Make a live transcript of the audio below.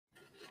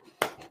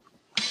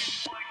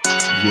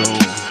Yo,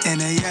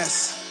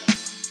 NAS.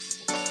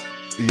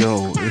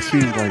 yo, it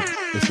seems like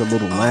it's a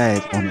little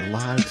lag on the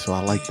live, so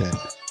I like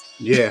that.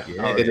 Yeah,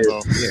 it is.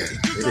 So, Yeah,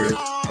 it is.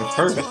 It's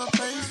perfect.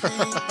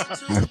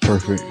 That's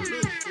perfect.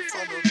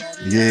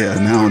 Yeah,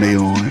 now they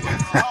on.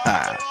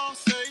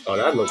 Oh,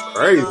 that looks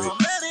crazy.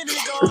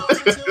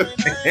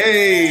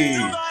 hey,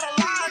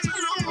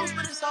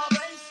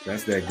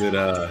 that's that good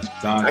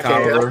Don I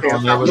can't Toliver on there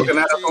stop with looking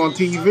at us on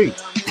TV.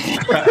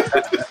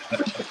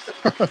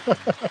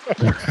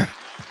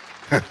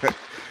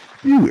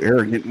 You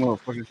arrogant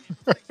motherfucker.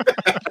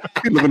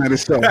 He's looking at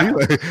himself. He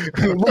like,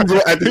 looks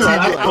at the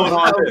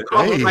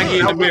TV. Like he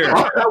in the mirror.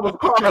 That was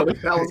Carly.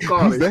 That was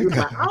Carly. Who's that He was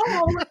guy? like, I don't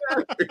know what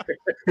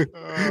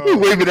that He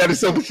waving at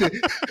himself and shit.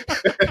 is.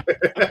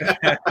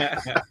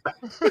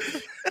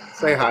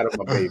 Say hi to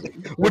my baby.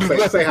 With his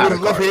left, Say hi with to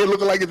his left Carly. hand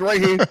looking like his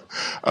right hand.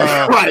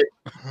 Right.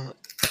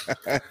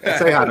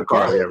 Say hi to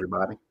Carly,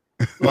 everybody.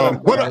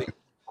 What up?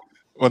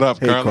 What up,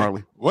 Hey, Carly?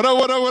 Carly. What up,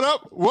 what up, what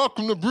up?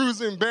 Welcome to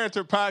Brews and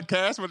Banter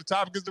Podcast, where the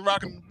topic is the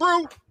rock and the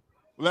brew. Well,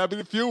 that'll be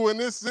the few, and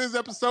this is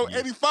episode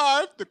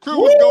 85. The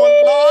crew is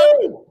going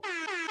live.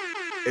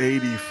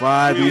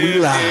 85 and we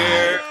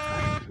live.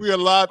 We are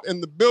live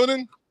in the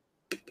building,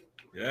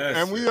 Yes,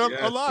 and we are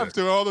yes, alive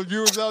sir. to all the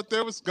viewers out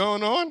there. What's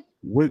going on?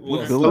 What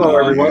What's building? Hello,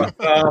 up, everyone.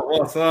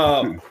 What's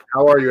up?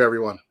 How are you,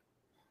 everyone?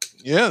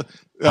 Yeah,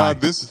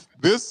 this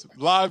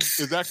live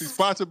is actually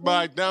sponsored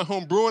by Down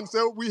Home Brewing.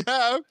 So we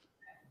have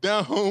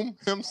Down Home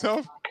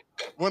himself,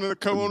 one of the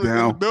co-owners in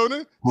the Down building.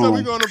 So Home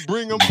we're going to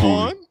bring him Brewing.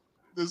 on.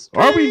 This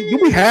Are we? Do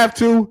we have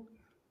to?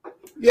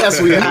 Yes,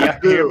 we Can have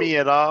you hear to. me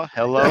at all?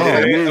 Hello. Oh,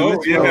 man, Oh,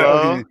 let's yeah. go.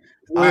 Hello.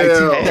 Well,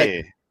 IT tech.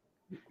 Hey,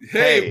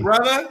 Hey, Hey.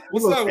 brother,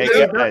 what's up? Hey,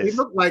 Will? guys. He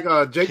looked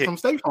like Jake from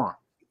State Farm.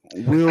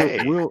 Will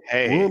Hey.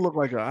 will look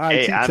like an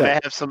IT hey,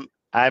 tech.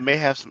 I may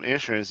have some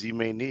insurance you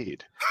may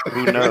need.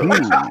 Who knows?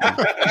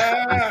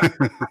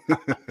 Ooh.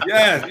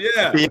 Yes,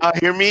 yeah. Can y'all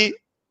hear me?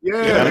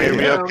 Yeah, You hear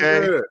me sound okay?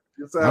 good.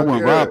 You I sound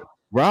want good.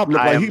 Rob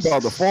looked I like am he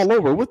about to fall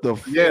over. What the?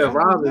 Yeah, fuck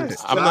Rob is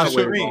is. that? I'm not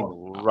sure. sideways. I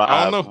don't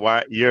Rob, know.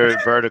 why you're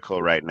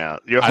vertical right now?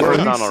 You're I know.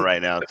 horizontal right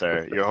now,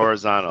 sir. You're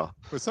horizontal.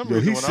 For some Yo,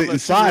 reason, he's when I sitting let you in,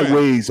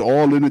 sideways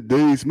all in the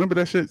days. Remember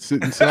that shit?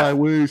 Sitting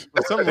sideways.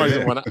 for some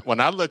reason, when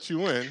I let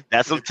you in,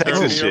 That's some it turned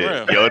Texas me shit.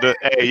 around. Yoda,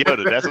 hey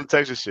Yoda, that's some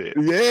Texas shit.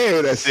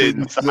 Yeah, that's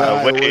Sitting sitting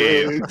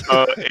sideways.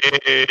 sideways.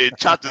 Hey,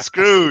 chopped and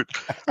screwed.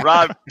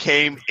 Rob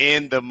came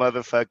in the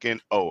motherfucking.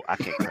 Oh, I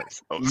can't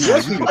curse. Oh,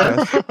 Yes, you can.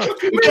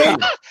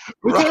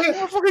 We can't.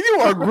 Motherfucker, you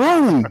are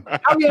grown.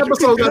 How many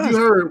episodes have you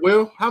heard,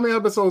 Will? How many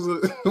episodes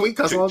we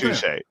cuss all the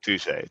time?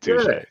 touche.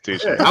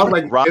 Yeah. I was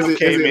like, Rob is it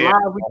came in live?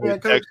 We on can't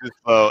his cuss? Texas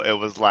flow. It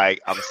was like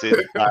I'm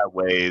sitting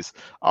sideways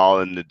all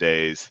in the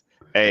days.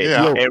 Hey,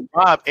 Yeah. and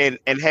Rob, and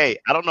hey,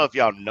 I don't know if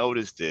y'all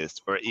noticed this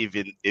or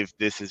even if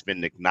this has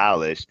been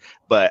acknowledged,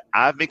 but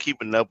I've been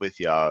keeping up with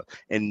y'all,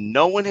 and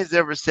no one has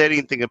ever said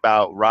anything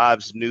about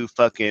Rob's new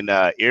fucking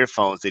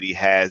earphones that he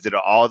has that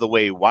are all the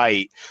way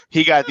white.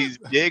 He got these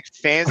big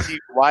fancy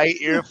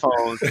white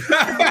earphones.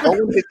 No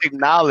one has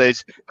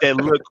acknowledged that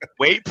look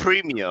way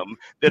premium,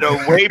 that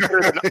are way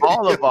better than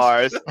all of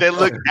ours, that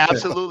look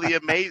absolutely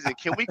amazing.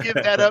 Can we give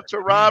that up to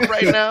Rob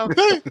right now?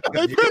 They've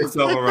Give been,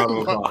 yourself a round of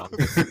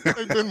applause.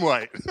 they've been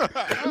white.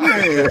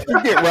 Man,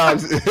 forget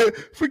Rob's.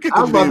 Forget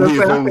I was the about to damn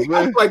say, I headphones, think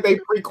man. like they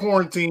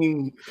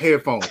pre-quarantine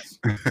headphones.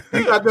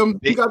 You got them?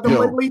 You got them Yo.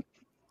 lately?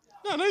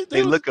 No,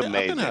 They look I've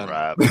been amazing, having them.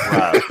 Rob.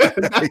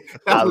 That's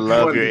I what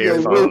love you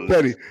your wanted to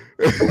Yeah, do.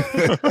 Will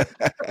earphones.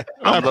 Petty.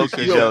 I'm low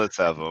appreciate key that. jealous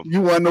of them.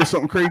 You want to know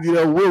something crazy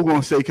that Will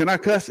gonna say? Can I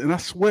cuss? And I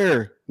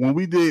swear, when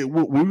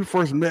we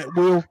first met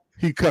Will,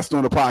 he cussed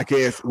on the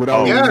podcast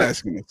without Oh. even Yeah.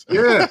 asking us.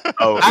 Yeah.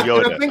 Oh, I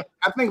Yoda.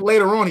 think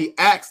later on he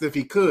asked if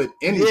he could.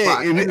 In the Yeah,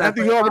 pod- and in I that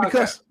think he already podcast.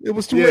 cussed. It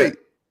was too Yeah. late.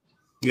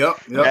 Yep.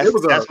 That's, It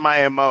was that's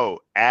my MO.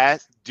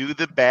 Do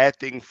the bad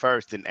thing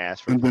first and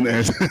ask for And then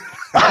permission.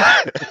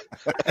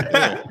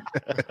 Yeah.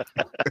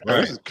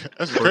 Right.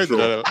 That's For crazy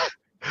sure.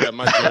 that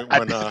my joint I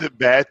when do the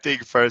bad thing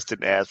first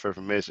and ask for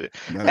permission.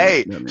 No,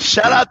 Hey, no, no.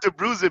 shout out to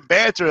Brews and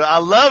Banter. I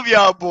love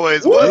y'all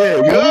boys. Woo! What's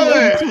Yeah, we love you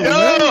good? too,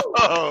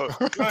 Yo!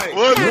 Right.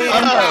 What's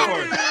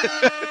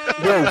Yeah,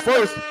 up? Yo,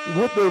 first,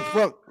 what the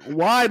fuck?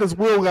 Why does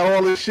Will got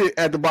all this shit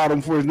at the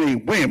bottom for his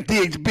name? Wham,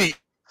 DHB,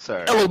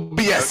 Sir,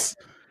 LOBS.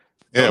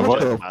 Yeah, What what?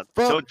 the don't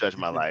fuck? judge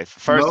my life.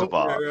 First No. of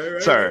all,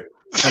 Right. sir,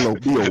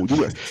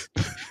 LOBOUS.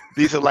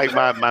 these are like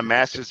my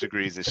master's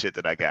degrees and shit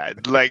that I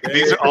got. Like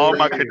these are all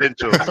my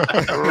credentials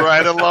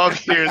right along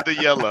here in the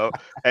yellow.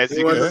 As You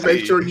you want can to make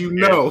see. sure you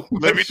know.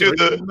 Let me Make do sure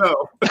the- you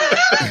know.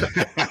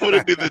 I'm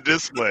gonna do the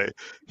display.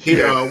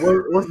 Yeah.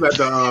 What's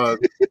that?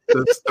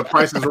 The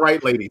Price is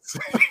Right, ladies.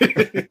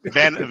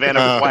 Vanna White. Vanna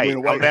I'm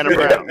White. Vanna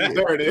Brown.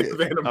 There it is.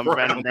 Vanna I'm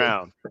Brown. Vanna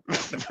Brown.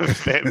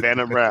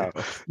 Vanna Brown.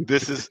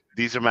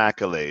 These are my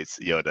accolades,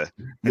 Yoda.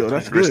 Yo,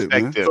 that's good,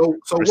 man. Respect them.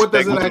 So what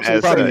does it Respect actually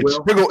them as say,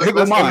 such. Will? Here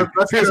go mine.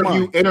 Let's Here's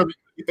mine.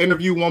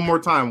 interview one more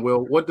time,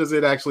 Will. What does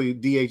it actually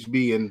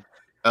DHB and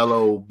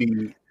LOB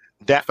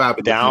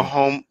Fabulous.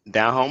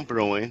 Down Home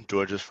Brewing,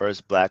 Georgia's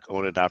first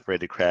Black-owned and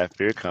operated craft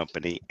beer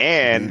company,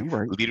 and Damn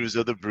right. Leaders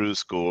of the Brew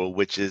School,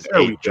 which is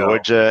There a we go.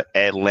 Georgia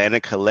Atlanta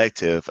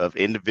collective of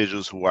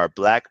individuals who are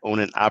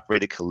Black-owned and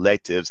operated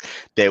collectives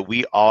that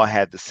we all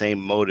have the same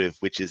motive,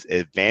 which is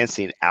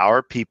advancing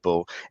our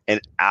people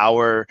and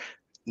our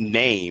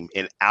name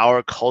and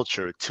our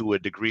culture to a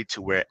degree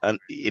to where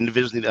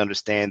individuals need to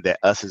understand that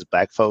us as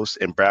Black folks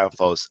and brown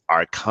folks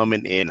are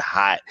coming in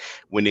hot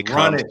when it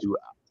comes to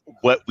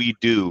what we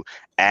do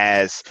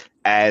as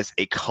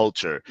a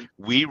culture.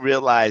 We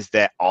realize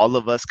that all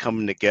of us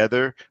coming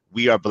together,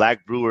 we are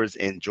Black brewers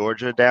in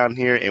Georgia down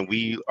here, and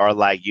we are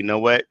like, you know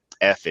what?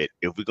 F it.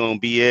 If we're gonna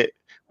be it,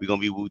 we're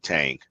gonna be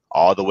Wu-Tang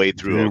all the way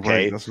through. Damn okay,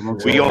 right. That's what I'm we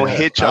talking gonna about.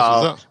 hit That's what's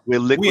y'all up.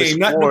 with liquid ain't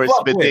nothing to sports,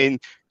 fuck but with. then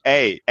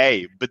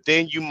but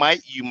then you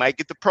might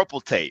get the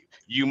purple tape.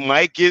 You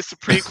might get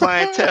Supreme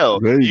Clientele.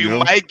 There you You go.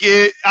 might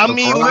get. I The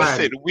mean,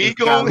 variety. listen, we It's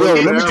got gonna Yo,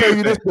 hit let me you. tell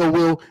you this though,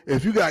 Will.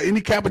 If you got any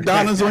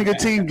Capadonnas on your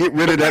team, get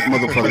rid of that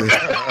motherfucker.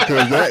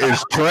 Because that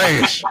is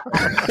trash.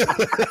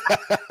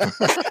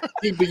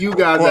 Keep the you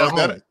guys Well,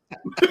 at home.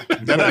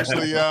 that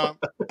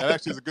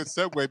actually is a good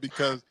segue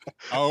because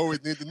I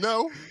always need to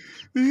know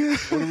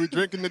what are we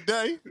drinking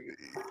today.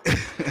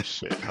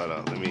 Shit, hold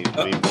on. Let me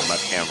move my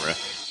camera.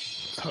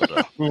 Hold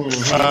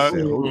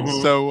on.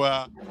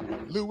 So,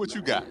 Lou, what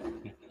you got?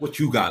 What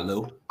you got,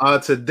 Lou?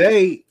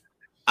 Today,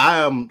 I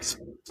am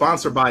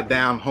sponsored by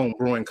Down Home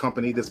Brewing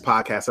Company. This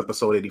podcast,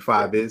 episode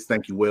 85, is.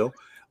 Thank you, Will.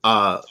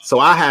 So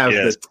I have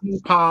Yes. the Tea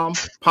Palm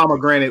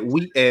Pomegranate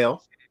Wheat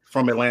Ale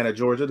from Atlanta,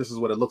 Georgia. This is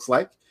what it looks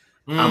like.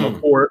 I'm going to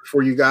pour it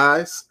for you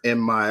guys in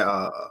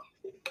my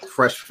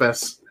Fresh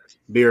Fest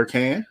beer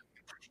can.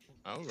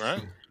 All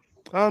right.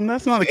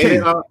 That's not a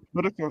And, can.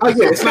 But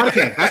yeah, it's not a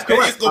can. That's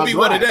correct. It's gonna I'm be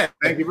one of right. that.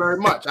 Thank you very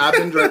much. I've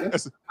been drinking.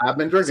 It's It's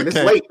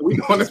okay. late. We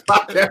on this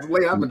podcast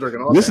late. I've been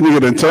drinking all this day.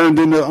 nigga done turned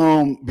into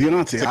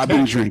Beyonce. It's a I've been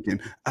can. drinking.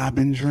 I've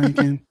been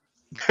drinking.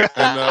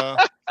 And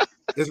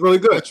It's really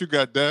good. what you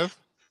got, Dev?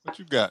 What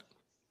you got?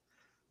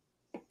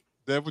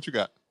 Dev, what you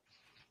got?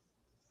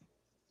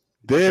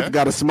 Dev Okay.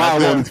 got a smile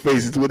Dev. on his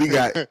face. Is what he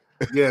got.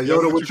 Yeah,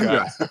 Yoda, what you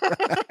got?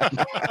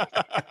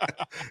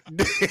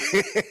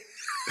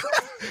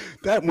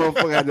 That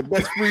motherfucker had the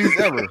best freeze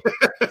ever.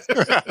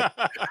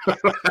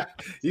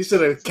 You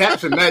should have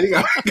captioned that.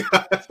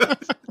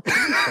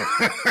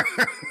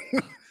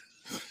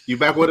 You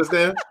back with us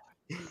there?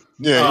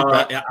 Yeah,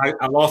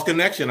 I lost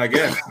connection, I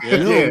guess. yeah.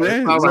 Yo,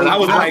 man. all right. I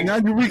was now, like- now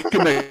you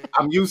reconnect.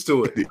 I'm used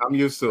to it.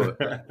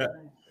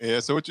 Yeah.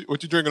 So what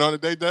you drinking on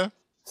today, Dev?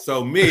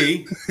 So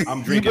me,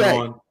 I'm drinking back.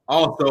 on.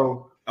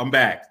 Also, I'm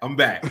back.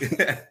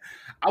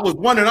 I was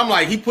wondering. I'm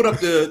like, he put up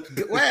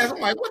the glass. I'm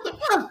like, what the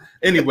fuck?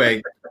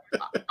 Anyway,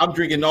 I'm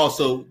drinking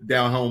also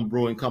Down Home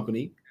Brewing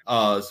Company,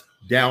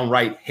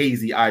 Downright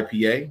Hazy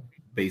IPA,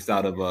 based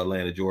out of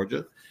Atlanta,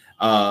 Georgia.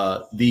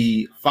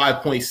 The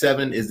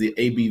 5.7 is the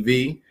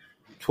ABV,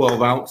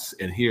 12 ounce,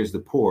 and here's the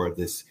pour of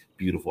this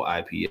beautiful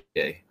IPA.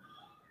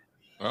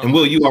 Oh. And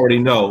Will, you already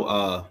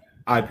know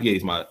IPA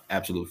is my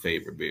absolute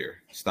favorite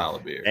style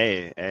of beer.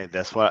 Hey,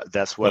 that's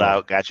what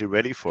I got you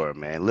ready for,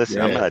 man.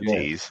 Listen, I'm Yeah, not yeah.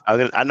 tease.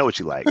 I know what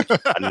you like.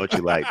 I know what you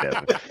like,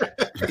 Devin.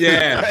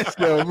 Yeah, That's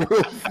the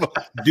real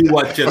fuck. do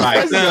what you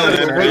like.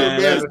 That's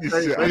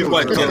Do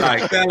what you like.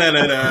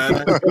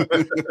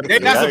 Hey,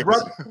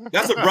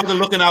 that's a brother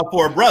looking out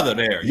for a brother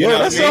there. You Yeah, know that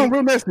what I mean? sounded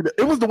real nasty.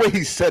 It was the way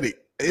he said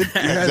it.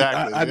 Exactly,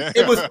 yeah.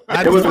 It was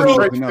It was a real.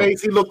 straight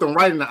face. He looked him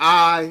right in the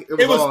eye.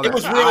 It was all that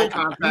real. eye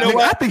contact. You know Nigga,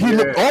 what? I think he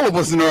looked all of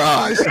us in our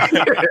eyes.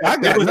 I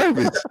got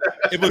nervous.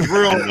 It was I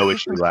real. know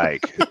what you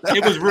like.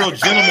 It was real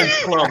gentleman's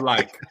club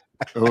like.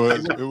 It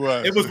was.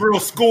 It was real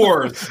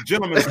scores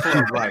gentleman's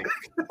club like.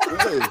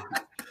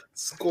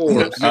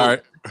 Scores. All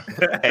right.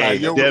 Hey,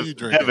 yo, what are you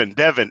drinking?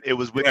 Devin, it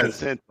was with Yes.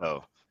 consent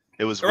though.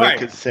 It was Right.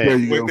 with There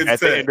consent. you go. At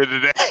the end of the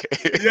day.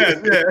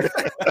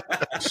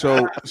 Yeah.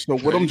 So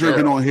what I'm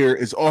drinking on here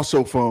is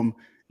also from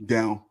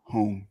Down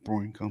Home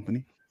Brewing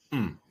Company,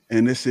 Mm.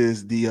 and this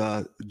is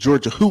the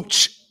Georgia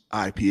Hooch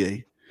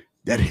IPA.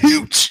 That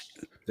Hooch,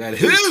 That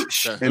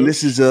huge. and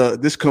this is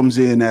this comes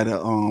in at a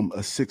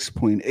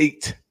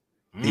 6.8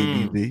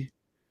 ABV.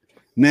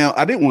 Now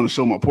I didn't want to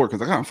show my pour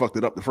because I kind of fucked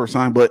it up the first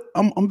time, but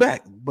I'm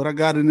back. But I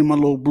got it in my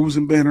little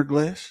bruising banner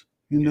glass,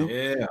 you know.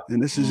 Yeah.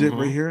 And this is it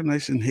right here,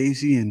 nice and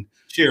hazy, and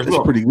Cheers. it's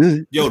Look, pretty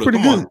good. Yoda, It's pretty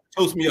come good. on.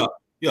 Toast me up.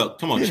 Yo,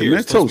 come on. Yeah, Cheers.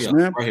 man, toast, me up.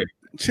 man. Right here.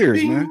 Cheers,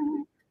 Ping,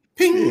 man.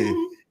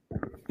 Ping.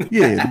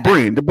 Yeah,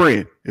 the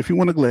brand. If you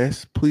want a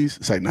glass, please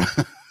say no.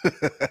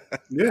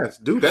 Yes,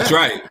 do that. That's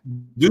right.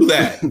 Do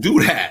that. Do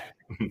that.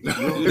 Do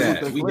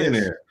that that. We glass. in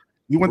there.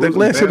 You want that Bruising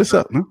glass? Hit banner. us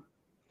up, man.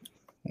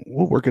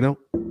 We'll work it out.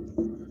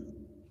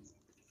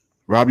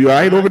 Rob, you all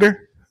right over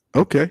there?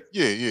 Okay.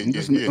 Yeah.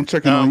 I'm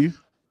checking on you.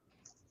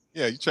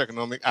 Yeah, you checking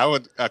on me. I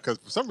would because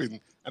for some reason,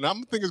 and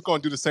I'm thinking it's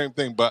going to do the same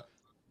thing, but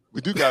we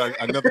do got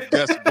another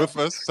guest with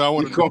us, so I You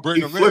wanted to gonna bring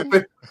keep them flipping,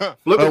 in.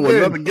 flipping Oh, in.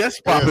 another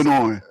guest popping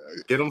on.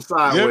 Get them Yeah, we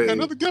sideways. got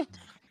another gift.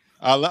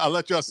 I'll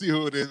let y'all see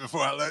who it is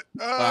before I let.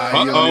 What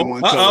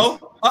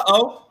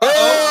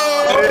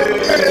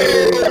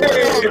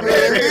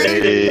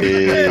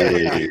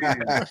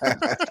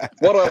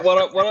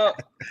up?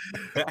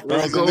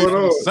 What's going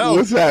on?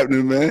 What's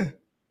happening, man?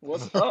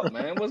 What's up,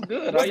 man? What's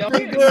good? How y'all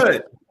been?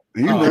 Good.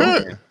 You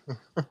know.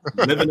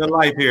 Living the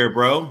life here,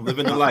 bro.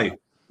 Living the life.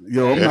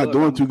 Yo, I'm not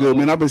doing too good,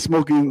 man. I've been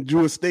smoking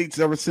Jewish States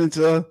ever since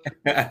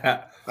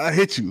I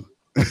hit you.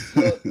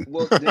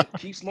 Well, then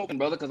keep smoking,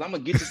 brother, because I'm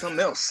gonna get you something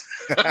else.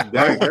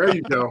 There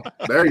you go.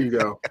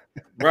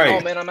 Right. Oh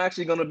man, I'm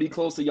actually gonna be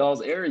close to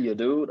y'all's area,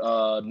 dude.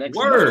 Next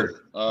Word.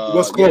 month.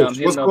 What's close?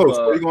 What's close?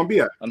 Where you gonna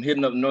be at? I'm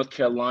hitting up North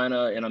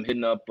Carolina and I'm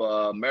hitting up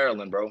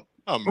Maryland, bro.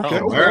 Oh,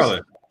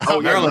 Maryland.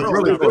 Maryland's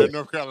really good. in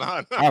North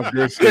Carolina. Yeah,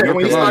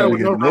 when you started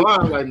with North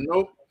Carolina, like,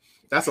 nope,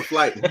 that's a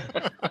flight.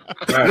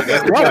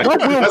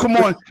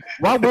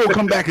 Why Will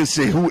come back and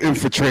say who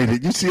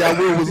infiltrated? You see how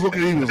Will was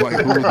looking, he was like,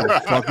 who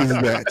the fuck is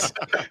that?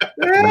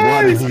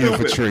 Why did he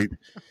infiltrate?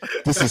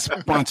 This is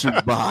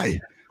sponsored by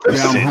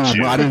Down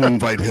Home. I didn't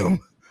invite him.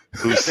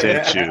 Who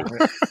sent you?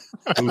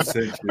 Who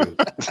sent you?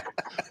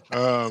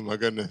 Oh my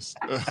goodness.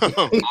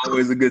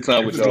 Always a good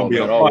time with y'all,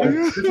 man.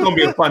 This is gonna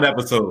be a fun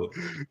episode.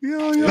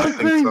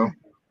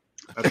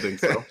 I think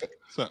so.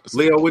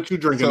 Leo, what you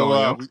drinking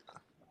on?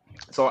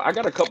 So I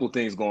got a couple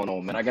things going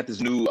on, man. I got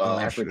this new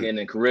African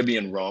and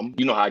Caribbean rum.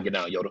 You know how I get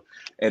down, Yoda.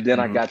 And then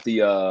I got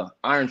the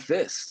Iron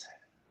Fist,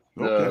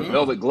 the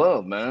Velvet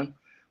Glove, man.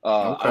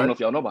 I don't know if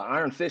y'all know, but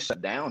Iron Fist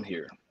shut down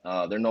here.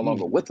 They're no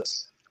longer with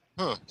us.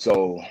 Huh.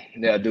 So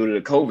yeah, due to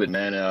the COVID,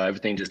 man,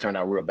 everything just turned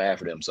out real bad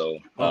for them. So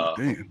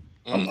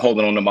I'm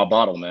holding on to my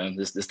bottle, man.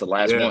 This the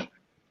last one.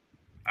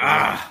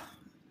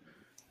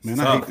 Man,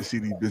 I hate to see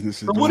these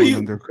businesses going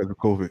under because of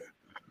COVID.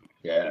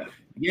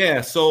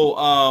 Yeah.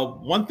 So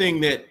one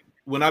thing that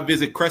when I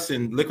visit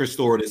Crescent Liquor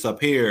Store that's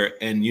up here,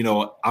 and you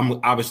know,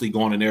 I'm obviously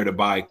going in there to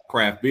buy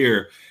craft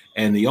beer,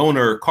 and the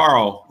owner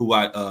Carl, who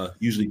I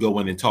usually go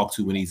in and talk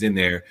to when he's in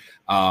there,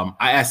 I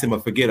asked him, I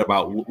forget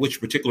about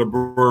which particular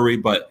brewery,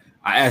 but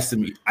I asked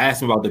him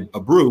about a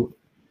brew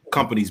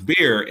company's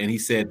beer, and he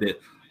said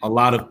that a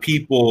lot of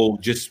people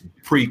just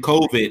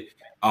pre-COVID,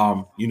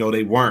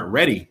 they weren't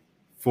ready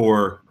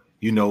for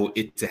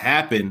it to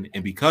happen,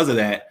 and because of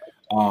that,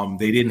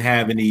 they didn't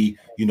have any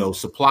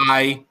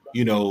supply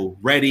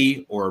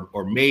ready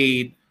or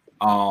made,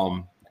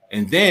 and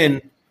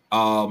then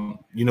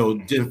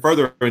then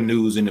further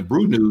news in the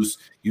brew news,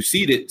 you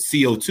see that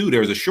CO2,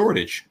 there's a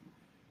shortage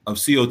of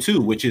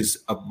CO2, which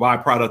is a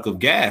byproduct of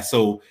gas.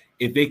 So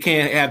if they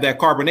can't have that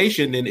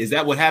carbonation, then is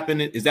that what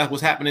happened? Is that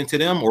what's happening to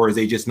them, or is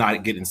they just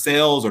not getting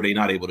sales, or they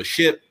not able to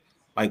ship?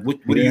 Like, what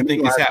do you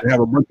think is happening?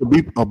 Have a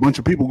bunch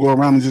of people go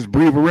around and just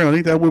breathe around.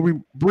 Ain't that where we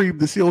breathe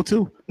the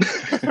CO2?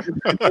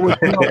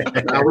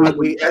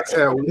 We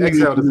exhale the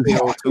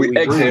CO2. We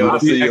exhale the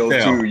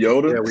CO2,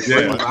 Yoda. We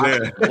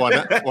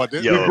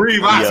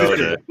breathe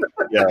oxygen.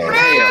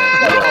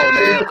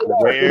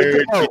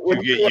 Where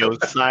did you get your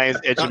science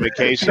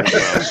education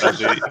from?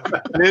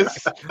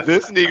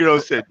 This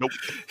Negro said, nope,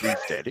 we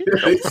said it.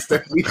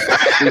 We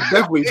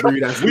definitely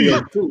breathe that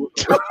CO2.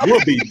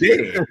 We'll be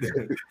dead.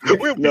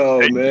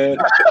 No, man.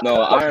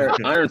 No,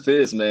 Iron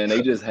Fist, man.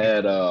 They just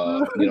had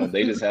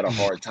they just had a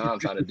hard time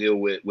trying to deal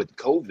with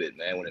COVID,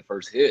 man, when it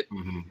first hit.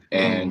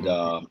 And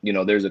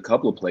there's a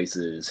couple of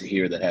places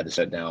here that had to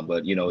shut down,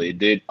 but it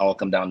did all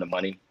come down to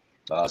money.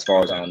 As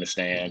far as I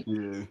understand,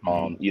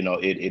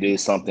 it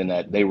is something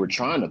that they were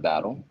trying to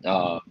battle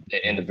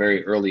in the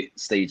very early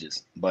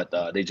stages, but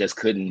they just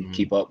couldn't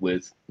keep up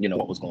with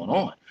what was going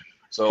on.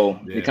 So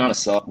it kind of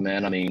sucked,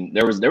 man. I mean,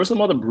 there were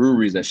some other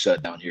breweries that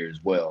shut down here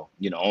as well,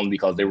 only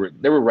because they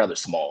were rather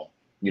small,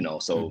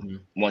 So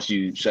once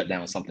you shut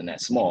down something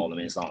that small, I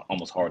mean, it's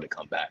almost hard to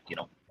come back,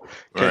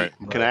 Can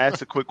I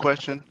ask a quick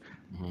question?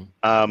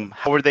 How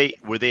were they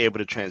able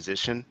to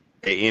transition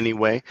in any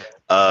way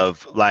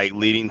of like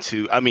leading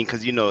to? I mean,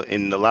 because in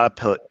a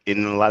lot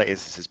of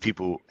instances,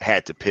 people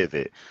had to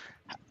pivot.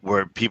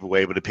 Were people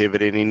able to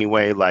pivot in any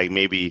way, like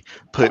maybe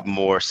put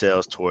more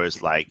sales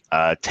towards like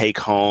take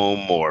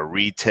home or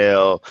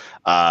retail,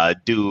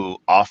 do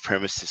off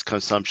premises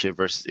consumption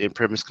versus in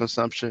premise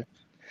consumption?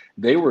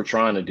 They were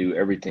trying to do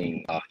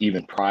everything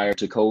even prior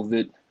to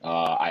COVID.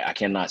 I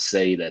cannot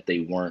say that they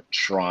weren't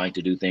trying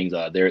to do things.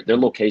 Their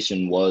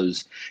location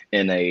was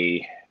in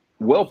a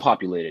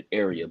well-populated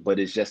area, but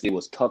it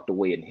was tucked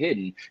away and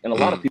hidden, and a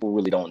lot of people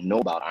really don't know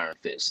about Iron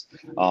Fist.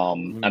 I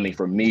mean,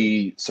 for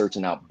me,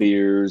 searching out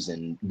beers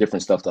and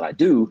different stuff that I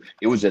do,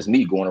 it was just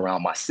me going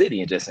around my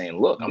city and just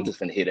saying, look, I'm just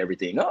gonna hit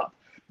everything up.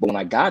 But when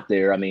I got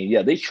there, I mean,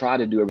 they tried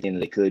to do everything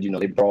that they could.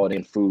 They brought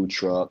in food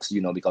trucks,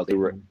 because they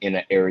were in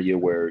an area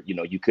where,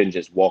 you couldn't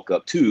just walk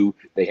up to.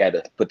 They had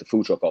to put the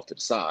food truck off to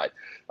the side.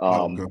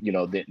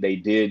 They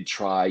did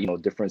try,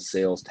 different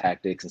sales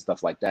tactics and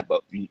stuff like that.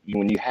 But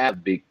when you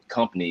have big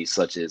companies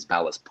such as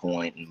Ballast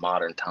Point and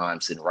Modern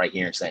Times sitting right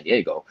here in San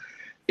Diego,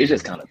 it's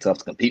just kind of tough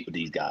to compete with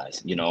these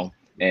guys,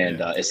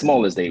 And as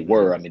small as they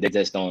were, I mean, they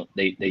just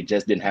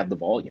didn't have the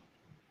volume.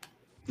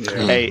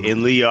 Yeah. Hey,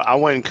 and Leo, I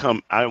wouldn't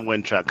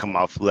try to come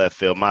off left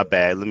field. My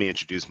bad. Let me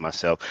introduce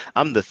myself.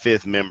 I'm the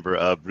 5th member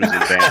of Bruce and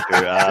Banter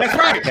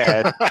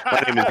podcast.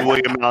 My name is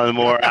William Allen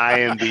Moore. I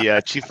am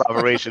the chief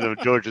operation of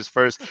Georgia's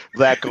first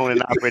black-owned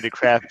and operated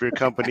craft beer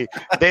company.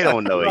 They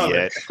don't know it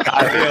yet.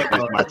 I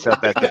introduce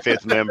myself as the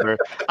 5th member.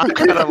 I'm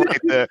kind of like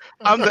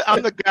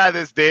I'm the guy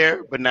that's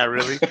there, but not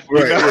really.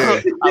 You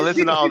know? I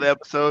listen to all the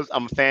episodes.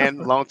 I'm a fan,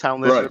 long-time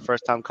listener,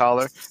 first-time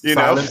caller. You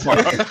know,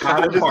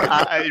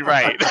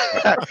 right.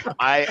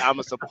 I'm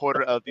a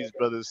supporter of these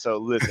brothers. So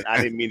listen,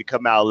 I didn't mean to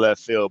come out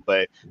left field,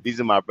 but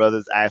these are my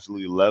brothers. I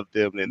absolutely love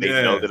them, and they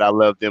know that I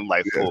love them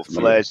like full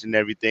fledged and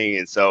everything.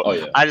 And so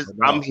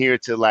I'm here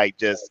to like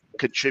just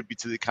contribute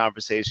to the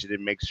conversation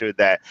and make sure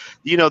that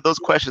those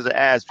questions are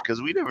asked,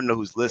 because we never know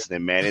who's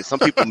listening, man. And some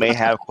people may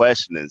have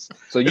questions.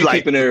 So you're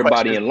like, keeping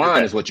everybody in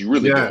line is what you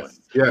really doing.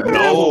 Yeah.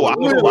 No, I'm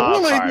the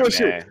wild card,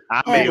 man.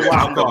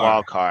 I'm the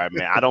wild card,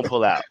 man. I don't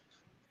pull out.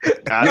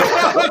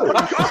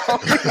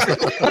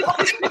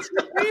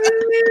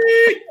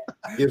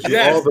 Gives you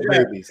all the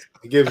babies.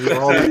 He gives you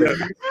all the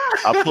babies.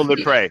 I'll pull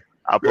and pray.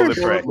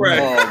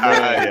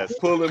 Yes.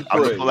 Pull and pray.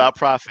 I'm the pull out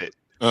prophet.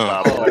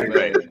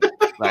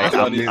 Like,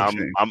 I'm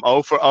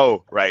 0 for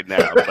 0 right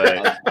now,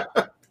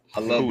 but I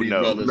love these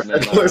brothers,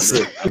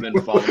 man. I've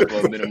been following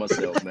for a minute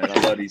myself, man. I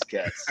love these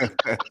cats.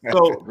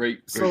 So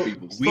great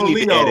people. We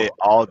need to edit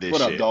all this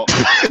shit. What up,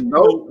 dog?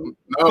 No.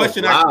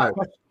 Question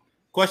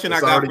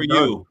I got for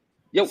you.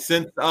 Yo.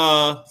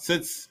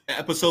 Since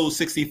episode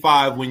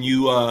 65, when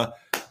you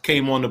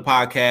came on the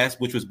podcast,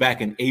 which was back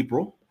in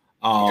April,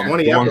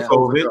 20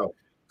 episodes ago.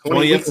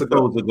 20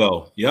 episodes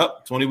ago.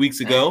 Yep, 20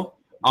 weeks ago.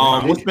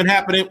 What's been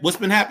happening? What's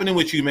been happening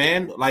with you,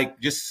 man? Like,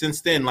 just since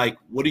then, like,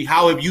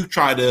 how have you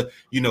tried to,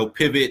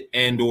 pivot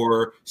and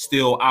or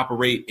still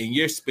operate in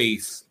your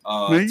space?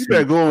 Man, you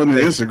better go on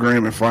the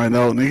Instagram and find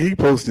out. Nigga, he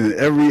posting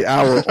every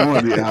hour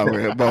on the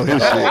hour about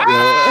his shit.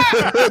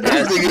 Yo.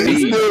 This nigga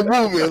is still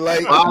moving.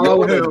 Like,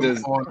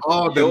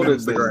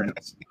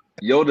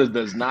 Yoda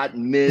does not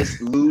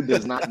miss. Lou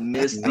does not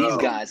miss. These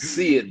guys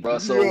see it, bro.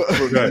 So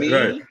for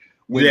me,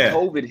 when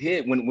COVID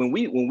hit, when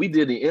we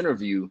did the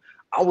interview,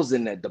 I was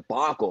in that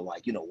debacle,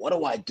 like, what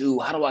do I do?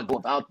 How do I go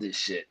about this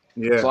shit?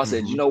 Yeah. So I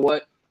said, you know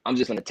what? I'm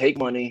just gonna take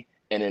money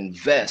and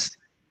invest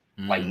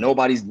like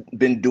nobody's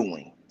been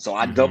doing. So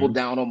I doubled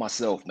down on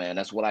myself, man.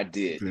 That's what I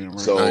did.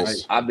 So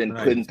I've been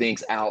putting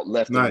things out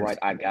left and right.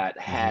 I got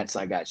hats,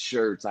 I got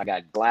shirts, I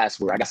got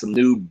glassware, I got some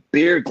new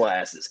beer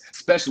glasses,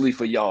 especially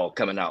for y'all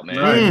coming out, man.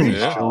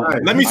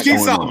 Let me see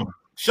something.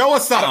 Show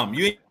us something.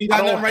 You ain't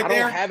got nothing right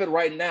there? I don't have it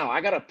right now.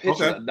 I got a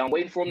picture. Okay. I'm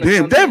waiting for him to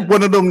Damn, they're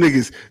one of them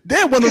niggas.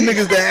 They're one of them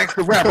niggas that ask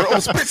the rapper,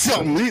 spit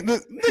something. Right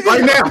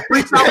now.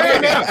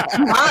 Right now.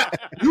 You hot.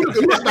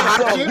 You got the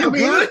hot shit. You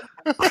good?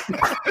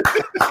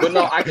 But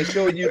no, I can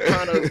show you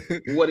kind of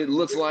what it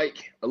looks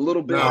like a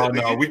little bit. No,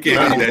 we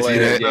can't do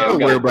that.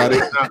 Don't worry about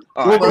it.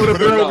 We'll go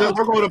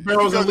to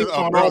Barrels and Leaks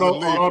on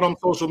all them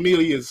social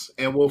medias,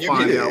 and we'll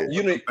find out.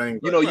 You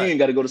ain't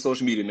got to go to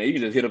social media, man. You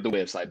can just hit up the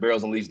website,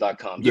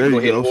 barrelsandleaks.com. You can go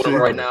ahead and order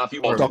right now if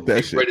you want to.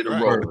 Get ready to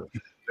roll.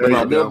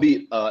 There'll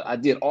be. I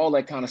did all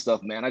that kind of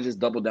stuff, man. I just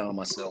doubled down on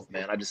myself,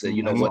 man. I just said,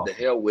 you know what, the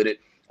hell with it.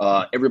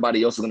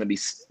 Everybody else is going to be,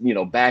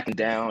 backing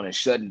down and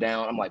shutting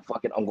down. I'm like,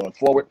 fuck it, I'm going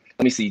forward.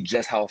 Let me see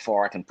just how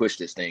far I can push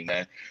this thing,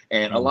 man.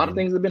 And a lot of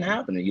things have been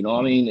happening.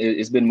 I mean,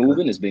 it's been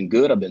moving. It's been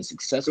good. I've been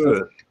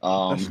successful.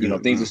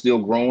 Things are still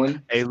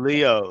growing. Hey,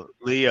 Leo,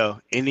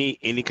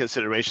 any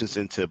considerations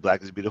into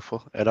Black is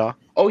Beautiful at all?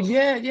 Oh,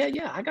 yeah.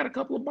 I got a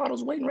couple of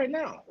bottles waiting right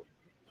now.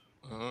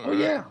 Oh,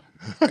 yeah.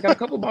 I got a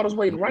couple of bottles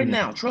waiting right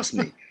now. Trust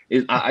me.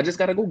 I just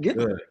got to go get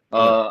them.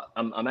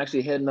 I'm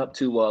actually heading up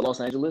to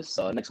Los Angeles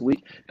next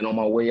week. And on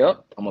my way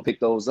up, I'm going to pick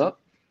those up.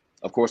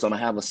 Of course, I'm going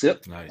to have a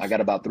sip. Nice. I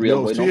got about 3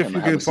 of them. See if you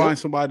can find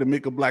somebody to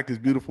make a Black is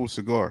Beautiful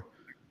cigar.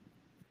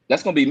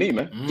 That's going to be me,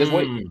 man. Just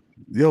wait.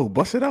 Yo,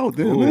 bust it out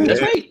then, man.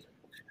 Just wait.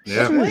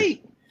 Just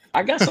wait.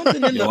 I got something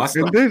in there. I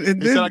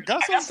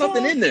got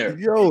something in there.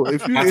 Yo,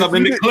 if you got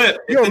something in the clip.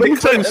 Yo, let me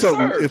tell you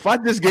something. Sir. If I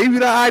just gave you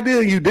the idea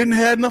and you didn't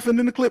have nothing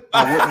in the clip,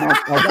 I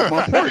want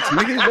my parts,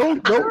 nigga.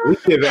 Don't. We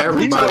give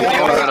everybody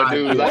all gotta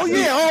do. Oh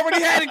yeah, I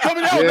already had it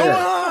coming out.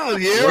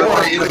 Yeah.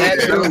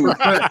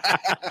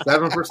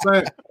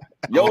 7%.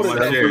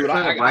 Yoda,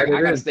 I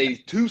gotta stay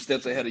 2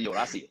 steps ahead of Yoda.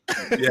 I see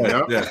it.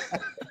 Yeah.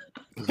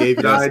 Gave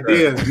you the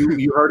idea.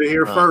 You heard it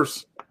here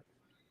first.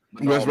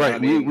 That's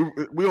right.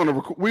 We on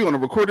a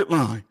recorded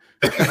line.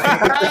 And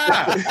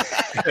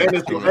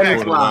it's the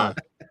next line.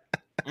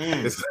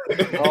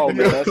 Oh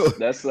man,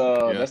 that's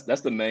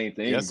the main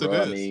thing, yes,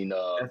 bro. I mean,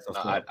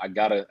 I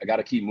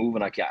gotta keep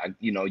moving. I can't,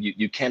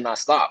 you cannot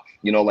stop.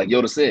 Like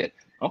Yoda said,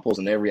 I'm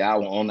posting every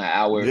hour on that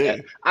hour. Yeah.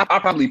 I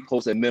probably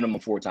post at minimum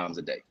 4 times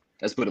a day.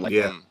 Let's put it like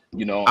that.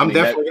 I'm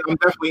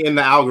definitely in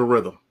the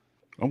algorithm.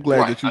 I'm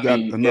glad that you got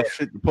enough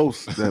shit to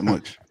post that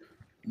much.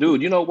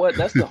 Dude, you know what?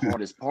 That's the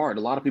hardest part.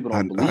 A lot of people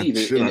don't believe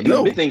it. And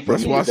the big thing for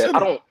me is that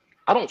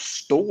I don't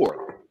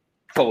store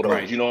photos.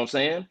 Right. You know what I'm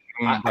saying?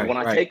 When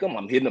I take them,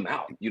 I'm hitting them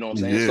out. You know what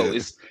I'm saying? So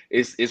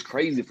it's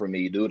crazy for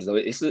me, dude. So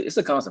it's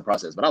a constant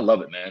process, but I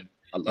love it, man.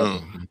 I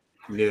love it.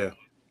 Yeah.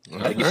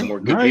 Gotta get some more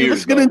good All right, beers.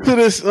 let's get though. into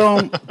this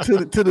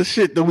to the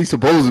shit that we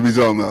supposed to be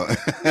talking about.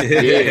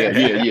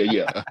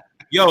 Yeah.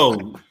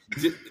 Yo,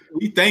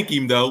 we thank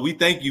him though. We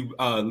thank you,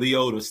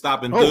 Leo, to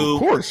stopping Oh, through. of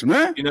course,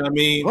 man. You know what I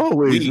mean?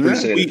 Always,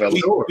 man.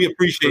 We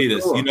appreciate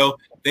us. Sure. You know,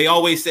 they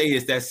always say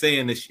it's that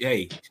saying that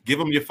hey, give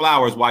them your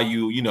flowers while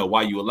you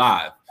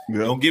alive. Yeah.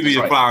 Don't give you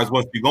your flowers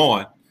once you're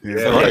gone. Yeah,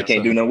 So, I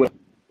can't do nothing with.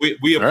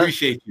 We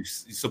appreciate you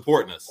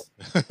supporting us.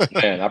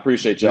 Man, I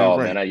appreciate y'all,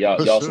 Yeah, right. man. Y'all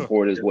sure.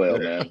 support as well,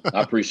 man.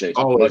 I appreciate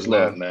you. Always, Much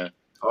love, man. man.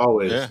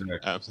 Always. Yeah,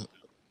 absolutely.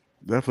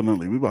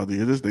 Definitely. We about to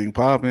get this thing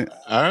popping.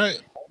 All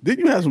right, Did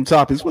you have some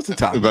topics? What's the we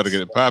topic? about to get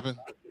it popping.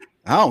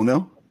 I don't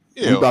know.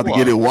 Yeah, we about to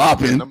get it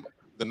whopping.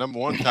 The number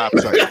one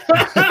topic.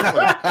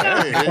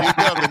 Hey, here you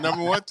go. The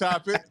number one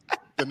topic.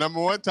 The number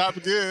one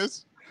topic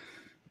is.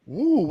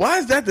 Ooh, why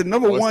is that the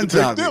number What's one the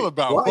big topic? deal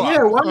about?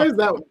 Why is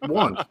that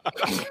one?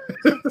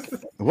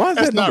 Why is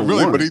That's that not number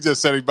really, one? but he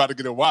just said he's about to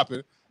get a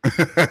whopping.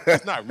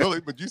 It's not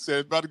really, but you said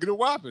it's about to get a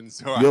whopping.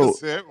 So Yo. I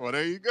said, well,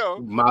 there you go.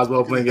 Might as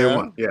well play get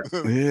one. Yeah.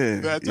 Yeah,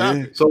 That yeah.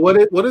 topic. So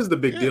what is the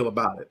big deal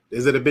about it?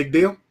 Is it a big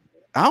deal?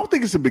 I don't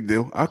think it's a big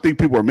deal. I think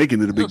people are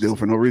making it a big deal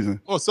for no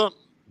reason.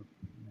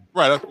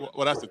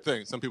 Well, that's the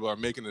thing. Some people are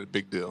making it a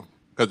big deal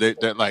because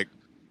they're like,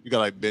 you got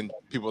like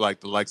people like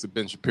the likes of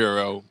Ben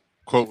Shapiro.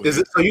 Quote Is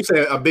it so you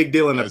say a big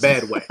deal in a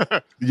bad way?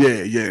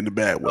 Yeah, in a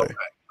bad way.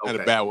 in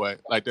a bad way,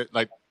 like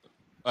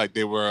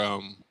they were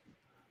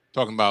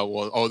talking about,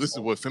 well, oh, this is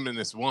what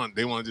feminists want.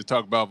 They wanted to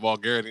talk about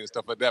vulgarity and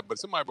stuff like that. But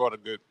somebody brought a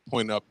good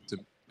point up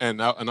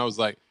and I was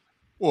like,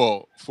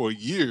 well, for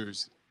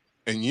years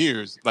and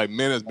years, like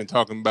men has been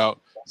talking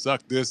about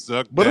suck this,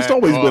 suck But that. it's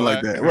always all been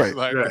like that, right?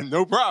 Like Right.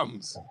 no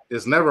problems.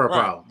 It's never a Right.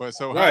 problem. But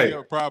so how Right. do you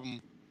have a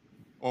problem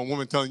on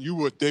women telling you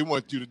what they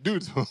want you to do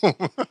to them?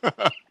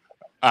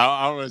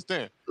 I don't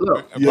understand.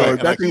 Look, Yo,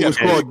 if that thing was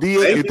called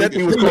if that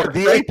thing was called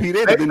DAP,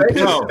 they'd have been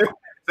pissed.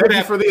 Thank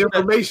you for the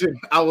information.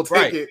 I will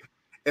take it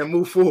and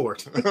move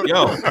forward.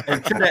 Yo,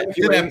 and to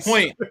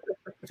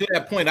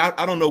that point,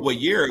 I don't know what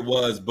year it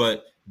was,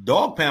 but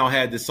Dog Pound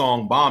had the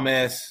song Bomb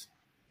Ass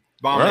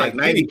Like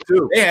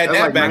 92. They had That's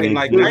that back in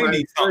like 90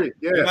 93. something.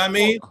 Yeah. You know what I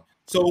mean?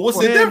 So what's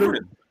the Man,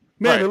 difference?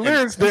 Man, Right. the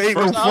lyrics that ain't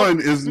no First fun album-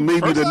 is maybe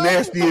first the album?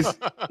 nastiest.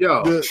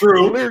 Yo,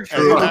 The lyrics that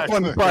ain't no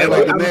fun is probably and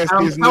like the I'm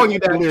nastiest. telling you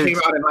that lyrics. came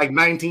out in like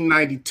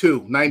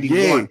 1992, 91.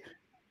 Yeah.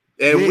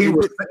 And Yeah,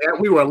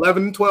 we were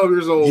 11 and 12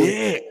 years old.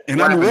 Yeah,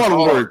 and I knew all the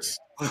hard. words.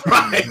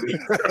 Right.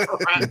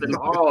 Rapping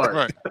hard.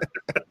 Right.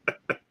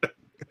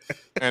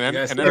 And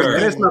Yes, then sir.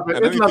 And it's nothing-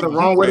 and it's nothing anything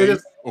wrong with it.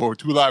 Wu-Tang or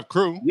Two Live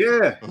Crew.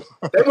 Yeah.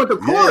 They went to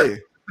court. Yeah.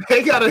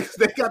 They got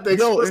the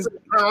Yo, explicit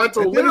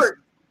parental and then lyric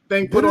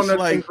thing put then on it's that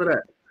like- thing for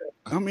that.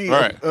 I mean,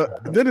 Right.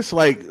 then it's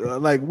like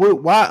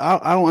why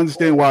I don't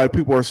understand why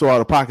people are so out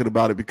of pocket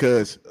about it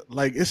because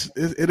like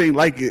it ain't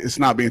like it's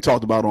not being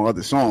talked about on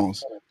other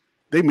songs.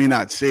 They may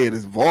not say it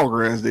as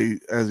vulgar as they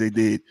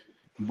did,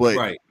 but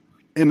Right.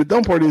 and the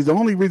dumb part is the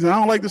only reason I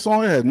don't like the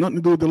song, it has nothing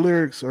to do with the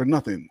lyrics or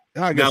nothing.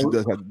 I guess Now- it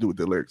does have to do with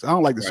the lyrics. I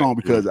don't like the Right. song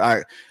because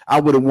I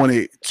would have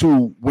wanted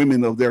two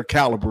women of their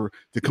caliber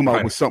to come out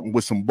Right. with something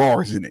with some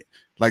bars in it,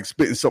 like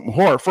spitting something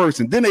hard first,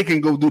 and then they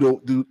can go do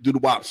the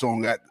WAP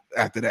song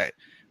after that.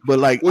 But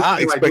like What I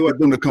you think, expected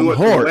them to come do a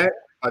hard.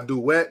 a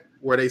duet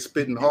where they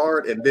spitting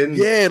hard and then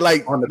Yeah,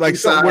 like on the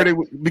something where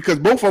B-side. they because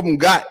both of them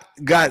got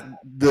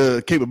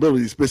the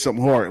capability to spit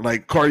something hard.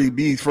 Like Cardi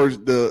B's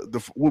first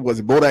the what was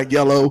it, Bodak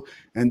Yellow,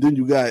 and then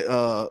you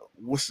got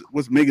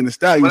what's Megan Thee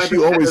Stallion. But She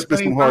at always the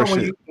spits same some hard time,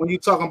 shit. when you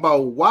talking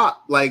about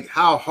WAP, like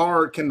how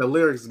hard can the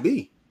lyrics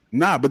be?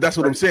 Nah, but that's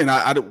what I'm saying.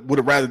 I would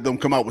have rather them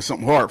come out with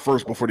something hard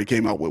first before they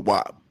came out with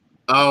WAP.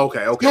 Oh,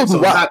 okay. Still do So,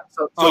 WAP.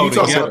 so Oh, you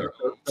talking together.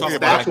 about Talking the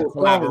about actual like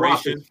song WAP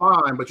collaboration. is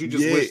fine, but you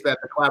just Yeah. wish that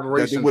the That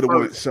collaboration they would have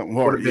wanted first something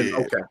would hard. have been Yeah,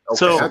 okay.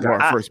 So, I something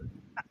got hard it. first.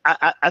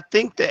 I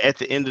think that at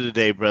the end of the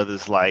day,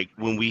 brothers, like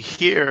when we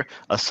hear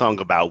a song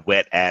about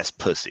wet ass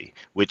pussy,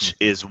 which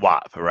is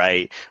WAP,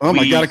 right? Oh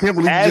my We, God, I can't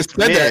believe you as just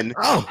said men, that.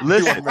 Oh,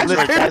 Listen, I just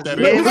listen, came as with that.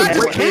 men, I as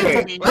just came- men,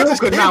 I Will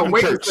just could came not from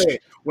wait to church. say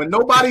it. When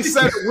nobody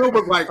said it, Will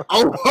was like,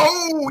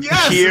 oh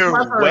yes. hear it's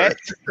my turn. wet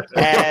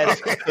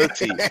ass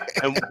pussy.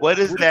 And what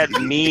does that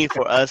mean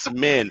for us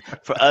men?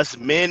 For us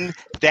men,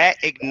 that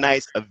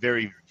ignites a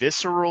very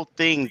visceral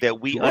thing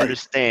that we Right.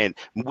 understand.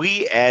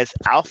 We as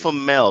alpha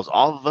males,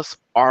 all of us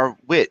are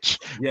witch.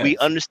 Yes. We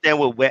understand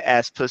what wet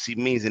ass pussy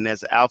means, and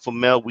as an alpha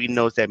male, we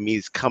know that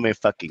means come and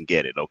fucking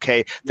get it.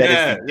 Okay, that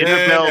is the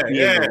dinner bell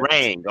being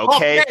rang.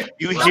 Okay,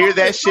 you hear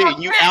that shit,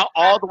 and you out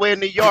all the way in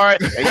the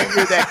yard, and you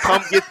hear that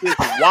come get this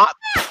WAP.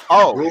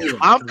 Oh, Drooling,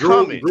 I'm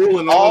coming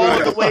drooling all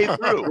over the way there.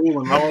 through.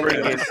 Drooling all over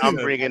there. I'm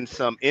bringing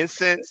some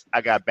incense.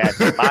 I got Bath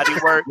and Body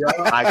Works.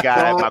 Yeah. I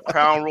got my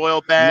Crown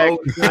Royal bag.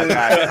 Lotion. I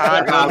got I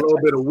got a condoms. little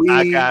bit of weed.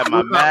 I got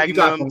my You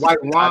got some Magnums. white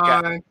I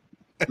got- wine.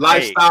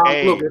 Lifestyle.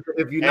 Hey, Look,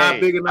 if you're not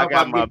big enough, I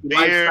got I'll my get you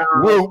beer.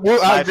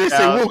 lifestyle. I just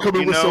say we'll come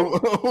in with know,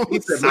 some. He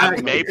said I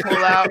Magnum. may pull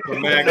out. Who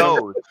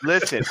knows?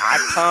 Listen,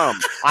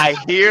 I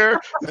hear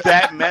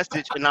that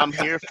message and I'm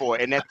here for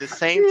it. And at the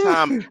same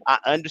time, I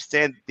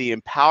understand the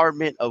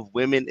empowerment of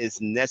women is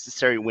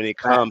necessary when it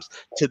comes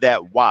to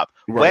that WAP.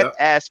 Right. Wet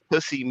ass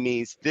pussy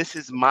means this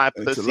is my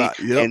That's a pussy. lot,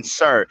 yep. And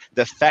sir,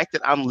 the fact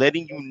that I'm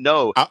letting you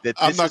know that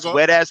I'm this not is gonna-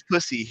 wet ass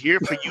pussy here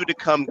for you to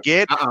come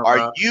get,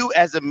 are you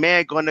as a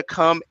man going to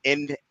come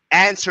and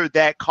answer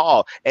that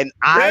call? And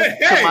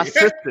to my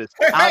sisters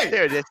out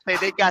there that say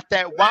they got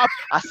that WAP,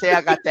 I say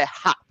I got that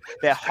hop,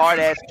 that hard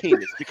ass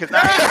penis, because I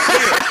am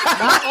here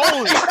not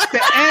only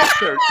to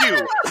answer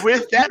you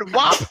with that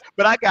WAP,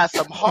 but I got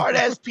some hard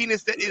ass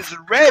penis that is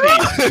ready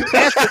to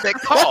answer that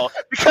call.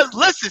 Because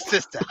listen,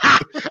 sister,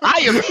 I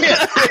am here.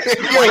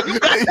 You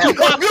got that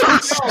WAP,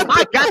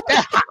 I got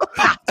that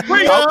hop.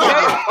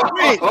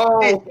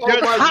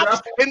 There's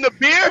hops in the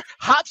beer,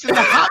 hops in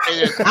the hop, and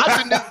there's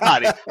hops in this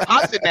body,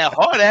 hops in that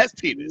hard ass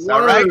penis.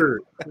 All right,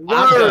 I'm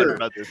done,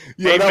 brothers.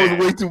 Yeah, that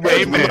was way too much.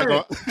 I'm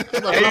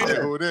not gonna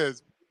say who it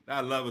is.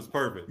 That love is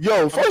perfect.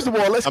 Yo, first of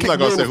all, let's I'm kick not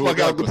gonna say the who fuck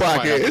it out the was, but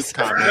somebody had this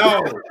podcast.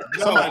 comment.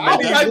 No, Somebody I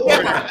made need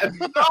that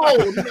more.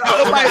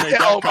 Somebody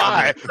said, "Oh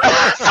my!"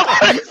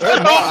 Somebody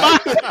said,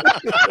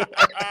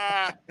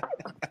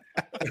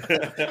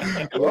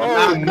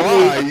 Oh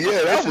my,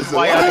 yeah, that This was is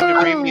why y'all need to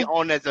bring me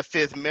on as a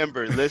fifth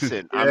member.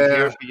 Listen, I'm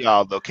here for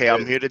y'all, okay?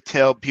 I'm here to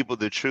tell people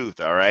the truth,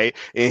 all right?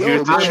 And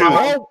here's the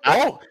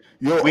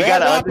truth. We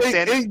gotta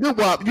understand. Ain't good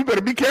WAP. You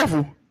better be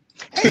careful.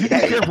 Hey,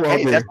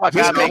 that's why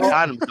God made go.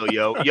 condoms, though,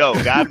 yo.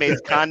 God made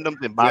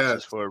condoms and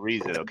boxers for a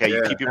reason, okay?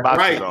 You keep your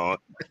boxers on.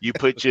 You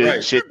put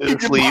your shit in the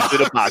sleeves of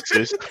the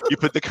boxers. You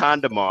put the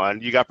condom on.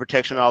 You got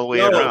protection all the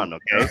way around,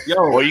 okay?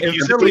 Or you can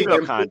use a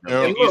female condom.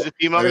 You can use a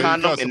female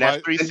condom, and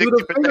that's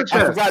 360 protection.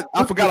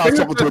 I forgot I was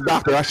talking to a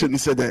doctor. I shouldn't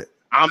have said that.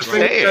 I'm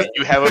saying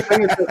you have a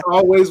finger test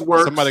always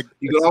works.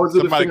 You can always do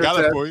the somebody finger got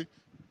test. it for you.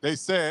 They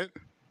said,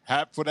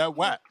 "Hat for that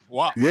WAP."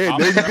 Yeah,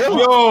 there you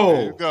go.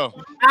 There you go.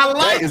 I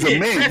like That is a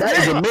man. That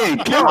is a man.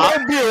 Kim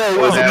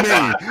Biro is a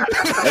man.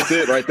 That's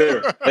it right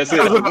there. That's it.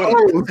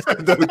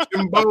 The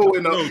Kimbo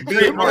and the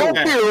Kim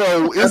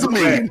Biro is a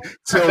man.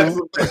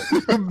 So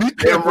be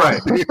careful. right.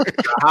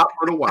 Hot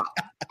for the WAP.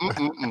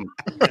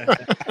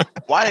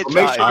 Why did Make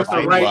y'all sure it's the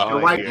invite me right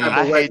on here? type I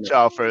of hate wetness.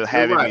 y'all for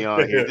having me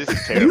on here. This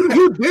is terrible.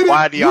 You did it.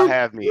 Why do y'all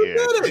have me here?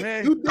 You did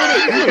it.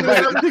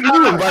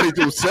 You invited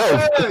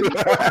yourself.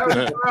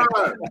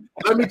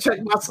 Let me check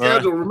my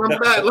schedule.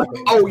 Remember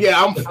that? Oh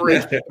yeah, I'm free.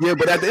 Yeah,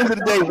 but at the end of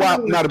the day,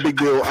 WAP not a big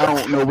deal. I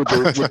don't know what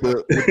the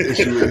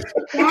issue is.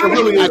 I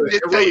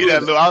did tell you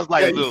that, Lou. I was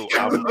like, Lou,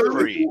 I'm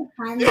free.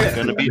 I'm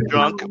gonna be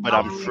drunk, but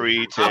I'm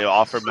free to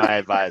offer my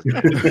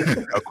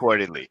advisement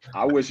accordingly.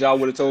 I wish y'all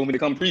would have told me to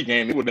come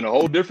pregame. It would have been a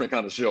whole different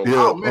kind of show. Yeah.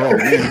 Oh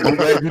man, I'm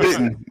glad you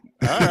didn't.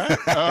 All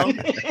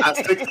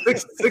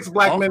right. Six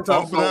black men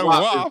talking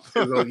about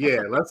WAP.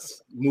 Yeah,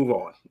 let's move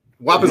on.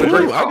 WAP is a Ooh,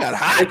 great. I got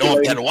hot off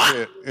that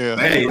WAP. Yeah.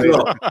 Hey,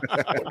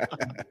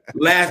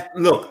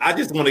 look, I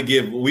just want to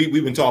give, we've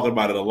been talking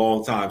about it a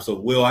long time. So,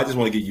 Will, I just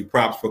want to give you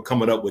props for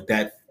coming up with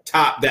that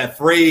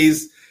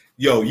phrase.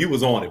 Yo, you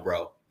was on it,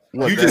 bro.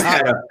 You just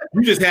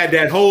had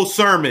that whole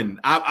sermon.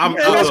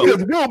 That's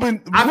because Will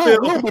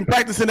been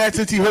practicing that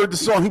since he heard the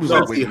song. He was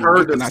like, he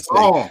heard the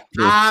song.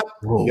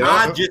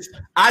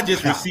 I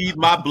just received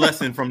my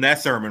blessing from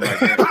that sermon right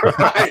there.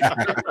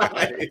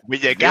 Right. When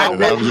you got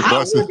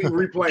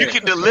you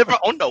can deliver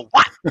on the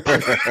what?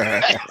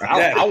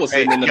 I was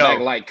sitting in the back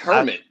like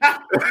Kermit.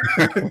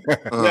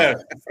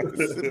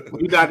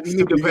 You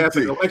need to pass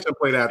an election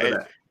plate after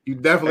that. You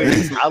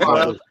definitely. I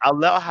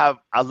love how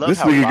this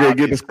how nigga Rob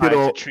get is us put trying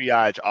on. to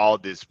triage all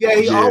this. Yeah,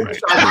 he always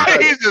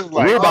He's just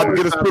like, We're about to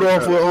get us put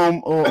off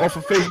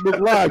of Facebook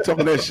Live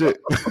talking that shit.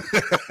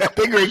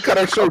 They gonna cut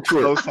our show so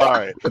short.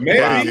 sorry. Maybe.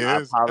 Rob,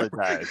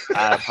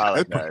 I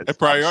apologize. It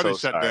probably I'm already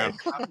so shut sorry. down.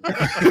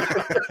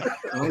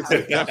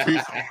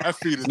 That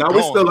feed is Now gone.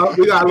 we still up.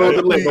 We got a little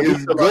bit late. But we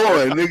It's still up.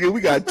 going, nigga.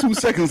 We got 2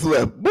 seconds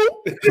left. Boop.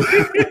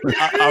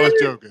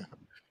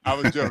 I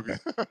was joking.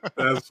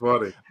 That's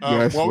funny.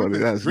 That's Well, we've funny.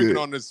 been That's drinking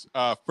good. on this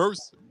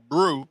first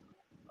brew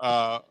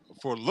for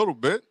a little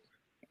bit.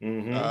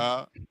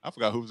 I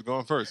forgot who was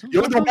going first.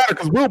 Yo, it don't matter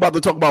because we're about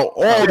to talk about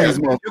all these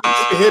motherfuckers. You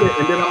can hit it,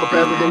 and then I'm gonna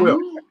pass it to Will.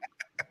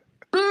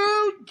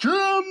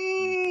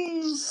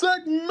 Belgium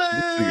segment.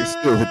 Nigga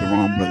still hit the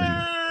wrong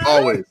button.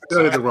 Always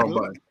still hit the wrong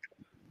button.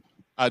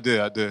 I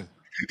did.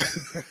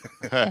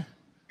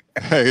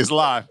 Hey, it's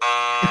live.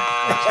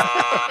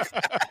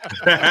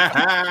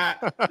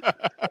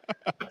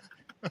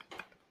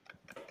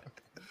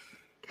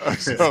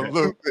 So,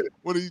 look,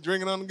 what are you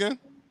drinking on again?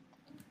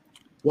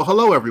 Well,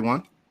 hello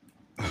everyone.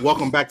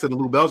 Welcome back to the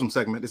Lou Belgium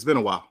segment. It's been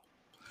a while.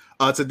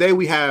 Today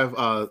we have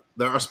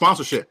our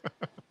sponsorship.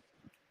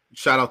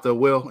 Shout out to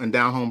Will and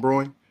Down Home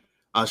Brewing.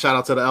 Shout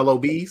out to the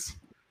LOBs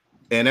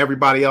and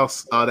everybody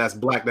else that's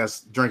black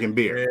that's drinking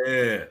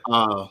beer.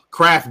 Yeah.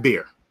 Craft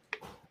beer.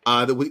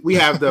 We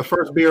have the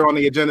first beer on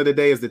the agenda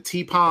today is the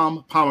Tea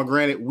Palm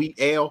Pomegranate Wheat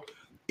Ale.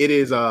 It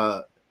is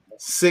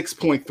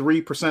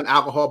 6.3%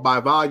 alcohol by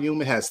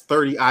volume. It has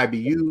 30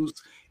 IBUs.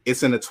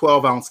 It's in a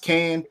 12-ounce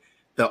can.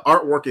 The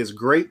artwork is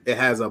great. It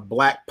has a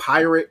black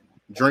pirate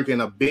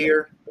drinking a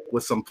beer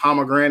with some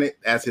pomegranate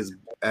as his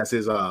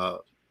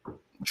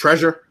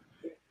treasure.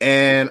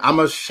 And I'm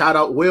gonna shout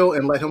out Will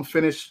and let him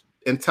finish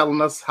and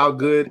telling us how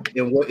good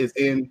and what is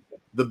in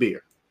the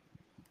beer.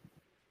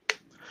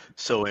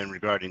 So, in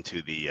regarding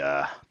to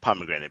the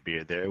pomegranate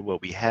beer, there,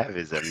 what we have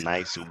is a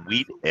nice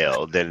wheat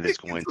ale that is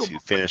going to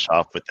finish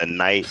off with a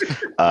nice.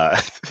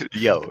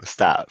 Yo,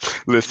 stop!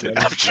 Listen,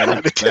 I'm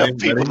trying to tell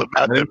people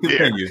about the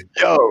beer.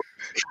 Yo,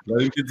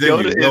 let him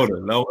continue.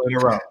 Yoda, no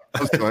interrupt.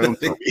 I'm sorry.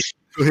 Go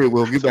ahead,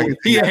 Will. Get back into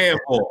Be a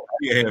handful.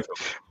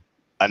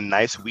 A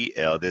nice wheat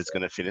ale that's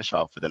going to finish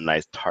off with a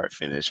nice tart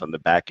finish on the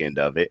back end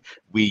of it.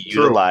 We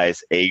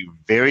utilize a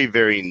very,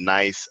 very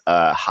nice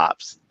hop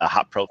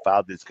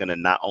profile that's going to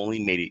not only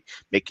make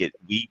it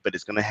wheat, but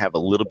it's going to have a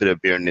little bit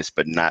of bitterness,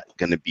 but not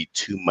going to be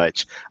too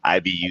much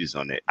IBUs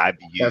on it.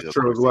 IBUs, of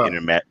course,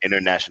 the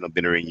International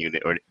Bittering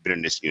Unit or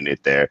Bitterness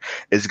Unit there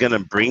is going to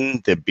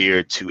bring the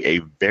beer to a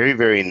very,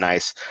 very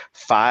nice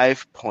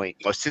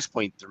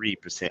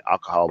 6.3%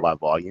 alcohol by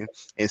volume.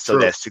 And so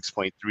that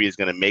 6.3 is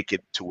going to make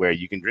it to where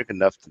you can drink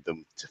enough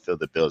to fill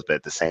the bills, but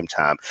at the same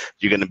time,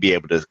 you're going to be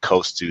able to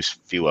coast through a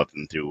few of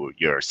them through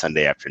your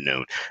Sunday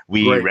afternoon.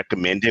 We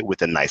recommend it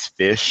with a nice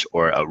fish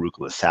or a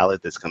arugula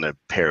salad that's going to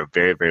pair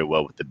very, very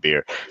well with the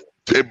beer.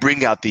 They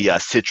bring out the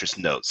citrus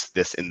notes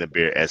that's in the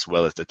beer, as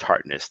well as the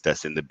tartness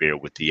that's in the beer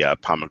with the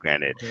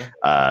pomegranate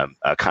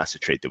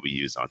concentrate that we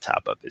use on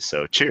top of it.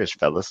 So cheers,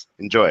 fellas.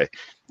 Enjoy.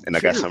 And I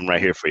got something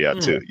right here for y'all,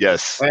 too.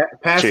 Yes.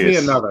 Pass me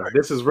another.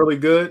 This is really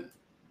good.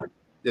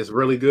 It's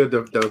really good.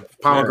 The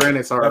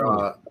pomegranates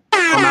are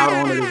come out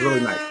on it is really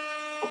nice.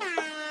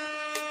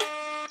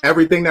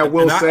 Everything that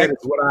Will said is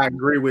what I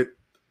agree with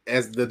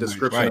as the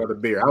description of the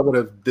beer. I would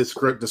have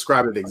described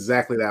it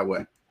exactly that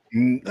way.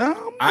 You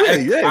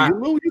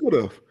would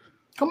have.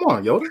 Come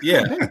on, Yoda.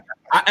 Yeah,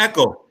 I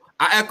echo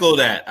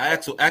that. I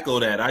echo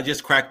that. I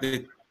just cracked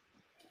that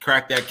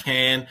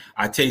can.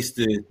 I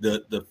tasted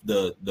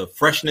the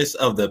freshness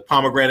of the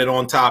pomegranate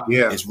on top.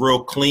 Yeah, it's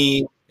real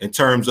clean in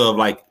terms of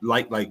like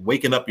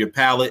waking up your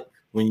palate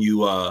when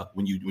you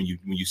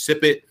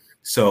sip it.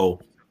 So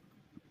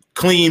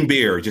clean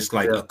beer, just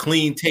like a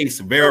clean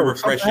taste, very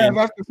refreshing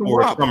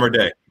for a summer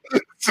day.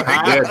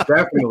 Yeah,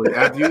 definitely.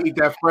 After you eat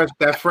that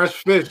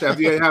fresh fish,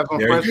 after you have some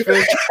fresh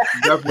fish,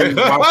 definitely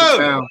wash it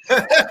down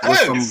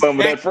with some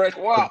of that fresh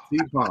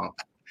T-palm.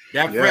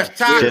 That fresh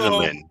taco.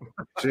 Gentlemen.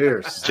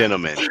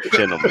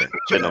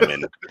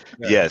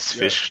 Yes,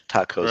 fish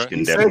tacos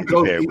can definitely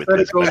be paired with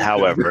this. But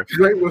however,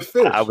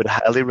 I would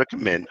highly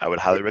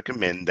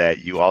recommend that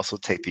you also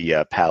take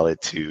the palate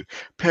to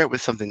pair it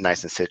with something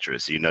nice and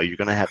citrus. You know, you're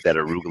gonna have that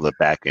arugula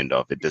back end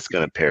of it that's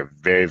gonna pair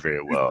very,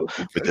 very well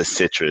with the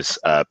citrus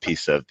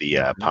piece of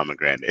the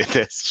pomegranate.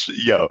 That's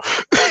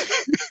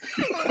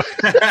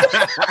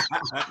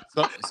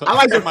I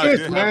like the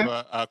fish, man.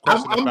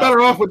 I'm better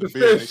off with the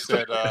fish.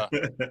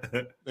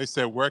 They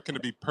said, where can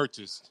it be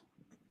purchased?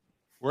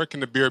 Where can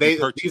the beer be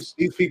purchased?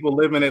 These people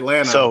live in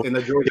Atlanta, so in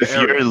the Georgia if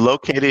area. You're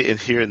located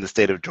here in the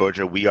state of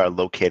Georgia, we are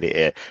located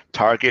at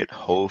Target,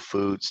 Whole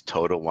Foods,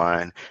 Total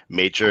Wine,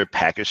 major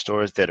package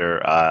stores that are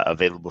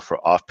available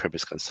for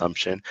off-premise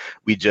consumption.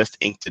 We just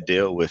inked a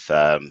deal with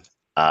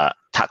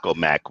Taco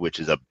Mac, which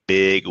is a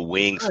big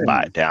wing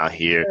spot down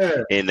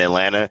here in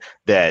Atlanta,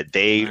 that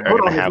they are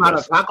going to have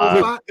us.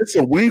 It's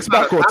a wing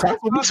spot called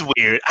Taco Mac? It's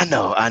weird.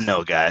 I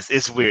know, guys.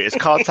 It's weird. It's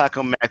called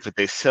Taco Mac, but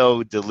they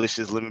sell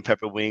delicious lemon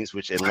pepper wings,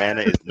 which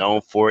Atlanta is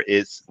known for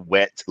its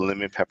wet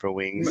lemon pepper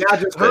wings. Yeah, I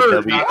just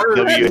heard.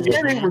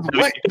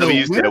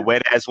 W said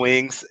wet ass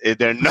wings.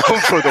 They're known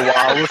for the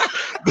walls.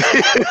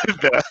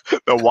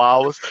 the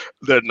walls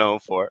they're known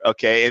for.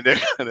 Okay, and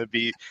they're going to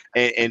be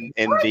and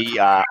they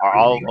are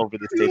all over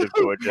the state of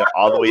Georgia,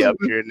 all the way up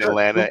here in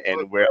Atlanta,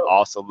 and we're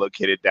also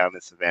located down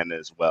in Savannah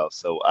as well.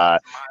 So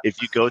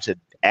if you go to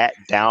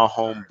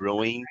 @Down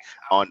Brewing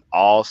on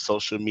all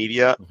social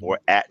media, or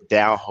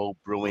 @Down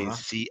Brewing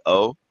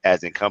CO,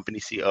 as in company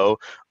CO,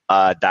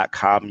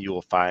 .com, you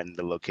will find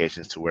the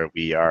locations to where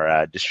we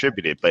are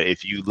distributed. But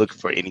if you look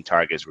for any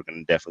targets, we're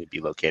going to definitely be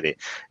located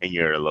in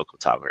your local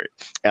target.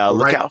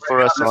 Look out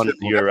for us on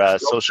your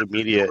social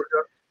media.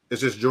 It's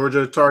just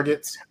Georgia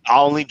targets?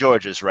 Only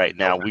Georgia's right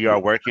now. We are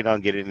working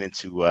on getting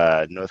into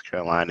North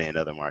Carolina and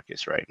other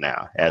markets right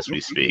now as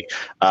we speak.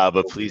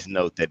 But please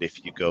note that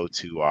if you go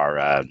to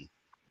our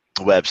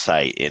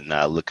website and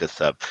look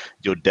us up,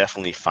 you'll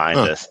definitely find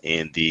us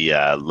in the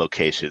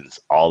locations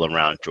all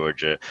around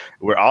Georgia.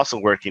 We're also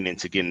working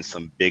into getting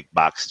some big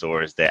box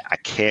stores that I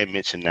can't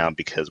mention now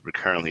because we're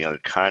currently under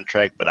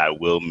contract, but I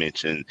will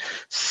mention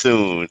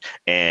soon,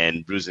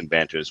 and Brews and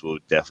Banters will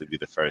definitely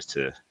be the first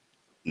to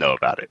know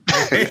about it.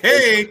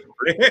 Hey,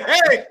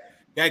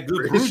 that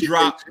good brew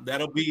drop,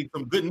 that'll be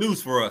some good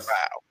news for us.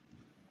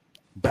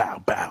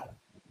 Bow.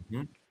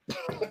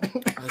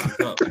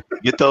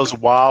 Get those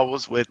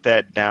walls with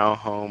that down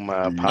home.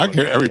 I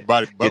get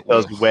everybody. Get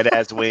those wet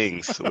ass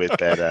wings with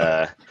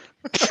that.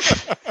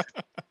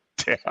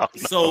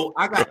 So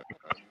I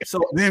So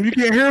damn, you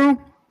can't hear him.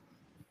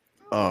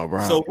 Oh,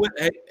 right. So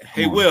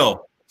hey,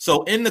 Will.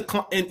 So in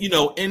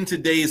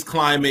today's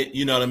climate,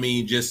 you know what I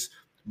mean. Just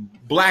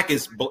black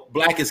is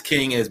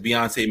king, as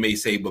Beyonce may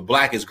say, but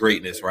black is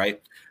greatness,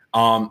 right?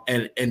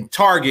 And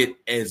Target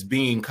as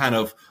being kind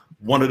of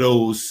one of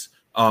those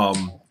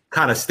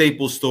kind of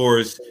staple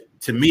stores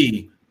to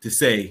me to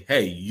say,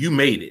 hey, you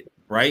made it,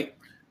 right?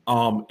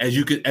 As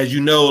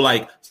you know,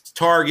 like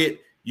Target,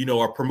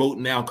 are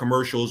promoting now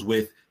commercials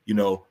with,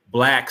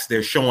 blacks.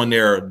 They're showing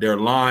their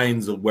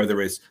lines of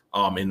whether it's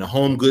in the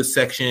home goods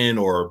section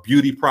or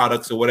beauty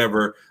products or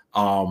whatever.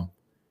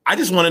 I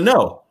just want to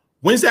know,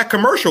 when's that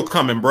commercial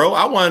coming, bro?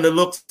 I wanted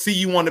to see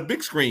you on the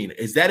big screen.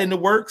 Is that in the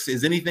works?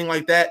 Is anything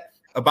like that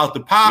about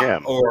the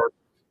pop or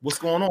what's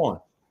going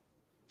on?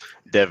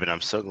 Devin,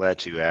 I'm so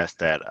glad you asked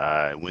that.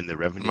 When the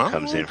revenue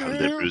comes in from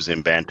the Brews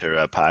and Banter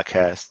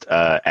podcast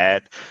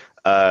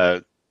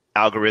ad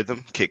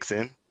algorithm kicks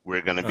in,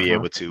 we're going to be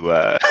able to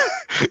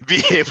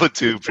produce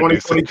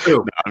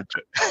 2022.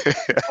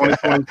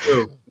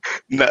 2022.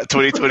 No,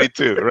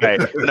 2022, right?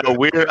 No,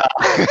 we're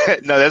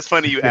no. That's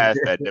funny you asked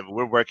that, Devin.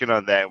 We're working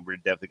on that, and we're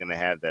definitely going to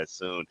have that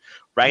soon.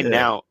 Right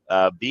now,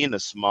 being a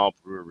small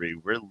brewery,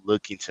 we're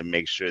looking to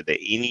make sure that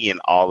any and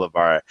all of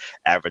our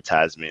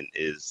advertisement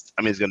it's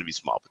going to be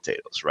small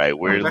potatoes, right?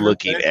 We're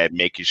looking at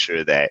making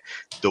sure that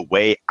the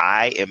way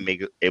I am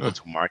able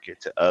to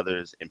market to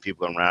others and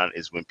people around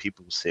is when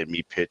people send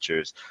me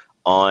pictures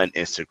on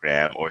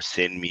Instagram or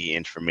send me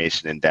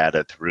information and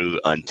data through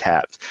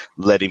Untapped,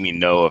 letting me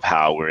know of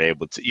how we're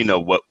able to,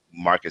 what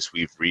markets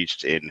we've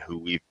reached and who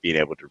we've been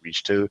able to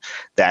reach to.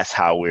 That's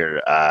how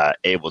we're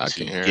able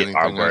to get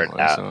our word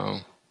out. So.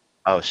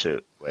 Oh,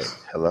 shoot. Wait,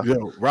 hello?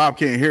 Yo, Rob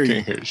can't hear you.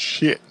 Can't hear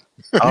shit.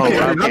 Oh,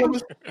 Rob,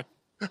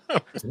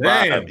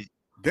 damn. You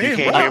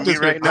can't hear me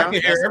right now? I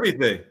can hear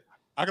everything.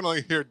 I can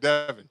only hear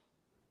Devin.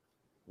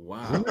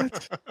 Wow. Damn.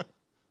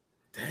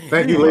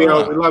 Thank you,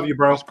 Leo. We love you,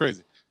 bro. That's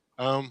crazy.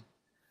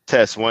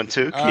 Test 1,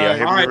 2. Can y'all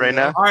hear me right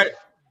now? All right.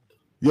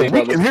 Yeah,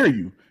 we can hear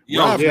you.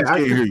 I can't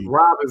hear you.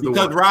 Rob is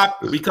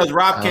because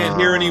Rob can't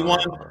hear anyone.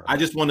 I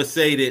just want to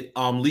say that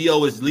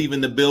Leo is leaving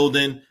the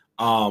building.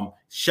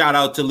 Shout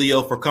out to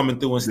Leo for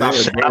coming through and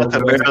stopping. Shout out to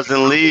Barrels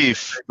and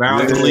Leaf.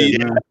 Barrels and Leaf.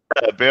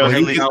 Barrels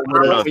and Leaf. I don't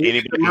know if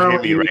anybody can hear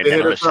me right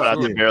now. Shout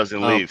out to Barrels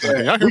and Leaf.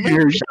 Y'all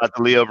hear me? Shout out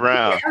to Leo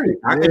Brown.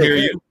 I can hear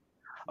you.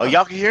 Oh,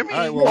 y'all can hear me? All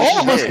right, well,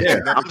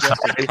 I'm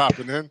sorry.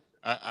 Popping in.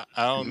 I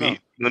don't know.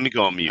 Let me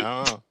go on mute.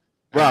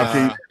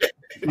 Rob,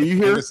 can you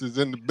hear? This is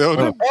in the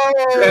building.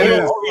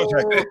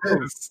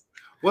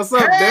 What's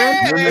up,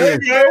 Dan? Hey,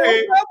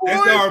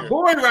 that's our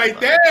boy right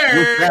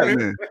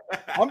there.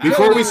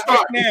 Before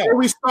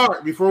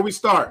we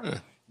start,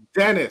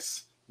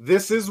 Dennis,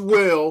 this is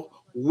Will.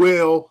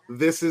 Will,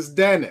 this is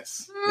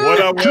Dennis.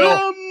 What up,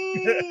 Will?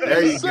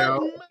 There you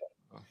go.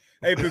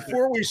 Hey,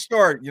 before we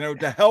start,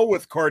 to hell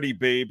with Cardi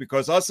B,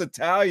 because us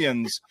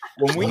Italians,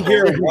 when we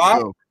hear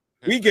rock,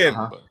 we get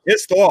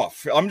pissed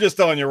off. I'm just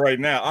telling you right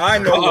now. I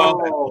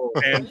know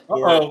and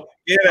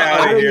get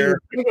out of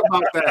here. Think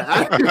about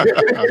that.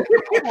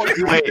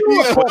 Wait,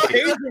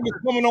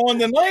 coming on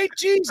tonight?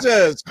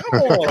 Jesus,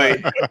 come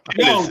on.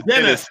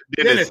 Dennis,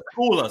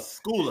 school us.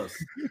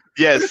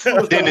 Yes,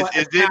 Dennis,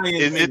 is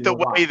it the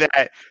way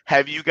that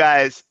have you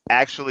guys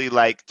actually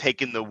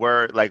taken the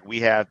word like we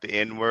have the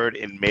N word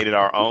and made it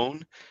our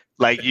own?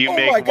 Like you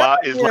make wild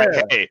is like,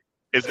 hey,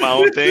 it's my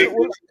own thing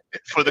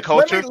for the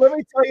culture. Let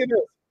me tell you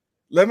this.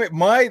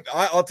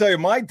 I'll tell you,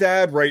 my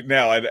dad right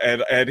now,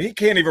 and he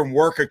can't even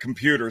work a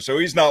computer, so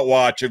he's not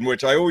watching,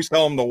 which I always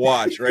tell him to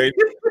watch, right?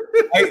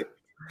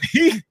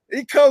 He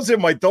comes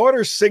in, my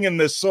daughter's singing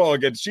this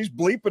song, and she's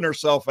bleeping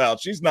herself out.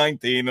 She's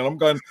 19, and I'm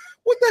going,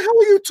 what the hell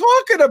are you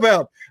talking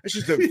about? And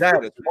she said,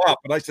 Dad, it's WAP.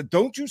 And I said,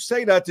 don't you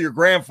say that to your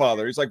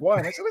grandfather. He's like, why?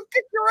 And I said,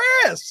 kick your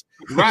ass.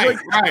 Right.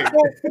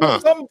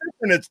 Something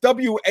different. It's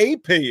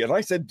WAP. And I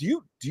said, do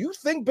you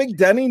think Big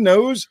Denny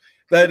knows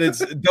that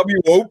it's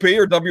WOP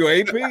or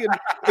WAP?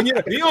 And you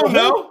don't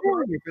know.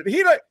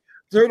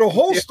 So the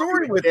whole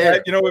story with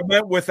that, it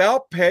meant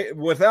without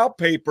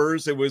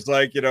papers. It was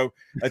like,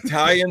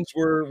 Italians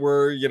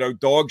were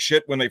dog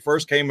shit when they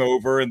first came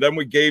over, and then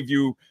we gave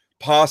you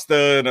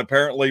pasta and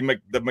apparently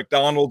the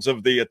McDonald's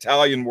of the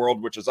Italian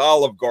world, which is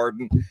Olive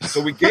Garden.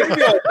 So we gave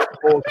you all that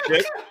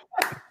bullshit.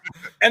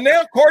 And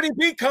now Cardi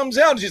B comes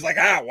out and she's like,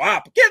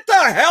 WAP, get the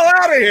hell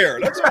out of here.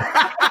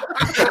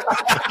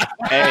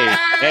 Hey,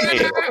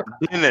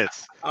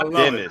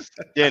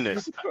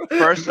 Dennis.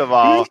 First of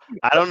all,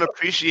 I don't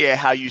appreciate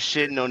how you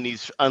shitting on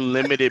these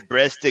unlimited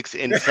breadsticks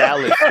and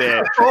salads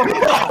that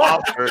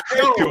offer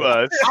to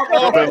us.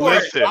 But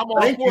listen,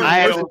 I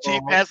am a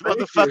cheap ass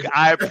motherfucker.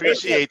 I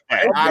appreciate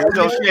that.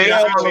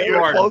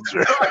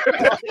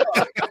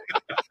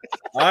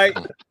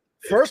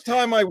 First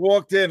time I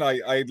walked in,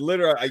 I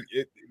literally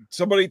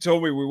somebody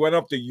told me we went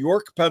up to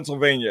York,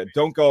 Pennsylvania.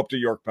 Don't go up to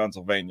York,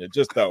 Pennsylvania.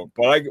 Just don't.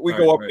 But we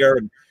go up there,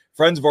 and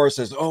friends of ours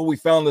says, "Oh, we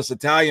found this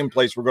Italian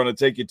place we're going to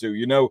take you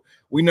to.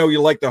 We know you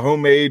like the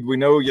homemade. We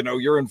know,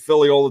 you're in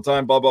Philly all the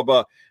time. Blah blah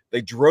blah."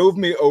 They drove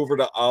me over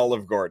to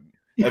Olive Garden,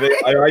 and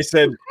I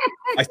said,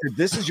 I said,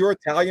 "This is your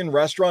Italian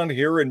restaurant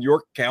here in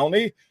York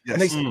County?" Yes.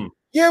 And they said,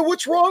 "Yeah,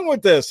 what's wrong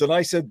with this?" And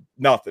I said,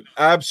 "Nothing,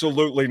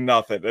 absolutely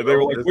nothing." And they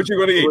were like, "What you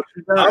going to eat?"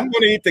 I'm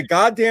going to eat the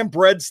goddamn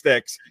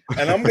breadsticks,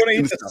 and I'm going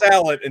to eat the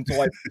salad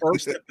until I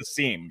burst at the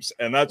seams,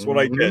 and that's what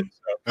I did.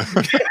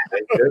 So.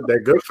 They're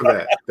good for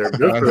that. They're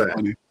good for that.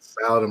 Funny.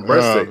 Salad and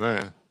breadstick.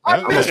 Man.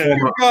 I miss you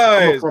I'm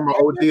guys. a former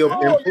OD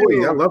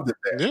employee. I loved it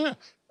there. Yeah.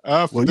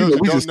 For Well, those who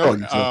we don't just know,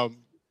 started, so.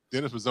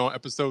 Dennis was on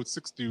episode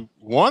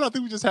 61. I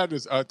think we just had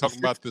this talking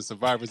about the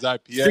Survivors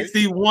IPA.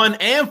 61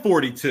 and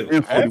 42.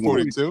 And And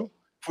 42.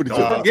 42.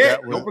 Don't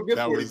forget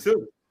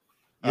 42.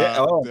 Yeah.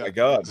 Oh my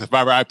God.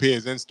 Survivor IPA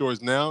is in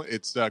stores now.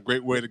 It's a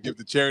great way to give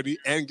to charity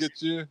and get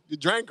your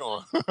drink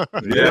on.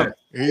 Yeah.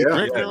 He's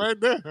drinking it right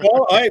there.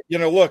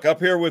 Well, look up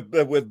here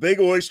with Big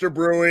Oyster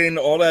Brewing,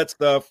 all that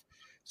stuff.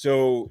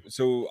 So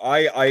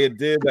I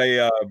did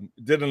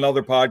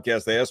another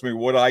podcast. They asked me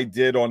what I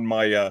did on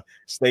my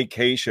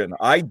staycation.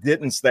 I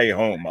didn't stay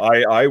home.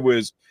 I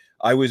was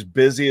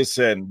busy as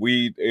sin.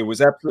 It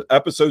was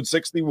episode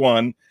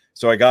 61,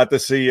 so I got to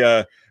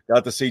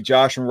see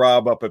Josh and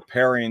Rob up at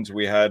Perrines.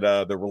 We had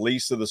the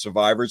release of the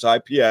Survivors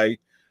IPA,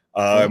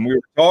 and we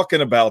were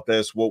talking about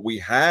this. What we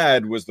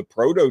had was the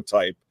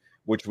prototype,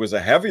 which was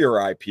a heavier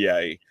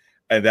IPA,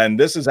 and then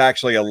this is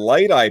actually a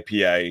light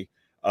IPA.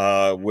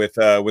 With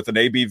an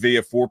ABV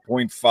of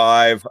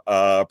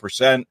 4.5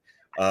 percent,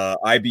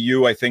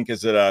 IBU I think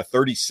is at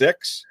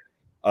 36,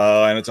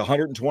 and it's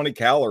 120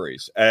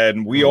 calories.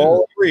 And we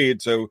all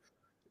agreed. So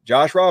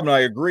Josh, Rob, and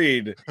I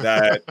agreed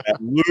that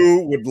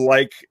Lou would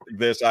like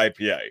this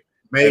IPA.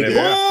 Maybe.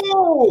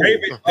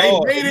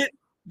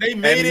 They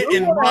made it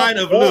in mind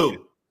of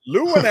Lou.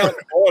 Lou went out and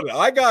bought it.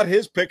 I got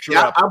his picture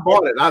up. I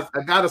bought it. I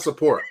got to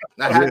support.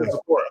 I had to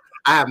support.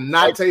 I have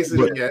not tasted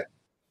it yet.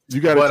 You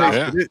got to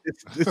taste it.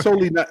 It's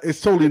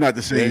totally not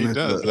the same as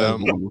the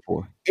one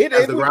before.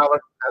 As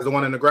the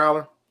one in the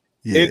growler.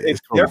 Yeah,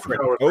 it's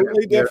different.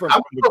 Totally different.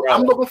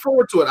 I'm looking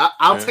forward to it.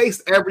 I'll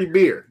taste every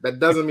beer. That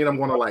doesn't mean I'm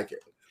going to like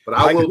it, but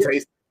I will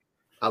taste it.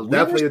 I'll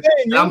definitely.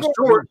 I'm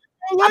sure.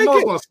 I know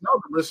it's going to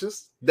smell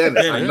delicious.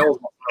 Dennis, I know it's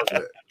going to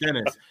smell good.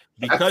 Dennis,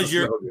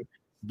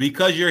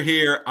 because you're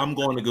here, I'm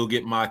going to go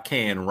get my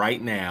can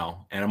right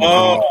now, and I'm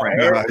going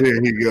to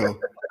here you go.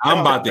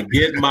 I'm about to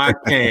get my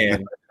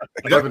can.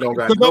 Devin don't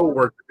got no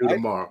work to do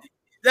tomorrow.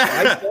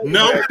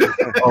 No.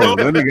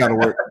 Then he got to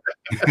work.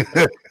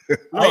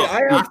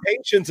 I have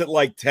patience at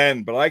like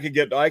 10, but I could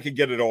get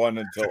it on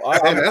until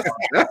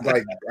that's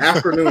like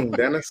afternoon,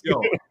 Dennis.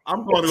 Yo,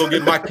 I'm going to go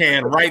get my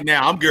can right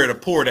now. I'm going to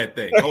pour that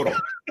thing. Hold on.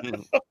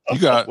 You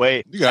got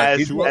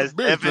as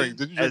Devin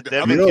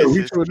gets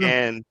his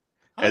can.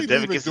 As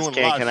Devin gets his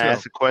can, can I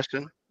ask a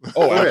question?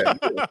 Oh, yeah.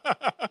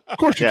 Of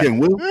course you can,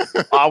 Will.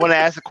 I want to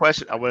ask a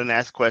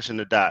question.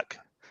 To Doc.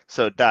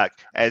 So, Doc,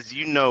 as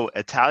you know,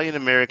 Italian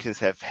Americans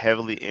have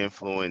heavily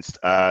influenced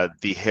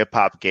the hip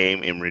hop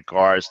game in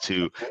regards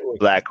to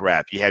black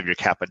rap. You have your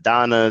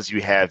Capadanas,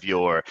 you have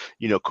your,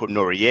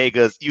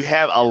 Noriegas. You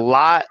have a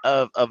lot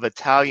of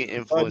Italian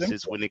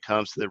influences when it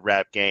comes to the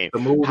rap game.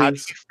 How do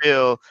you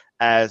feel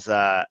as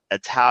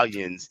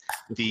Italians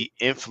the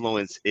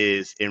influence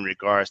is in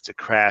regards to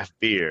craft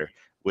beer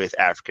with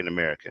African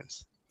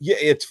Americans? Yeah,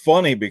 it's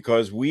funny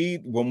because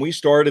when we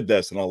started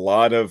this, and a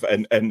lot of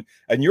and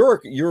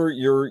you're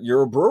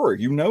a brewer,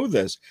 you know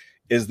this,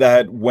 is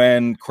that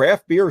when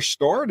craft beer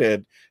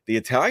started, the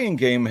Italian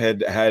game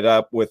had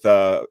up with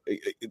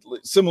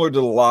similar to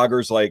the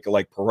lagers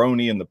like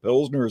Peroni and the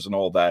Pilsners and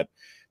all that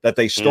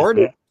they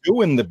started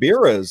doing the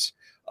birras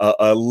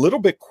a little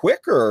bit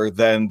quicker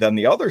than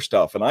the other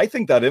stuff, and I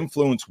think that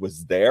influence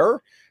was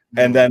there,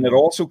 and then it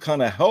also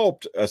kind of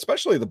helped,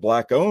 especially the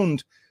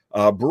black-owned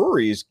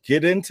breweries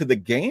get into the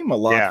game a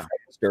lot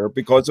faster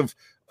because of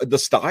the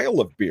style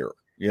of beer.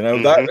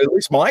 That at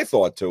least my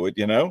thought to it.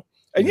 And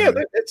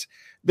it's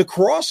the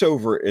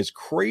crossover is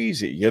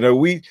crazy.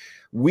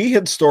 We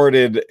had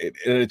started,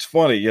 and it's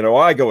funny.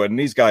 I go in, and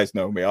these guys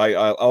know me.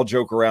 I'll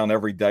joke around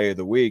every day of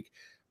the week,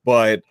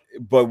 but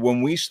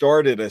when we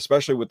started,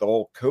 especially with the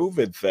whole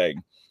COVID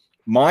thing,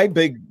 my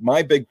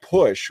big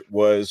push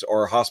was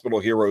our Hospital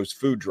Heroes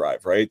food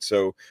drive, right?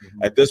 So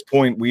at this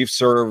point, we've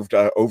served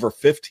over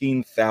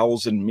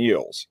 15,000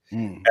 meals,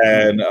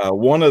 and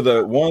one of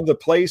the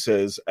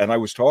places. And I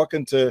was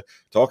talking to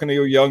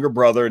your younger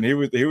brother, and he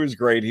was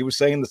great. He was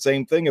saying the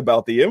same thing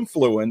about the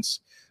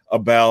influence,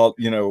 about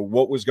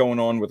what was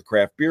going on with the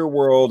craft beer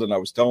world, and I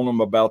was telling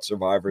him about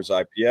Survivors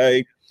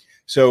IPA.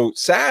 So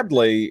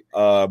sadly,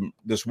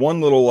 this one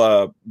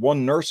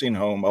nursing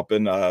home up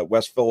in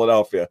West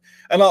Philadelphia,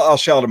 and I'll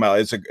shout them out.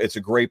 It's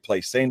a great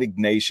place, St.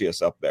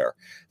 Ignatius up there.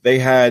 They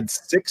had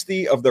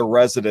 60 of their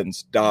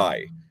residents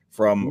die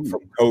from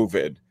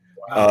COVID,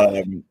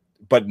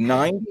 but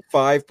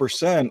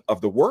 95%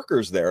 of the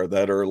workers there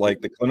that are like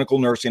the clinical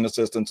nursing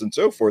assistants and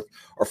so forth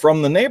are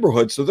from the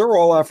neighborhood, so they're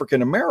all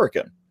African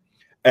American.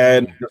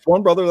 And this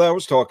one brother that I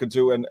was talking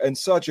to, and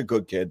such a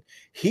good kid,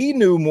 he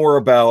knew more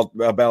about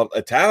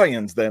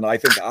Italians than I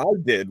think I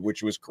did,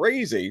 which was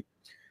crazy.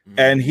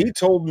 And he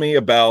told me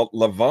about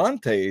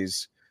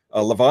Levante's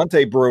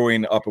Levante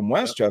Brewing up in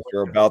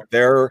Westchester about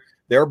their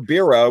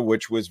Bira,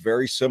 which was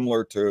very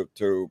similar to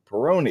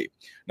Peroni.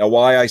 Now,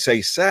 why I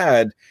say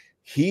sad,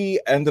 he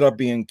ended up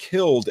being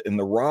killed in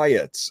the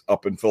riots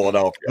up in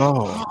Philadelphia.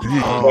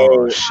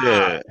 Oh,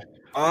 shit.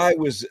 I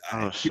was,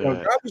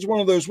 that was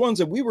one of those ones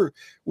that we were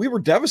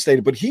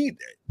devastated. But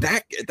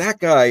that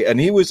guy, and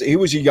he was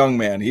a young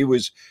man. He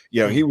was,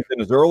 he was in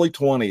his early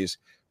 20s,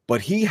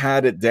 but he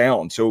had it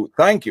down. So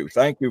thank you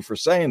for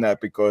saying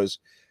that, because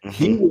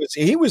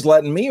he was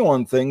letting me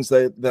on things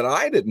that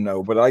I didn't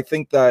know. But I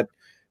think that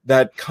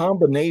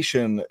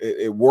combination,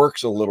 it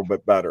works a little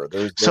bit better.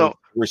 There's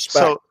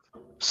respect.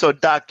 So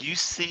Doc, you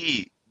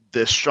see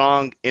the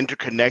strong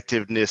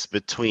interconnectedness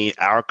between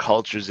our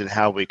cultures and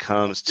how it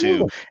comes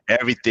to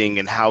everything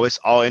and how it's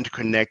all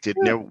interconnected.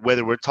 Yeah.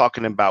 Whether we're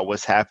talking about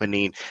what's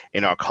happening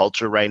in our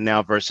culture right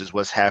now versus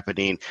what's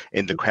happening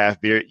in the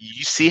craft beer,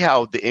 you see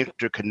how the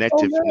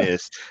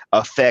interconnectedness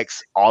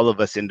affects all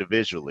of us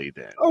individually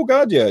then. Oh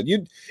God, yeah.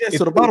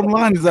 So the bottom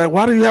line is that,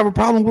 why do you have a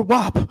problem with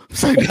WAP?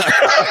 Say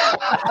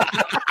that.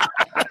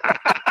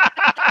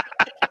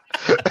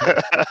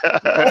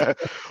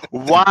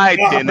 Why,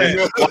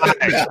 Dennis? Why?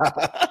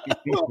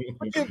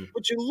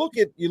 But you look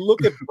at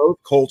both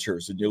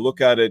cultures, and you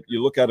look at it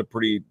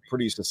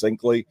pretty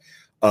succinctly.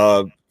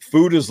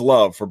 Food is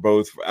love for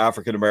both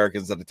African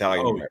Americans and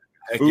Italian Americans.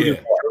 Food is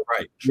love,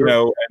 right?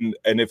 Sure.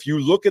 And if you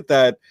look at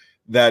that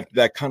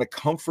kind of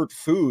comfort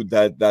food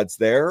that's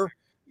there,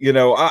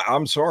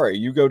 I'm sorry,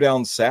 you go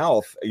down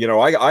south.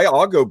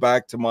 I'll go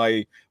back to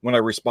when I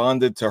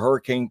responded to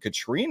Hurricane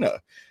Katrina.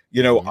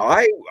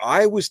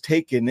 I was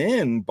taken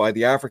in by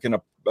the African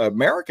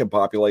American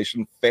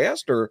population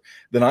faster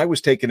than I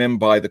was taken in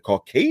by the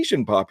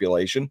Caucasian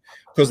population,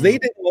 because they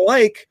didn't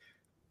like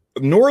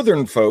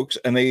Northern folks,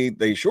 and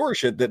they sure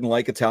shit didn't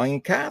like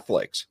Italian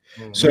Catholics.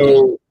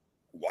 So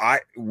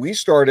we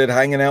started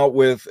hanging out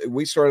with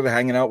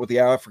the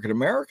African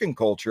American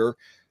culture,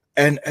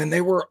 and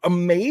they were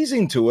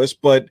amazing to us,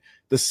 but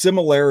the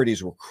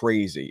similarities were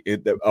crazy.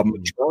 A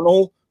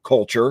maternal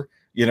culture.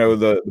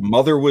 The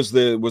mother was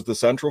the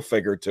central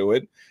figure to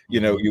it.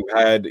 You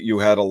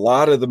had a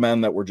lot of the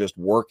men that were just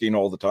working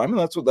all the time, and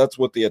that's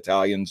what the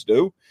Italians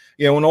do.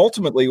 And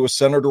ultimately it was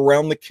centered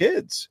around the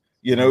kids.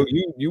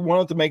 You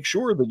wanted to make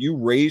sure that you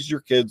raised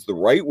your kids the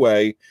right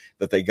way,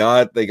 that they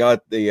got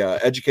the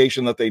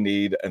education that they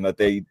need, and that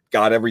they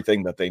got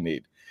everything that they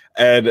need.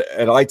 And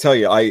I tell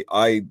you,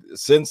 I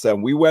since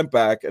then we went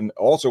back, and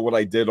also what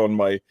I did on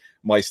my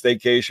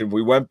staycation,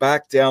 we went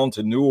back down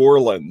to New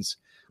Orleans.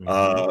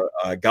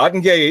 Got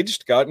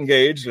engaged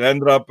and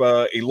ended up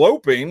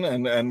eloping,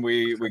 and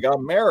we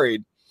got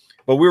married.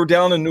 But we were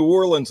down in New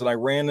Orleans, and I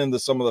ran into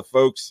some of the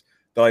folks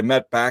that I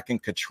met back in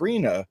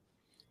Katrina,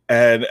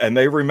 and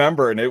they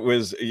remember, and it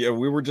was,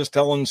 we were just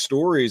telling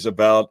stories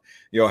about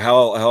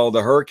how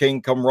the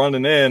hurricane come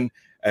running in,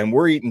 and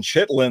we're eating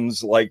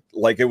chitlins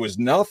like it was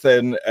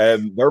nothing,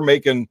 and they're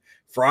making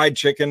fried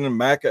chicken and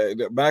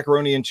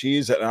macaroni and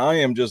cheese, and I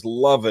am just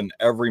loving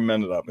every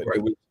minute of it. Right.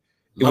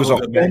 It was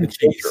a mac and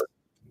cheese.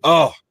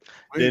 Oh,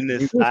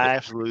 Dennis, I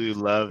absolutely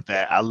love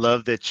that. I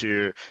love that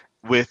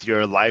with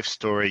your life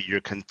story,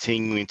 you're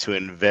continuing to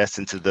invest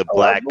into the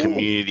Black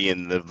community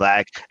and the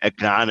Black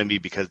economy,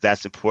 because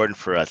that's important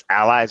for us.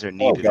 Allies are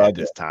needed at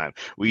this time.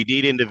 We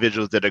need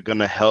individuals that are going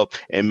to help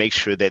and make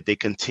sure that they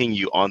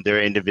continue on their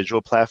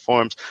individual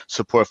platforms,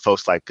 support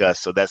folks like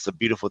us. So that's a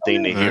beautiful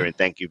thing to hear, and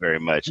thank you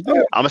very much. I'm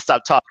going to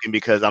stop talking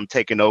because I'm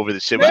taking over the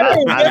shit, but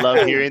I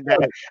love hearing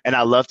that, and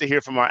I love to hear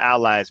from our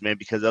allies, man,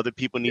 because other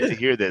people need to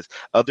hear this.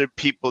 Other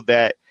people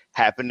that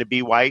happen to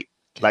be white,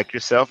 like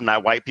yourself,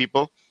 not white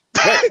people.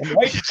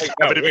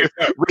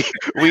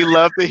 We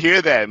love to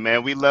hear that,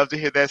 man. We love to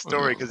hear that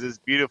story because it's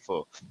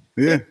beautiful.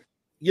 Yeah.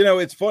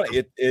 It's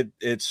funny.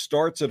 It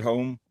starts at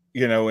home,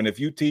 and if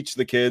you teach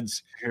the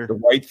kids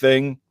the right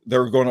thing,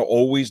 they're going to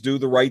always do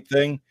the right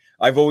thing.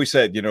 I've always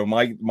said,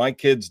 my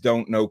kids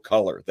don't know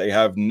color. They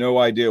have no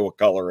idea what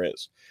color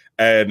is.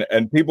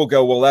 And people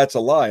go, well, that's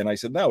a lie. And I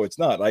said, no, it's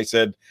not. I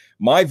said,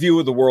 my view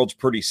of the world's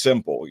pretty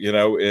simple.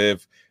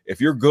 If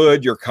you're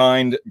good, you're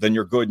kind, then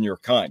you're good and you're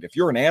kind. If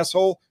you're an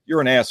asshole, you're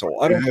an asshole.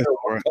 I don't care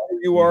what color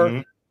you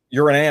are,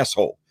 you're an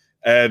asshole.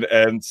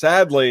 And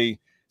sadly,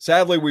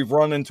 we've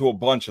run into a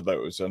bunch of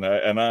those. And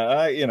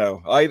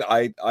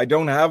I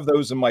don't have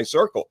those in my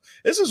circle.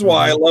 This is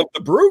why I love the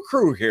Brew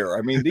Crew here.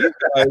 I mean, these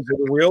guys are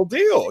the real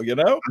deal,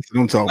 That's what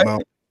I'm talking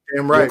about.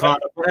 Damn right. Wakanda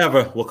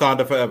forever.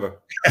 Wakanda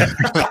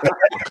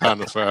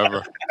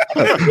forever.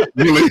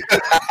 Really?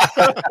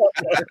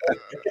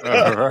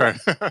 All right.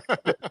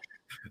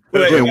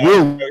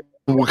 Will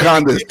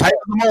Wakanda is tight as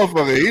a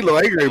motherfucker. He look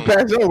like he ready to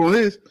pass over on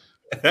this.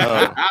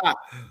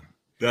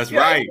 That's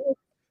right.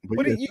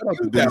 But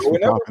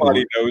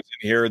everybody knows in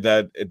here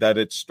that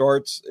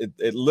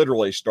it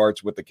literally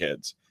starts with the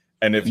kids.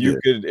 And if you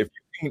can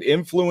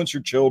influence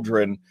your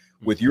children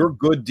with your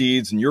good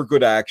deeds and your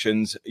good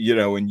actions,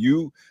 and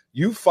you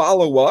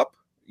follow up,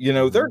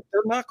 they're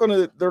not going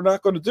to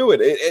do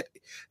it.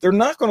 They're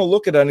not going to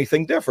look at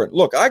anything different.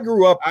 Look, I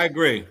grew up. I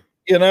agree.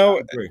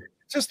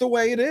 just the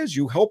way it is.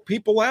 You help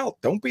people out.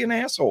 Don't be an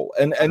asshole,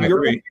 and you're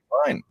going to be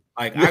fine.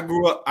 Like I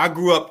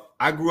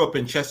grew up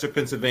in Chester,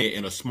 Pennsylvania,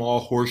 in a small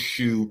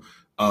horseshoe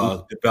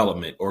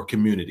development or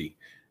community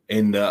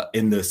in the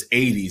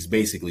 80s,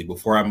 basically,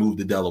 before I moved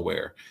to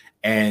Delaware.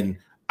 And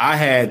I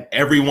had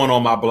everyone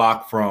on my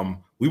block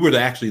we were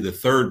actually the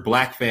third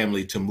Black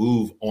family to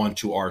move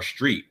onto our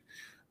street.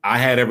 I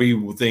had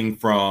everything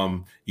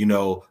from,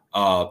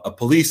 a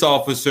police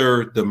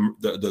officer, the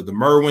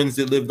Merwins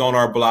that lived on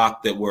our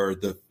block that were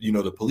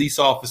the police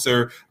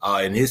officer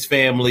and his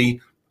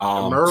family.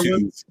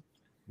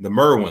 The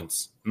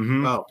Merwins.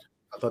 Mm-hmm. Oh,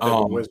 I thought they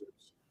were wizards.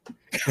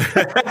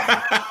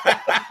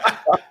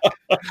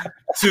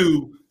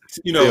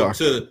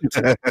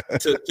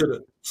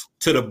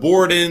 to the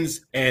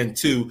Bordens,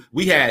 and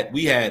we had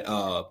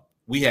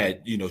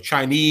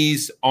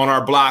Chinese on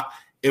our block.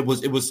 It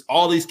was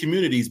all these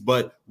communities,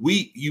 but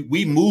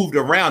we moved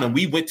around and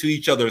we went to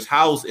each other's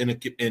house in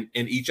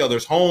each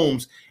other's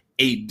homes,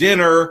 ate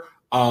dinner.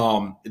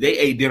 They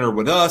ate dinner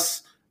with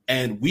us.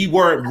 And we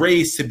weren't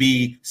raised to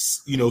be,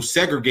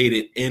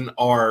 segregated in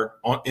our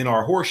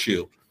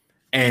horseshoe.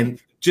 And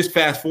just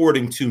fast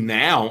forwarding to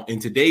now, in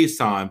today's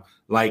time,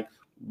 like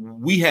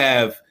we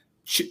have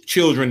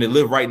children that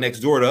live right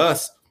next door to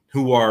us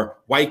who are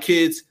white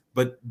kids,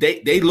 but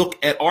they look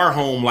at our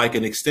home like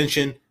an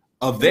extension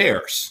of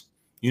theirs,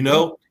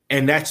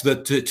 And that's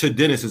to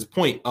Dennis's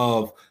point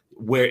of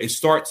where it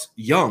starts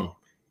young.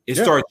 It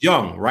starts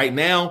young. Right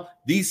now,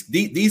 these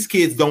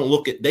kids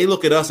look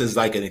at us as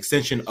like an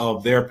extension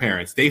of their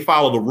parents. They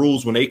follow the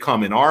rules when they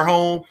come in our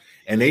home,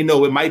 and they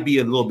know it might be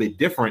a little bit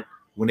different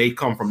when they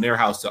come from their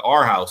house to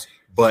our house,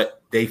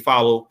 but they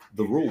follow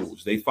the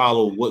rules. They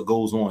follow what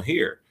goes on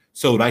here.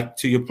 So, like,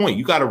 to your point,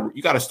 you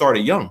gotta start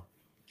it young.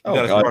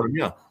 Start it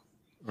young,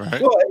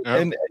 right? Well,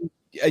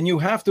 and you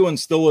have to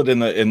instill it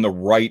in the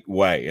right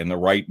way, in the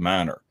right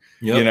manner.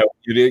 Yep.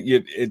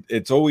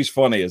 It's always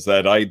funny is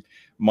that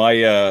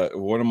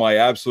one of my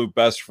absolute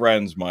best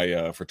friends,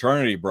 my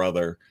fraternity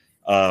brother,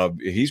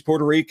 he's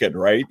Puerto Rican,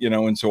 right?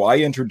 And so I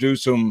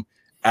introduce him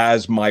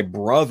as my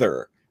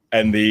brother,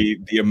 and the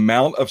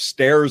amount of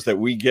stares that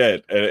we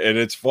get, and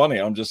it's funny.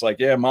 I'm just like,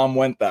 yeah, mom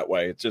went that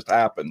way. It just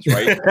happens,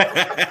 right?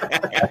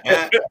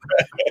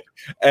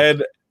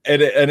 and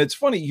it's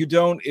funny. You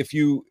don't, if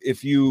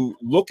you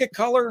look at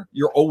color,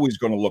 you're always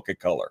going to look at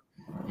color.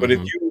 But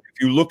if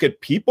you look at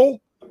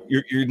people,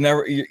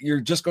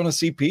 you're just going to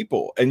see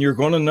people, and you're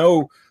going to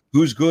know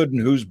who's good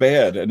and who's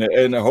bad,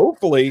 and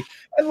hopefully,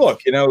 and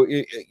look,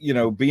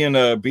 being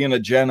a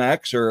Gen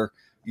Xer,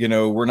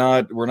 we're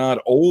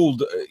not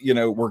old,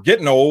 we're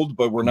getting old,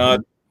 but we're not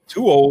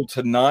too old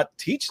to not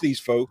teach these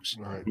folks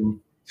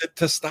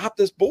to stop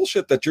this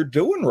bullshit that you're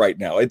doing right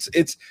now. It's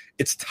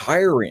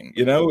tiring,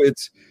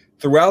 it's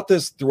throughout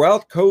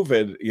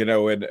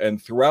COVID,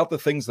 and throughout the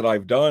things that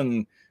I've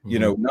done.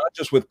 Not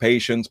just with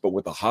patients, but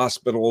with the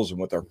hospitals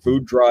and with our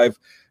food drive.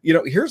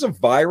 Here's a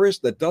virus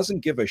that doesn't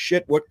give a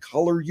shit what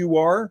color you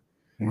are.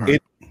 Right.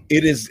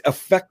 It is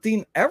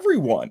affecting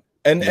everyone.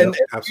 And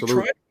absolutely.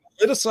 You try to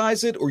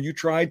politicize it, or you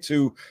try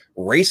to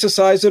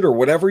racicize it, or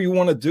whatever you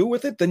want to do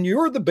with it, then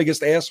you're the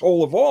biggest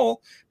asshole of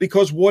all,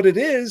 because what it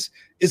is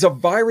a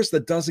virus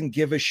that doesn't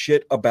give a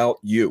shit about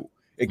you.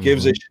 It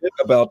gives a shit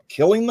about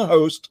killing the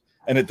host,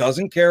 and it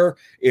doesn't care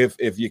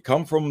if you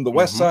come from the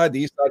west side,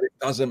 the east side, it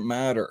doesn't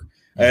matter.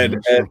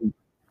 And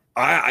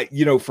I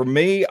for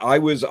me, I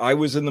was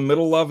in the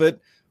middle of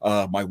it.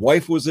 My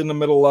wife was in the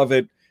middle of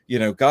it.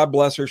 God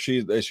bless her.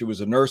 She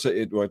was a nurse.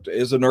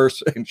 Is a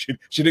nurse, and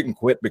she didn't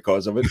quit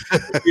because of it.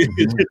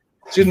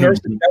 She's a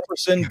nurse in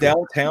Jefferson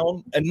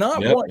downtown, and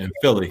not once in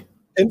Philly.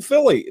 In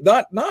Philly,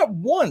 not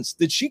once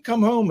did she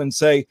come home and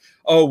say,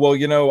 "Oh, well,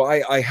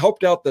 I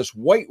helped out this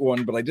white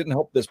one, but I didn't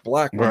help this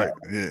black one." Right?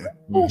 Yeah.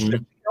 She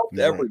helped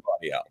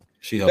everybody out.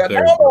 She helped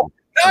everybody.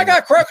 Now I got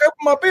to crack open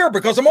my beer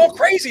because I'm all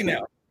crazy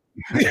now.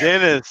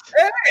 Dennis,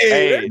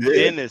 hey,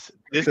 Dennis,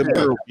 this is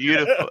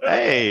beautiful.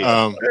 Hey,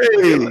 all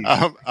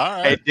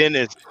right. Hey,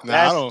 Dennis,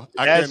 I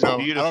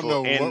don't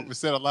know what was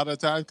said a lot of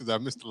times because I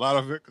missed a lot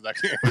of it because I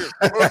can't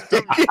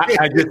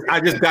hear.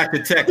 I just got the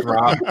text,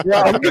 Rob.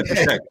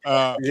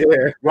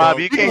 Rob,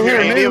 you can't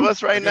hear any of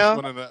us right now.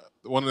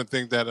 One of the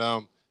things that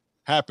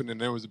happened, and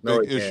there was a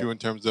big issue in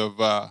terms of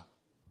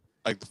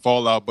like the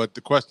fallout. But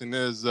the question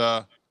is.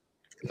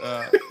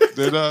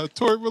 Did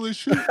Tori really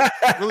shoot?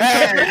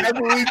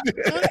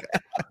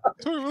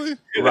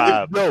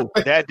 Rob,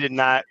 that did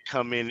not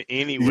come in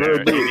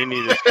anywhere in any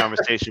of this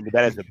conversation, but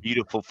that is a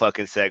beautiful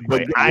fucking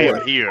segue. I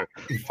am here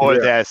for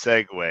that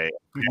segue.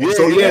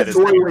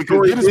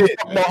 Tori did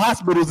more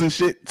hospitals and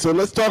shit. So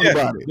let's talk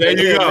about it. There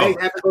you go.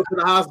 They had to go to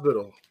the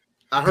hospital.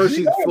 I heard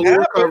she's fully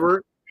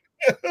recovered.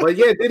 But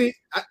yeah, did he?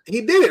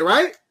 He did it,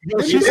 right?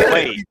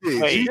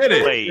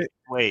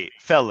 Wait,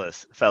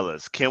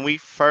 fellas, can we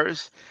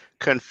first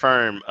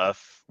confirm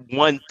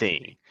one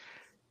thing?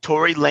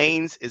 Tory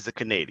Lanez is a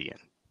Canadian,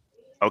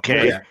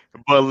 okay?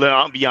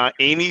 But beyond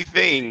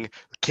anything,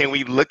 can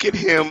we look at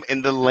him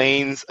in the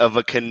lanes of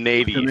a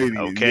Canadian?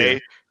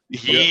 Okay,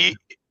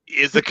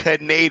 is a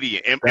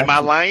Canadian. Am I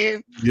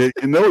lying? Yeah,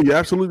 you're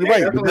absolutely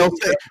right.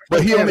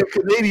 But he only a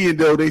Canadian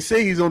though. They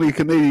say he's only a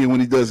Canadian when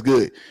he does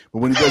good, but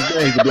when he does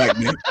bad, he's a black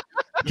man.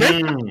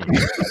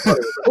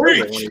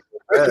 Preach.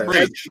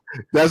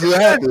 That's what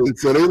happened.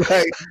 So they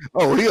like,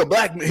 oh, he a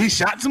black man. He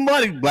shot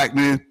somebody, black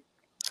man.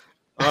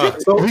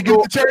 So he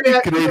get the charge,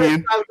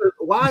 Canadian.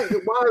 Why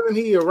isn't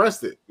he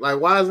arrested?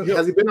 Like,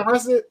 has he been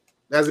arrested?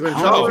 Has he been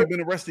I don't know charged? if he's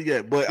been arrested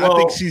yet, but I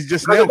think she's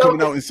just now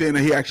coming out and saying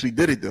that he actually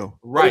did it though.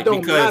 Right,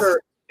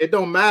 It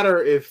don't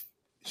matter if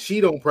she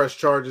don't press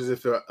charges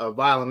if a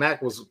violent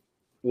act was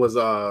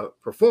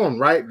performed,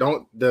 right?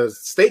 The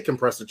state can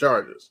press the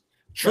charges.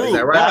 True. Is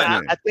that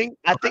right? I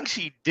think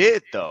she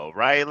did though,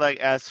 right? Like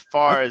as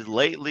far as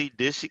lately,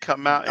 did she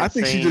come out? And I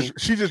think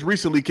she just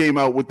recently came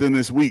out within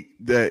this week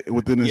past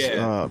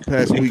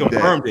week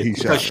confirmed that it he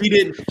because shot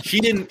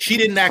she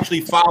didn't actually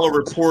file a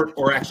report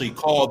or actually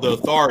call the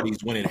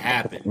authorities when it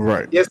happened.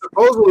 Right. Yeah,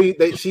 supposedly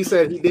she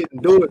said he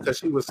didn't do it because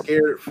she was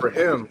scared for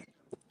him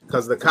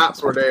because the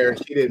cops were there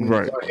and she didn't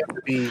want him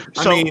to be.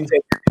 I mean,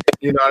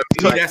 you know,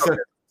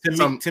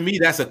 to me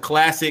that's a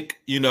classic,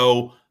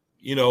 kind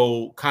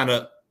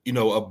of.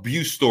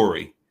 Abuse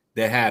story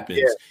that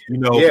happens.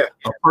 A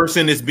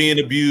person is being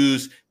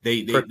abused.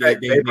 They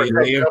protect their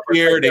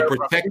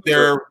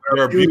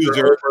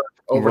abuser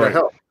over the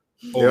help.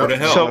 Over the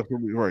help. So,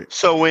 absolutely right.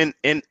 So in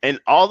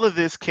all of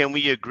this, can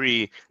we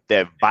agree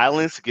that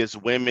violence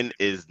against women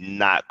is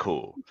not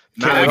cool?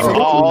 Can we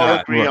all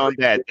agree on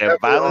that? That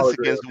violence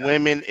against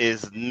women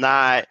is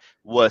not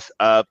what's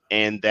up,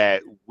 and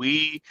that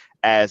we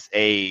as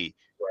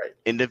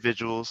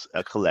individuals,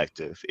 a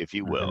collective, if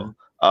you will,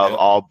 of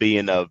all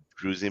being a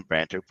Cruising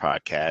Banter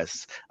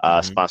podcast,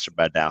 sponsored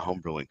by Down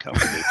Home Brewing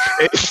Company,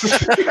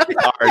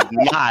 are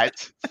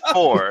not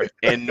for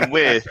and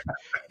with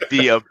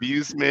the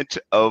abusement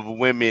of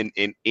women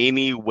in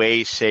any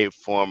way, shape,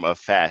 form, or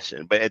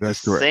fashion. But at the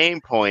same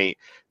point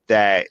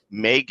that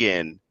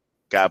Megan,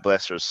 God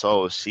bless her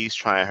soul, she's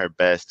trying her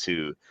best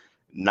to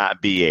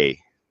not be a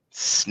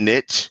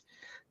snitch.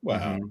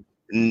 Wow.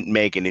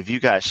 Megan, if you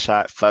got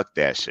shot, fuck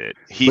that shit.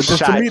 He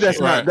shot to me, that's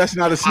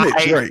not a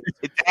snitch, right?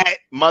 That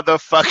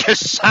motherfucker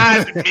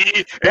shot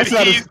me, and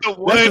he's the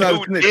one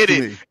who did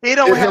it. He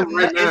don't have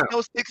it's no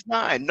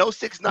 6'9", no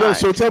 6'9". No,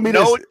 so tell me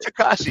no this.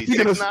 Takashi.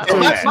 6'9".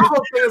 My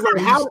whole thing is like,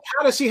 how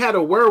does she have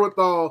the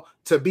wherewithal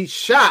to be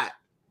shot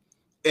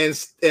and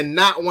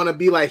not want to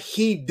be like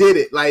he did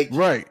it, like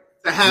right?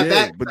 To have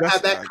that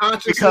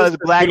consciousness. Because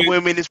black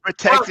women is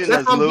protecting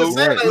us, Lou.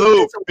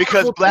 Lou,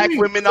 because black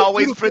women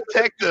always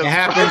protect us. It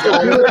happens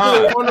all the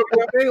time.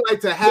 Wonderful thing, like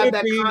to have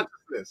that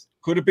consciousness.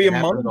 Could it be a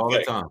money all thing?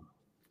 the time?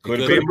 Could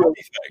it be a money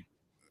thing?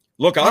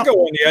 Look, I'll go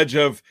on the edge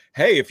of,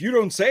 hey, if you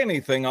don't say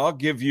anything, I'll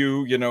give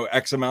you,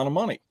 X amount of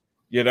money.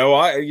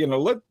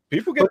 Let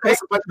people get paid.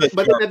 But then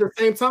at the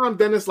same time,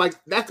 then it's like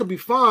that could be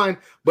fine.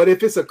 But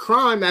if it's a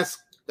crime, that's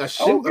a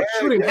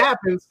shooting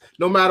happens.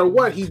 No matter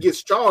what, he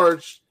gets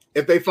charged.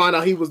 If they find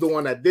out he was the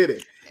one that did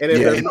it, and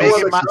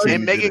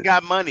if Megan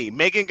got money.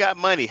 Megan got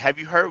money. Have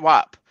you heard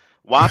WAP?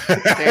 WAP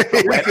stands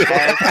for wet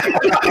ass. I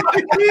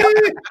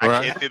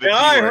can't say the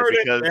keyword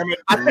because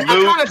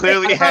Lou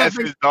clearly has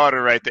his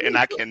daughter right there, and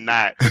I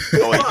cannot.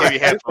 Oh, you have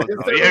your headphones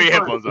on. You have your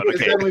headphones on.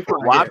 Okay.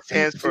 WAP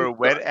stands for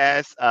wet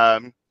ass.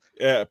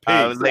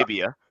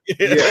 Labia.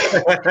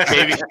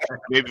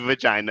 Maybe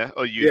vagina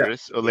or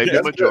uterus or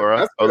labia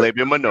majora or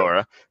labia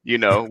minora,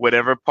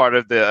 whatever part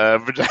of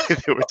the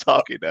vagina they were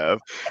talking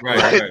of.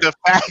 Right. The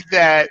fact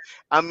that,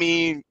 I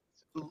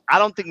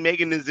don't think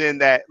Megan is in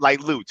that, like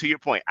Lou, to your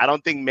point, I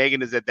don't think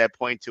Megan is at that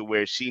point to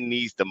where she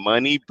needs the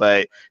money,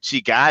 but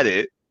she got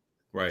it.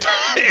 Right.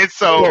 And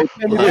so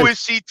who is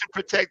she to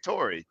protect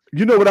Tori?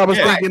 You know what I was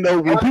thinking though,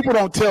 when people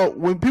don't tell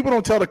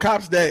the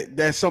cops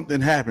that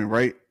something happened,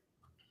 right?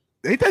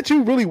 Ain't that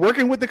you really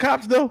working with the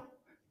cops though?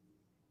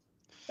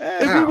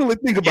 If you really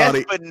think about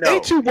it,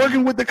 ain't you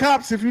working with the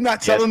cops if you're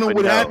not telling them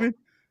what happened?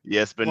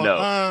 Yes, but no.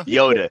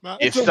 Yoda,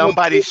 if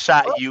somebody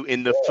shot you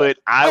in the foot,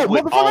 I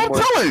would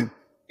almost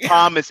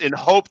promise and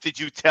hope that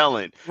you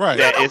telling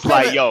that it's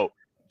like, yo,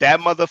 that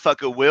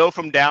motherfucker Will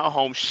from Down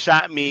Home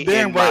shot me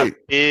in my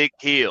big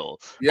heel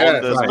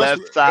on the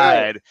left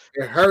side.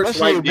 It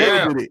hurts right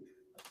now.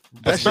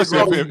 That shit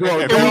gonna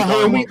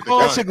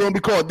be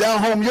called Down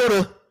Home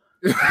Yoda.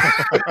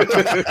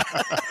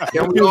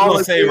 Can we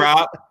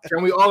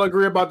all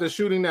agree about the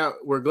shooting? That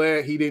we're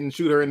glad he didn't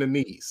shoot her in the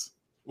knees.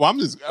 Well,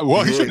 he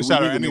shouldn't have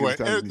shot her anyway.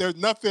 There's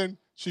nothing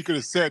she could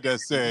have said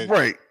that said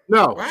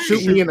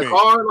shoot me in the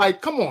car.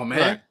 Like, come on,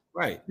 man.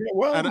 Right. Yeah,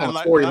 well, I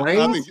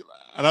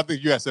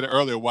think you had said it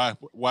earlier. Why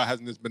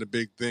hasn't this been a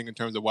big thing in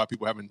terms of why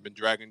people haven't been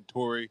dragging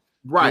Tori?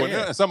 Right.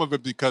 And some of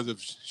it because of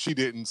she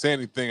didn't say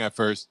anything at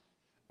first,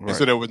 and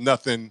so there was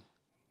nothing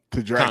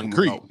to drag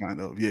concrete. Out,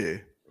 kind of, yeah.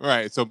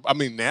 Right. So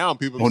now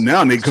people. Well,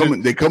 now they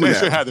coming. They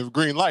should have the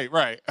green light,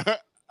 right?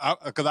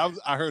 Because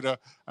I heard a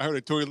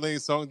Tory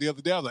Lanez song the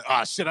other day. I was like,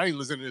 oh shit, I ain't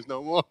listening to this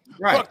no more.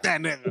 Right. Fuck that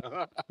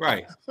nigga.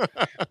 Right.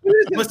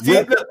 But see,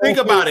 think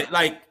about it.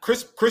 Like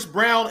Chris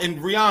Brown and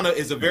Rihanna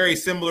is a very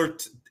similar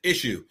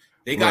issue.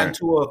 They got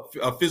into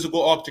a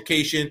physical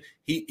altercation.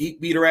 He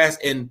beat her ass,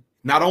 and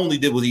not only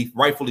was he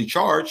rightfully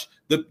charged,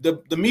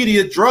 the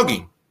media drug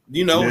him.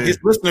 You know, his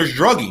listeners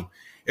drug him,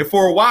 and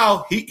for a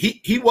while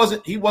he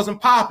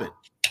wasn't popping.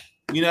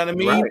 You know what I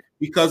mean? Right.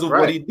 Because of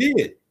what he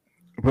did.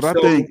 But I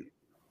think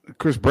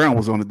Chris Brown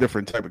was on a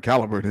different type of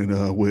caliber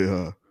than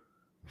with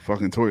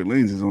fucking Tory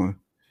Lanez is on.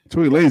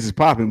 Tory Lanez is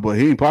popping, but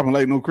he ain't popping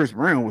like no Chris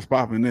Brown was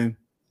popping then.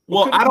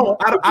 Well, I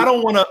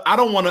don't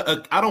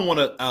want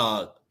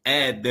to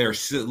add their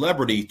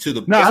celebrity to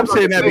the. No, I'm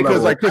saying that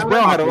because like Chris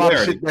Brown had a lot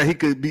of shit that he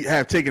could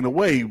have taken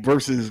away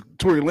versus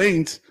Tory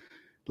Lanez.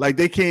 Like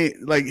they can't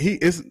like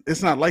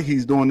it's not like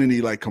he's doing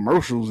any like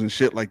commercials and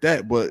shit like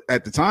that. But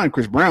at the time,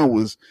 Chris Brown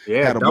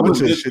had a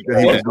bunch of shit that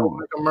he was doing.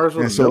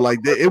 Commercials and so like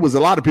it was a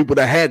lot of people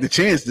that had the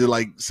chance to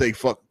like say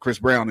fuck Chris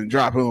Brown and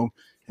drop him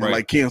and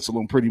like cancel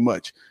him pretty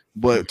much.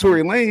 But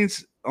Tory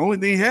Lanez, only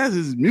thing he has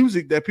is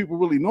music that people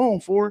really know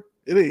him for.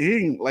 He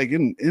ain't like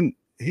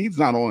he's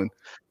not on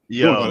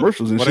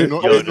commercials and shit.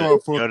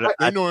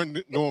 They know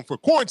him for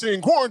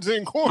quarantine. Yeah.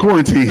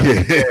 Quarantine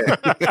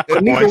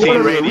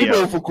radio. We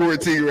know for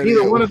quarantine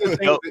radio.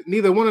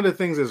 Neither one of the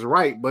things is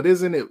right, but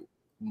isn't it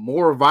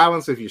more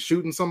violence if you're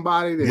shooting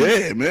somebody?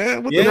 Yeah,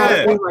 man.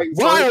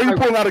 Why are you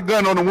pulling out a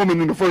gun on a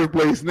woman in the first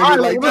place? Nigga,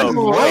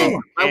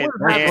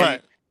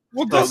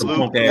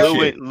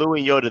 Lou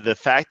and Yoda, the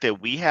fact that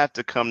we have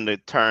to come to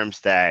terms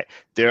that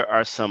there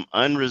are some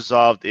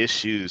unresolved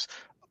issues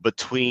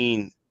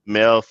between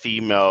male,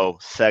 female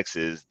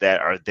sexes that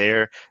are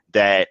there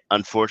that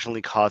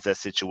unfortunately cause that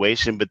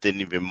situation, but then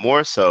even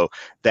more so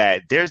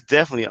that there's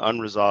definitely an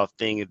unresolved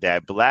thing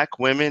that Black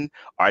women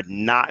are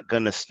not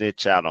going to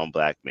snitch out on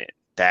Black men.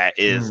 That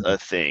is a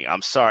thing.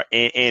 I'm sorry.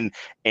 And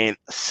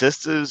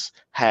sisters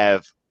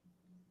have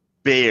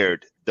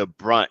bared the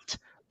brunt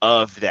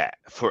of that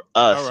for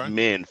us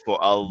men for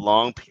a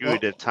long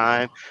period of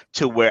time,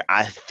 to where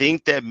I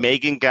think that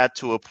Megan got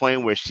to a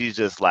point where she's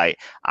just like,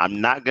 I'm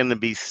not gonna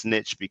be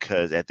snitched,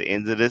 because at the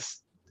end of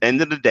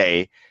the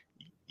day,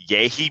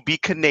 he be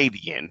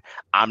Canadian.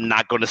 I'm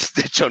not gonna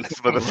snitch on this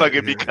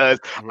motherfucker because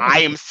I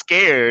am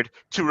scared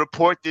to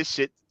report this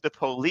shit to the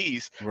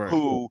police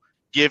who,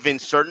 given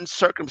certain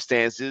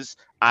circumstances,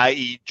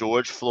 i.e.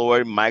 George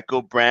Floyd,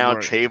 Michael Brown,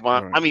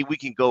 Trayvon. I mean, we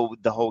can go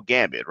the whole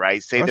gambit,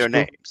 right? Say their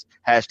names.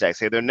 Hashtag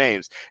say their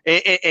names.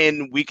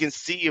 And we can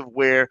see if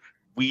where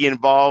we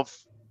involve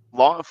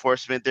law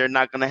enforcement, they're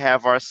not going to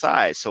have our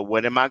side. So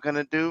what am I going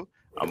to do?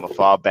 I'm going to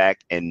fall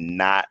back and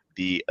not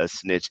be a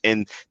snitch.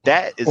 And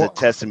that is a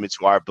testament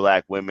to our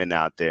Black women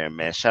out there,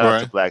 man. Shout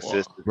out to Black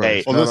sisters.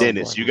 Hey,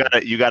 Dennis, you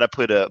gotta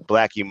put a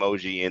Black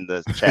emoji in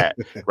the chat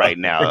right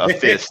now. A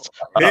fist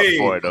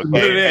for it,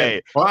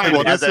 okay?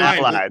 As an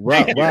ally.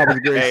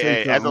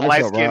 As a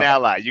light-skinned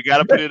ally, you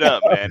gotta put it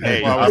up, man.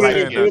 Hey,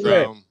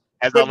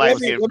 as a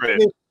light-skinned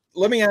friend.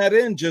 Let me add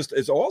in, just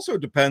it also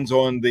depends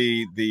on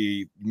the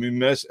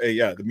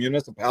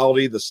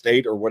municipality, the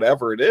state, or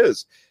whatever it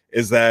is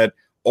that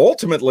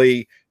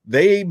ultimately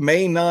they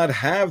may not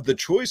have the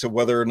choice of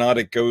whether or not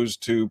it goes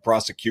to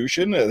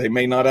prosecution. They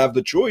may not have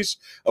the choice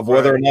of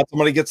whether or not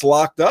somebody gets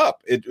locked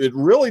up. It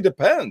really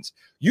depends.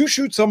 You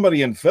shoot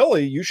somebody in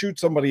Philly, you shoot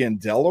somebody in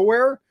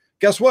Delaware,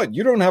 guess what?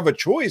 You don't have a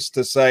choice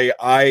to say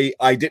I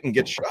didn't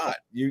get shot.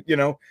 You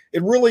know,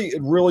 it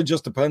really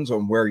just depends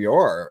on where you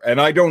are. And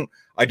I don't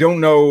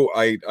know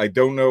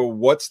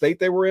what state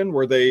they were in.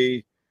 Were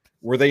they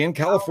in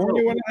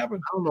California when it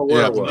happened? I don't know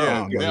where it was.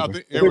 I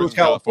think it was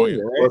California,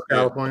 right? It was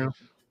California.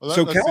 Well,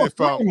 so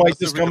California might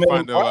just come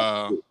in.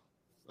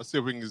 Let's see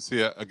if we can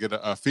get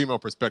a female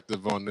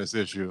perspective on this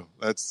issue.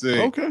 Let's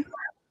see. Okay.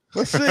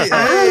 Let's see.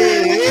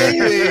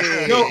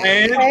 Hey. Yo,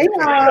 Ann. Hey,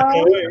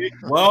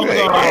 welcome.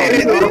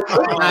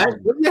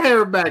 Put your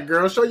hair back,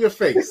 girl. Show your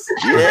face.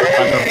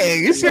 Yeah,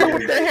 you see her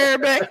with that hair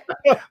back.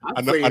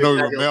 I know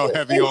you're male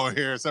heavy on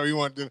here, so you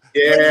want to do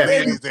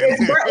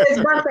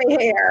it's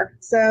birthday hair.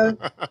 So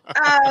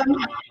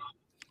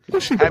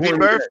happy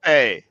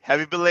birthday.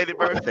 Happy belated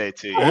birthday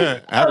to you. Yeah,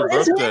 happy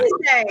birthday.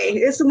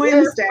 It's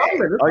Wednesday.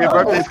 Oh, your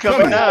birthday's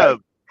coming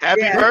up.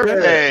 Happy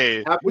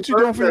birthday. What you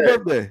doing for your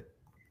birthday?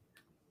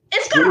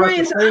 It's gonna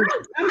rain, so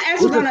I'm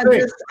actually gonna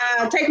just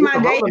take my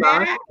day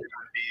back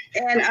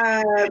and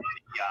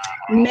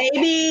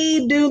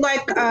maybe do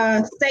like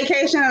a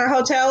staycation at a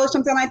hotel or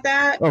something like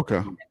that.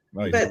 Okay.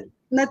 Nice. But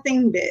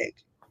nothing big.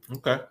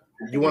 Okay.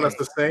 You want us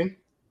to sing?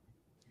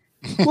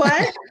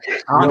 What?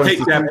 I'll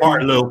take that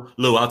part,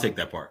 Lou. I'll take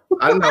that part.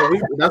 I know.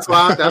 That's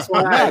why I asked.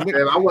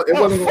 It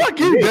wasn't fuck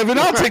you, Devin.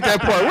 I'll take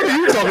that part. What are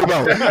you talking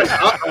about?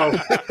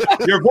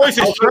 Your voice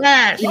is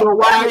trash. You know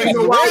why?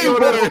 Your voice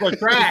is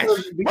trash.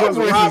 Because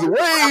Rob is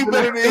way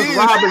better than you.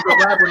 Rob is a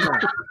rapper now.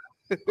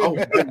 Fuck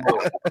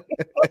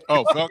it.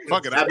 I'll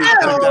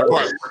take that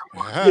part.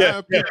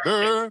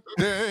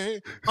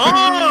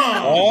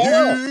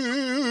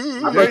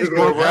 Happy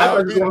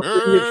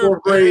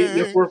birthday.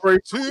 Your fourth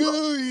grade to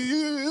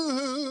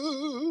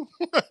you.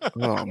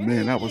 Oh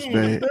man, that was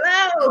bad.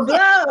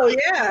 Blow,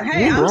 yeah.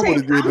 Hey, I'm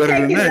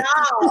taking it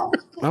all.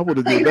 I would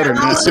have did better than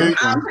that.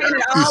 I'm taking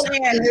it all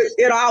in.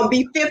 It'll all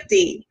be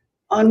 50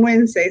 on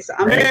Wednesday. So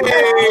I'm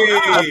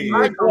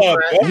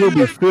You'll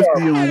be 50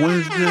 on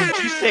Wednesday.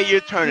 You say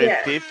you're turning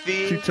Yeah.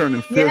 50? She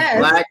turning 50. Yes.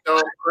 Black don't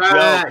Yo,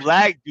 crack.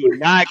 black do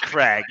not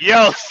crack.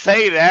 Yo,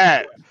 say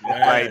that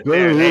right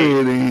there.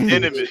 Hey,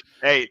 Dennis.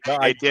 Hey,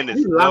 Dennis.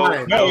 You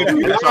lying. No, I'm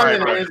you sorry,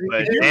 lying, bro,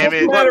 but Angie. damn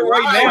it. About it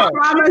right I now.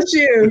 promise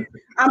you.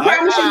 I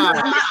promise you.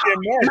 Ah.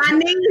 My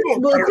niece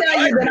will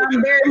tell you that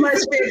I'm very much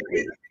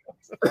 50.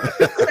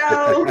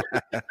 So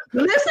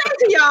listening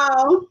to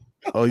y'all.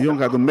 Oh, you don't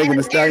got the Megan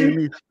Thee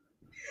Stallion?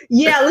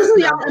 Yeah, listen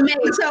to y'all.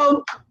 Amazing.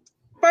 So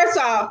first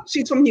off,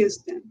 she's from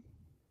Houston.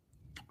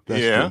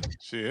 Yeah,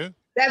 she is.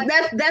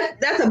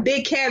 That's a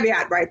big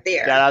caveat right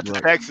there. Shout out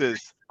to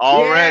Texas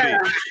already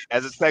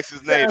as a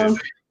Texas native.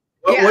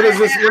 What does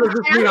this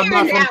mean? I'm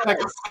not from Dallas.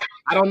 Texas.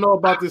 I don't know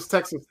about this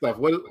Texas stuff.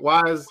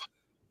 Why is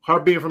her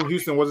being from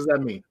Houston? What does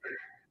that mean?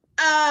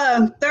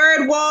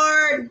 3rd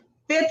Ward,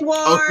 5th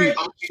Ward.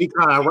 She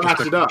kind of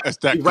wraps it up. That's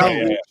that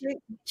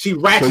She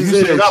ratchets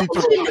it up.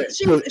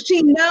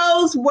 She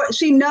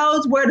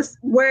knows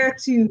where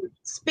to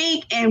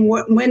speak and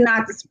when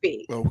not to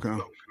speak. Okay.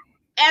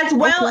 As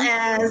well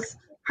as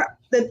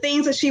the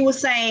things that she was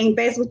saying,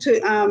 basically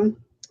to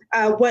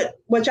what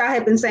y'all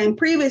had been saying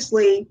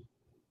previously.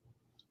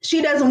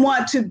 She doesn't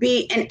want to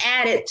be an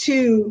added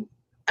to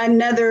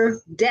another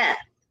death.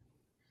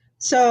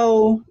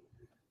 So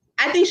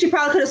I think she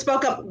probably could have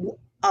spoke up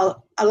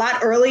a lot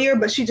earlier,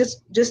 but she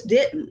just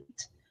didn't.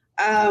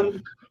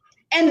 And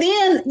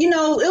then,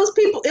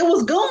 it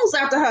was goons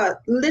after her,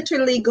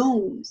 literally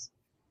goons.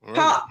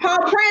 Paul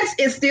Prince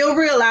is still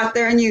real out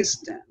there in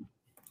Houston.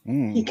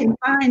 He can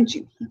find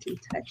you. He can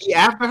touch you. He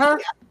after her?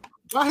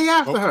 Why he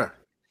after her?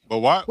 But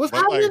why? What's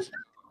happening?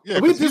 Yeah,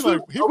 Are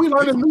we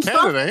learning new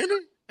stuff? Canada, ain't he?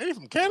 Ain't he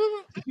from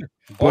Canada?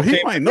 Well,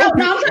 he might know.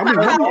 No, I'm talking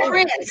about Paul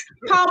Prince.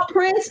 Paul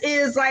Prince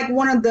is like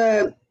one of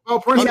the. Paul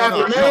Prince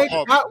after Meg?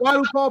 Paul. Why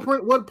do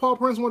what did Paul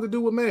Prince want to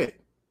do with Meg?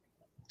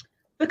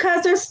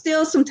 Because there's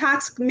still some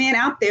toxic men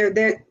out there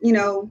that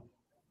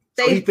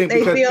they think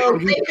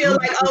feel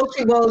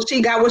like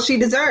she got what she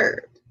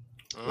deserved.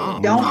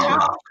 Don't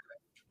talk.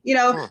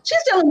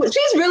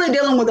 She's really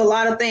dealing with a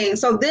lot of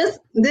things. So this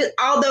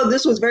although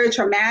this was very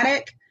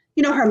traumatic,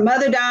 her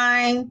mother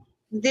dying,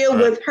 deal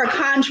with her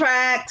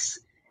contracts,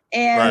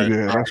 and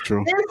yeah, that's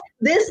true.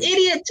 This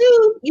idiot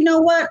too. You know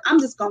what?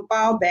 I'm just gonna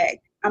fall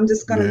back. I'm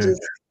just gonna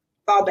just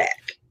fall back.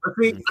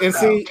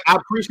 See, I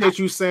appreciate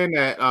you saying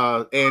that,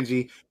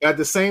 Angie. At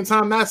the same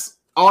time, that's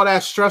all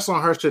that stress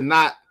on her should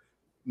not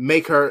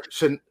make her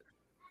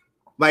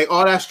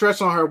all that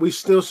stress on her. We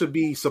still should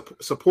be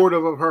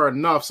supportive of her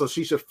enough so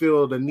she should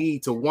feel the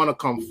need to want to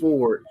come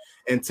forward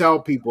and tell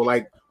people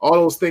like all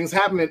those things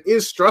happening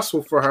is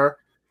stressful for her.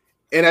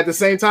 And at the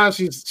same time,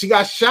 she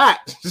got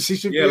shot. She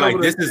should be like,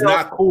 this is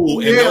not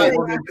cool, and no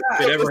woman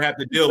should ever have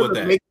to deal with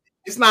that.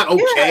 It's not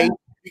okay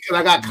because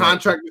I got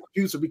contract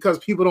disputes or because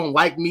people don't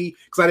like me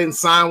because I didn't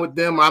sign with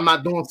them or I'm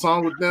not doing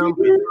songs with them.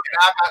 And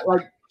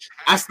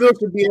I still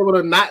should be able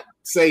to not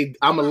say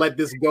I'm gonna let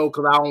this go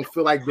because I don't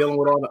feel like dealing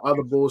with all the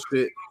other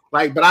bullshit.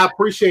 But I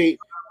appreciate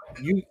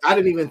you. I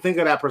didn't even think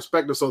of that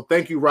perspective. So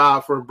thank you,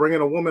 Rob, for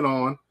bringing a woman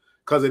on.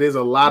 Because it is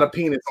a lot of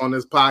penis on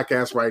this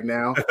podcast right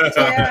now.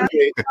 So I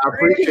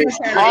appreciate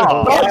Just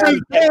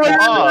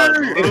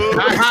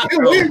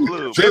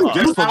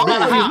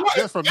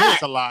for me,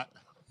 it's a lot.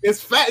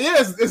 It's fact.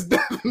 Yes, it's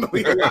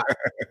definitely a lot.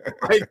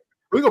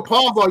 We can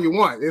pause all you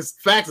want. It's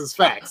facts. It's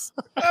facts.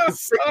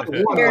 It's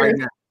 6-1 right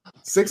now.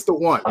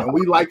 6-1, and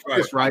we like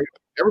fish, right?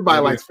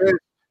 Everybody likes fish.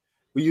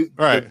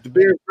 The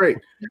beer is great,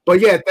 but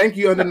yeah, thank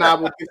you,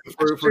 Undeniable,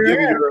 for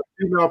giving you the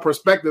female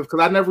perspective.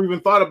 Because I never even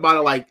thought about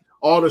it like.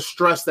 All the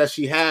stress that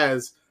she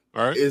has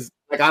is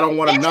like I don't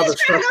want another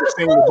stressful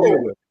thing to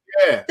deal with.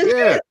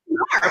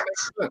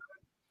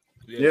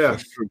 Yeah.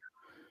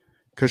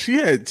 Because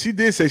she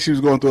did say she was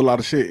going through a lot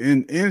of shit,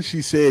 and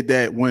she said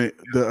that when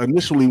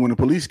the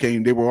police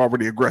came, they were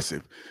already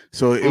aggressive.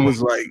 So it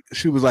was like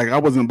she was like, I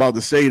wasn't about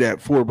to say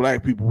that 4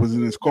 black people was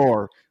in this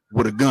car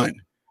with a gun.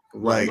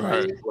 Right.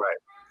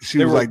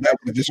 She was like that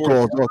would just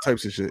cause all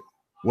types of shit.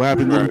 What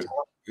happened?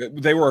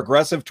 They were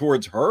aggressive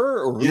towards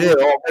her, or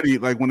already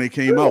like when they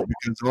came out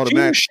because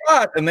automatic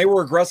shot and they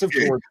were aggressive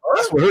towards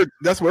her.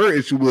 That's what her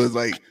issue was.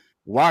 Like,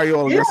 why are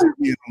y'all aggressive?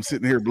 I'm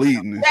sitting here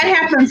bleeding. That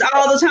happens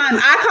all the time.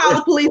 I call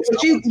the police,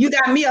 but you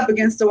got me up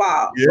against the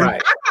wall. Yeah,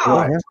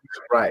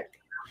 right.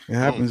 It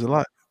happens a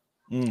lot.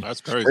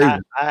 That's crazy.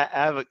 I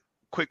have a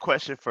quick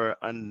question for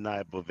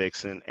Undeniable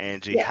Vixen,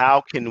 Angie.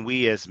 How can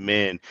we as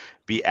men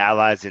be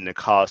allies in the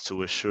cause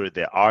to assure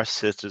that our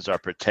sisters are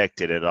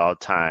protected at all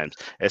times,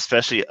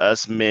 especially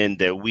us men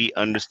that we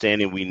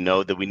understand and we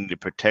know that we need to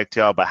protect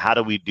y'all, but how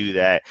do we do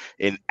that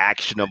in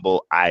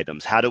actionable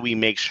items? How do we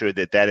make sure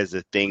that that is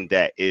a thing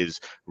that is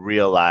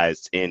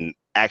realized in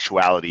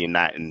actuality and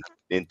not in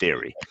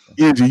theory?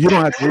 Angie, you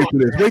don't have to answer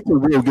this. Wait till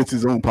Will gets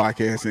his own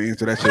podcast and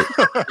answer that shit.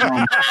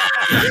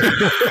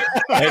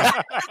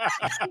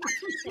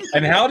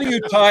 And how do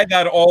you tie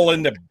that all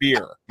into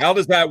beer? How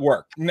does that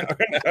work?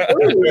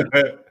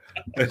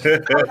 I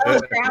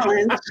love a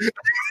challenge.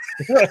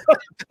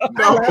 I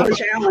love a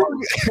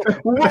challenge.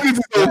 What is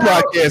this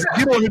podcast?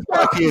 Get on this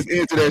podcast,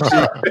 answer that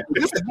shit.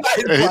 This is not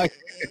his podcast.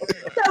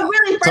 So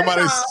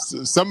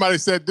really, Somebody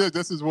said this.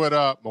 This is what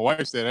my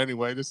wife said.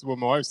 Anyway, this is what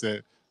my wife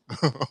said.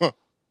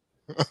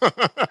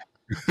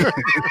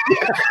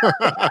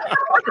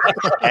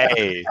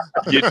 Hey,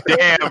 you're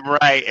damn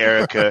right,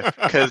 Erica.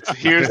 Because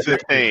here's the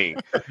thing: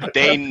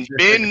 they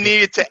been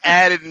needed to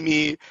add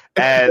me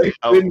as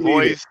a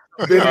voice.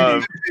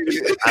 I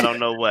don't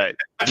know what.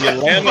 I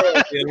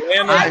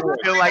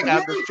feel like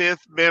I'm the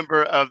fifth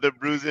member of the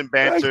Bruise and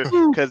Banter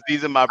because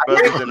these are my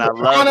brothers and I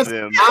love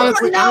them. No,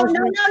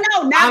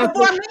 not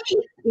before me.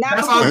 Not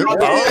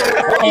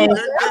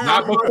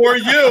before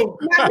you.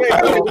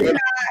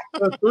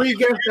 The three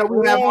guests that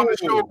we have on the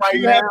show right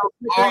now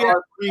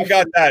are you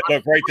got that.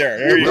 Look right there.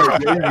 There you go.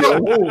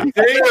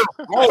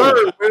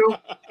 Third, Will.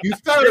 You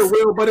third,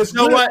 Will, but it's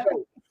what?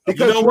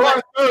 Because you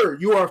are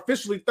third. You are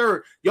officially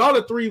third. Y'all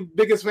the three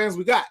biggest fans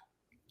we got.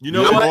 You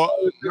know what?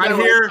 Right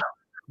here,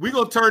 we're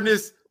going to turn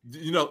this,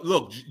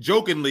 look,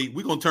 jokingly,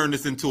 we're going to turn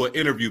this into an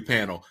interview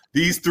panel.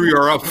 These three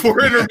are up for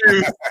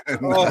interviews.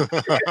 But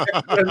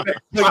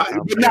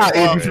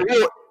now,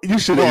 you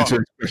should answer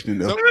this question,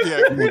 though.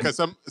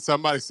 Because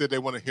somebody said they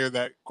want to hear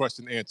that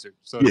question answered.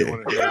 So they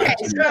want to hear that.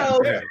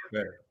 So,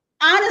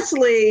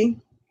 honestly,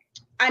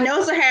 I know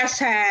it's a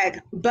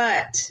hashtag,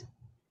 but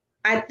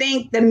I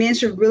think that men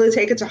should really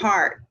take it to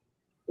heart.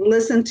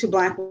 Listen to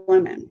Black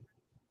women.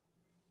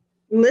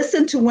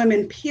 Listen to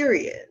women,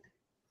 period.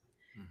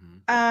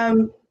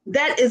 Mm-hmm.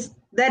 That is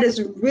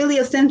really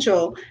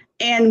essential.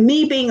 And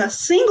me being a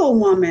single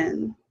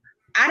woman,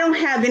 I don't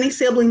have any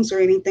siblings or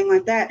anything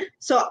like that.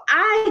 So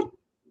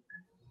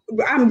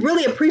I'm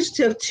really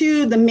appreciative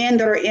to the men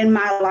that are in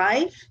my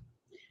life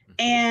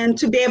and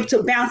to be able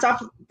to bounce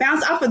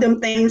off of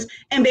them things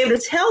and be able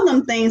to tell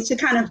them things to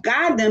kind of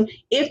guide them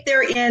if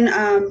they're in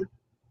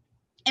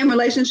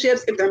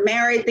relationships, if they're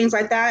married, things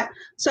like that.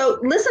 So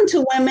listen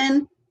to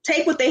women,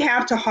 take what they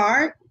have to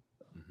heart,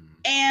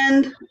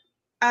 and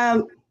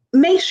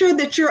make sure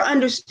that you're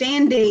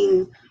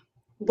understanding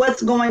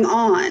what's going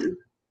on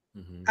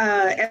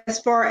as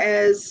far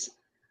as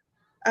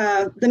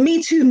the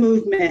Me Too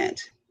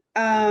movement,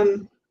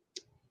 the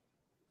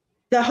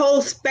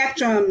whole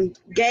spectrum,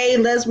 gay,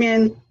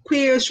 lesbian,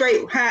 queer,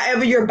 straight,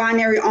 however you're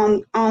binary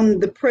on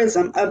the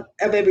prism of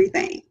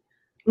everything.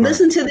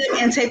 Listen to them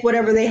and take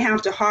whatever they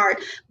have to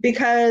heart,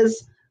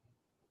 because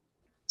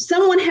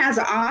someone has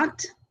an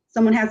aunt,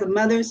 someone has a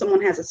mother,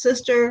 someone has a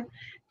sister,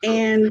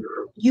 and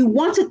you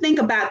want to think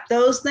about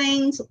those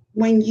things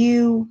when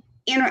you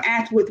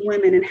interact with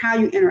women and how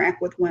you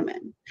interact with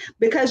women,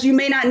 because you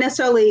may not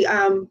necessarily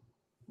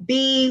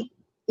be,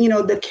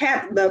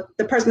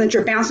 the person that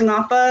you're bouncing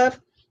off of.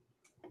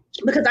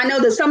 Because I know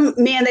that some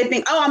men, they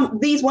think,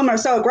 these women are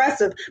so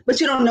aggressive,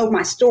 but you don't know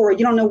my story.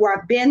 You don't know where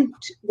I've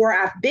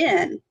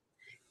been.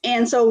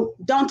 And so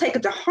don't take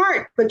it to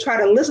heart, but try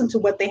to listen to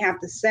what they have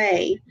to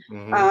say,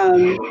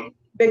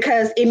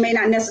 because it may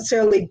not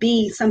necessarily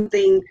be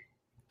something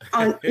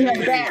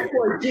bad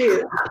for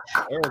you.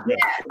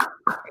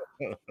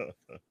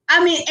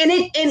 I mean,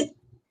 and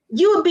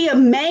you would be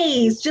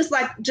amazed, just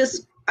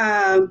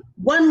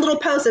one little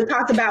post that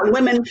talked about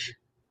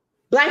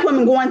Black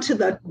women going to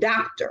the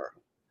doctor,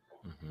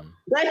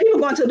 Black people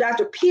going to the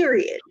doctor,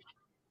 period.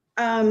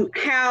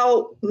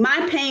 How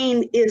my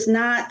pain is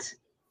not,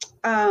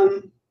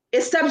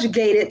 it's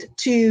subjugated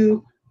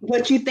to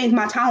what you think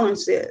my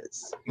tolerance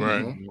is.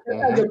 Right.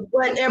 Because of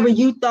whatever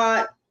you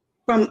thought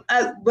from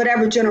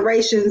whatever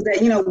generations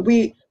that,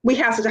 we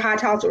have such a high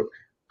tolerance,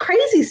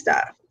 crazy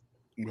stuff.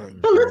 Right.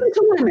 But listen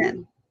to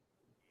women.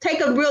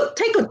 Take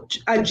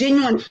a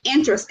genuine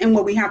interest in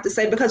what we have to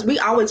say, because we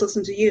always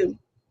listen to you.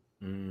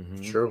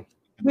 Mm-hmm. True.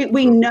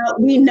 We know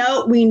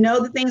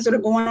the things that are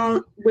going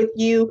on with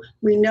you.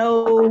 We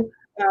know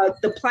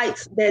the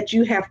plights that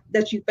you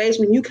face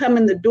when you come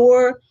in the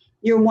door.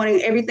 You're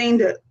wanting everything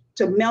to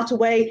melt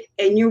away,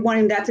 and you're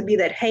wanting that to be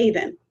that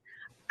haven.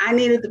 I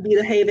needed to be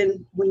the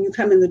haven when you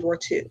come in the door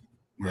too.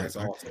 That's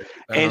awesome.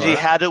 Angie,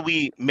 how do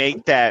we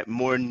make that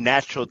more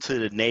natural to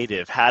the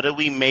native? How do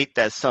we make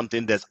that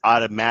something that's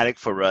automatic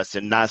for us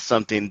and not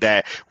something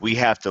that we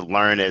have to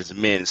learn as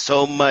men?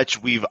 So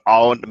much we've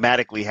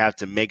automatically have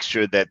to make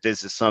sure that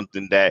this is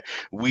something that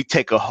we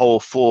take a whole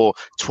full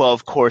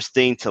 12-course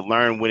thing to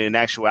learn, when in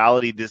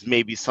actuality, this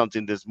may be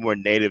something that's more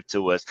native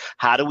to us.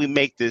 How do we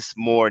make this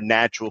more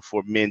natural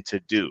for men to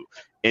do,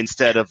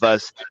 instead of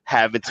us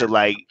having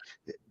to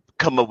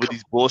come up with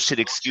these bullshit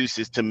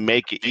excuses to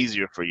make it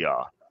easier for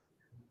y'all?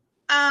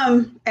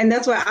 And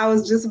that's what I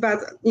was just about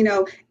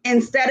to,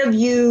 instead of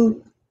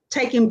you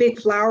taking big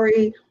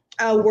flowery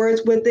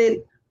words with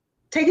it,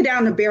 take it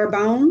down to bare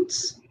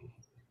bones.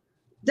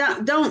 I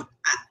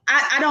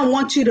don't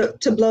want you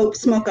to blow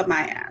smoke up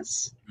my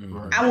ass.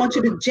 Mm-hmm. I want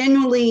you to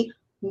genuinely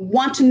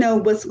want to know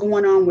what's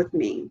going on with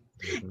me.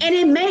 Mm-hmm.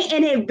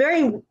 And it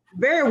very,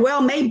 very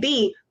well may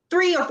be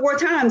 3 or 4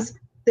 times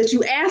that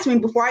you ask me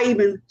before I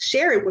even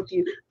share it with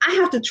you. I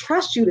have to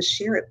trust you to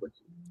share it with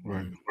you.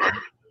 Right.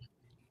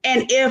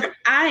 And if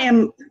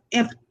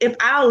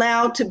I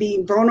allowed to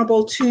be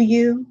vulnerable to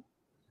you,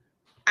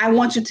 I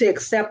want you to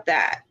accept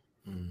that.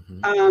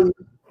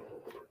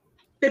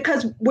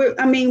 Because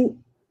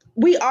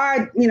we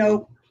are,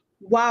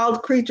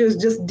 wild creatures,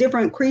 just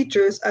different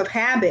creatures of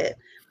habit,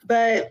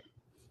 but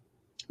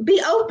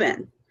be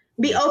open.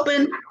 Be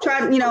open. Try,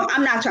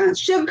 I'm not trying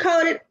to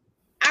sugarcoat it.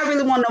 I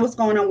really want to know what's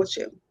going on with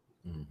you.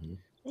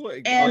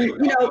 And,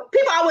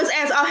 people always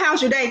ask, oh,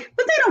 how's your day?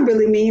 But they don't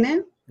really mean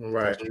it.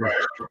 Right.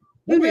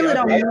 We really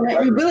don't mean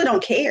it. We really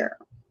don't care.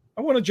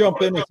 I want to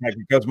jump in a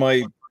second because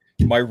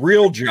my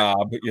real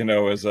job,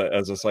 as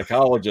a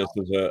psychologist,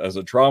 as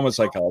a trauma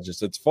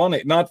psychologist, it's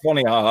funny, not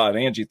funny, haha. And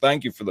Angie,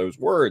 thank you for those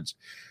words.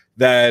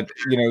 That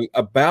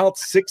about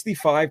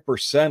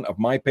 65% of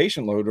my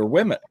patient load are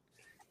women,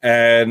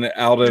 and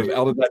out of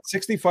that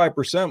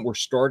 65%, we're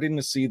starting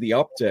to see the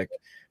uptick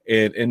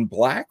in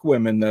Black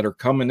women that are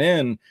coming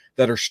in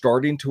that are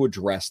starting to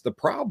address the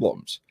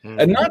problems,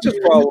 and not just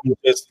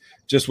problems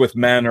just with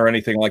men or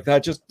anything like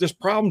that, just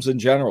problems in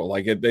general.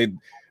 Like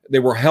they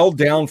were held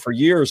down for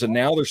years, and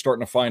now they're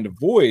starting to find a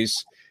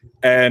voice,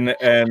 and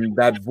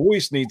that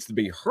voice needs to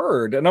be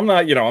heard. And I'm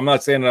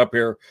not standing up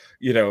here,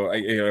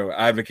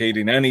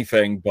 advocating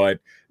anything, but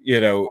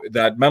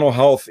that mental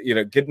health,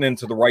 getting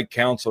into the right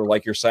counselor,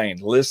 like you're saying,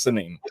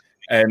 listening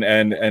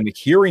and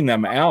hearing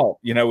them out.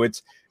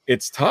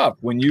 It's tough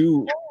when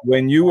you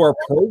are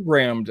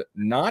programmed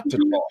not to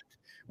talk,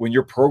 when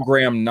you're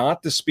programmed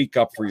not to speak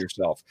up for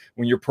yourself,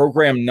 when you're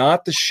programmed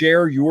not to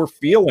share your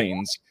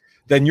feelings.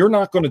 Then you're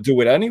not going to do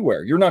it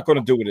anywhere. You're not going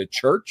to do it at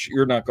church.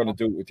 You're not going to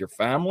do it with your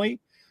family.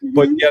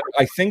 But yet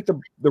I think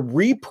the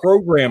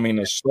reprogramming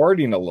is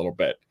starting a little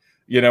bit,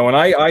 and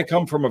I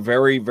come from a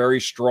very, very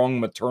strong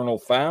maternal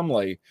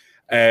family.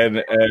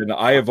 And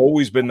I have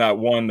always been that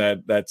one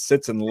that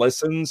sits and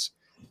listens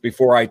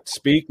before I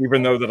speak,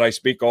 even though that I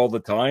speak all the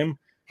time.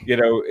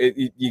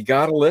 You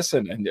got to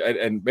listen.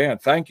 And man,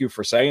 thank you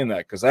for saying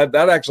that, because that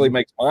actually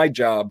makes my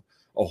job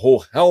a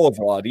whole hell of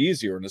a lot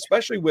easier. And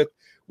especially with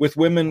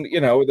women,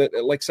 that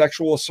like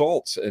sexual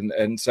assaults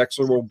and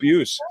sexual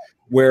abuse,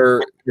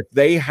 where if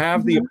they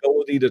have the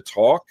ability to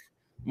talk,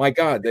 my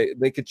God,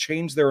 they could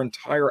change their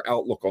entire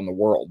outlook on the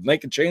world. And they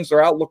could change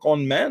their outlook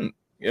on men,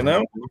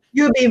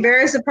 You'll be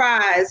very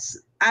surprised.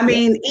 I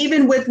mean,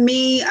 even with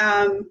me,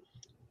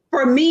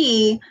 for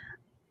me,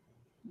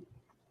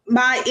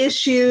 my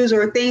issues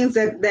or things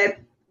that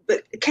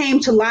came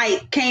to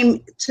light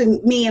came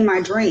to me in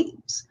my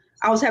dreams.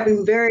 I was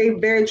having very,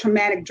 very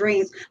traumatic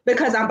dreams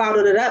because I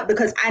bottled it up,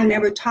 because I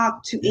never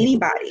talked to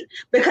anybody.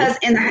 Because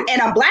in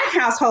a Black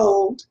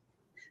household,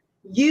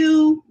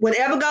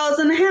 whatever goes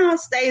in the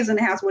house stays in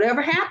the house.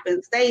 Whatever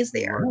happens stays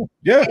there.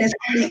 Yeah. And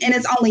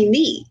it's only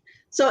me.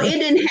 So it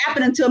didn't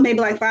happen until maybe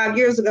like 5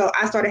 years ago.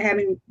 I started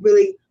having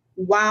really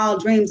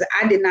wild dreams that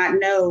I did not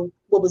know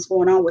what was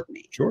going on with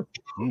me. Sure.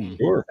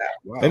 Sure.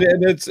 Wow. And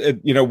it's,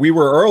 we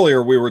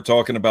were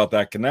talking about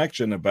that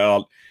connection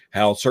about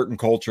how certain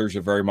cultures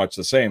are very much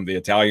the same. The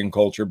Italian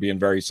culture being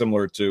very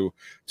similar to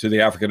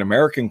the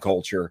African-American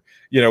culture.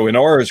 In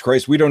ours,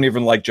 Christ, we don't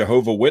even like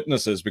Jehovah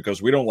Witnesses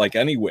because we don't like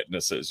any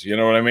witnesses. You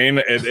know what I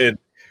mean?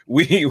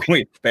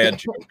 We bad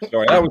joke.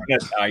 Sorry, that was an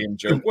Italian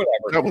joke.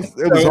 Whatever.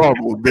 It was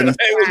horrible.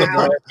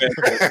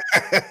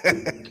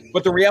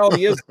 But the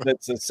reality is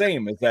that's the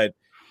same. Is that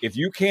if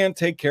you can't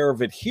take care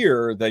of it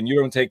here, then you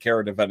don't take care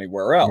of it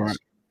anywhere else. Right.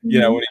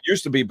 And it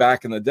used to be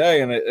back in the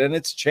day, and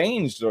it's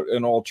changed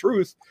in all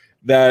truth.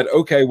 That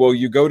okay, well,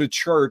 you go to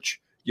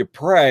church, you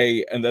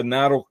pray, and then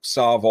that'll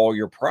solve all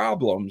your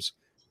problems.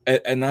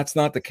 And that's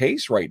not the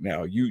case right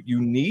now.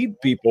 You need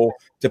people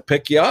to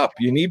pick you up.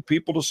 You need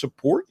people to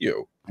support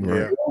you.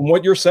 Yeah. And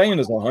what you're saying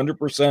is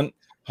 100%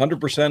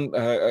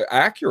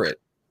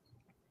 accurate.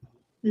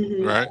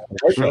 Right.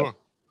 Sure.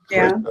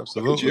 Yeah.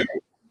 Absolutely.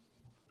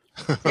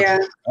 Yeah.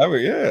 Oh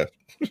yeah.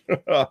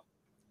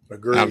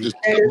 Agreed.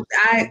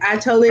 I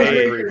totally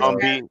agree.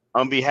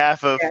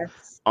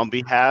 On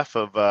behalf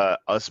of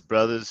us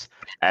brothers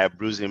at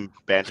Bruising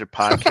Banter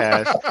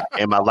Podcast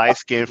and my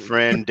light-skinned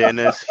friend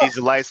Dennis, he's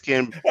a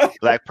light-skinned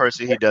Black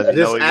person. He doesn't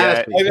know it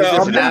yet.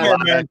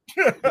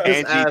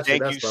 Angie,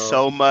 thank you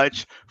so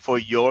much for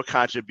your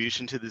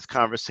contribution to this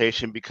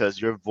conversation, because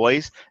your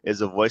voice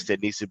is a voice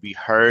that needs to be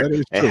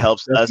heard and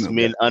helps us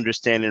men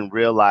understand and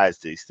realize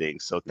these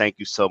things. So thank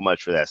you so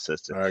much for that,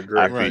 sister. I agree.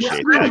 I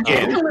appreciate that.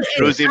 Again,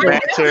 Bruising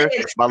Banter,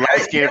 my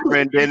light-skinned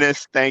friend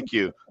Dennis, thank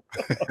you.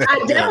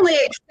 I definitely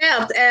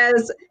accept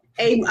as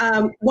a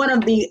one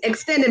of the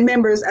extended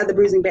members of the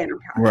Bruising Banner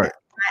Podcast. Right.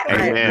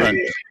 Amen.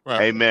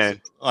 Right.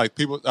 Amen. Like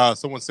people,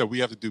 someone said we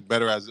have to do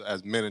better as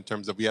men in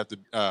terms of we have to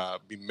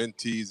be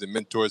mentees and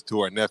mentors to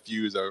our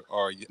nephews or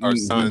our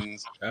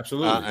sons.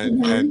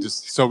 Absolutely. And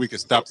just so we can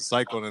stop the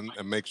cycle and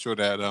make sure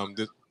that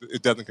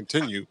it doesn't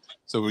continue.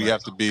 So we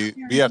have to be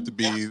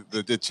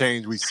the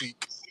change we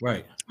seek.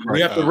 Right.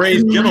 We have to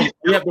raise gentlemen.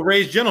 We have to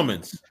raise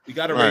gentlemen. We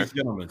got to raise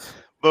gentlemen.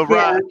 But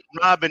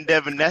Rob and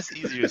Devin, that's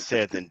easier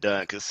said than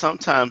done, because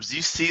sometimes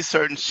you see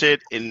certain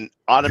shit and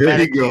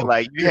automatically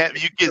like you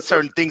get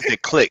certain things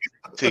that click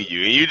to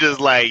you, and you just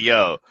like,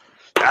 yo,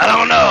 I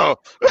don't know.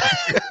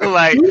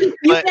 Like,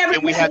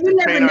 and we have to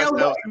train know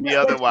ourselves to be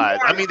otherwise.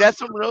 I mean,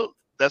 that's real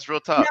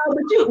talk.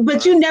 No,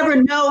 but you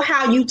never know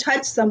how you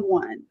touch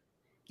someone.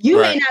 You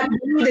may not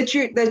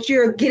believe that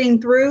you're getting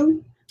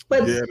through,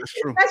 but that's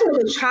true. That's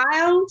with a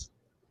child.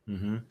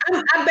 Mm-hmm.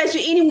 I bet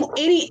you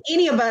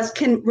any of us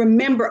can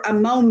remember a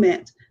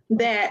moment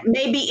that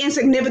may be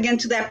insignificant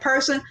to that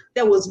person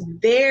that was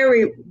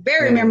very,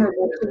 very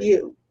memorable to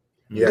you.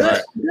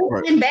 Yeah,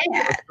 good and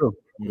bad.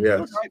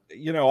 Yeah,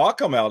 you know, I'll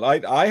come out.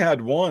 I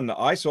had one.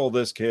 I saw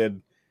this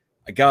kid.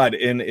 God,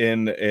 in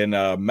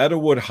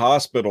Meadowood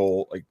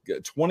Hospital, like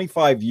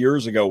 25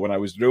 years ago, when I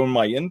was doing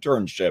my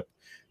internship.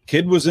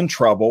 Kid was in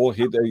trouble.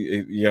 He,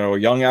 you know, a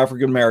young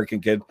African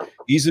American kid.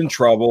 He's in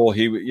trouble.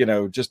 He, you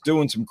know, just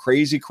doing some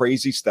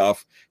crazy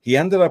stuff. He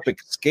ended up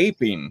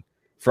escaping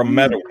from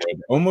Meadowood.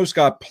 Almost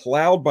got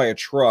plowed by a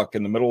truck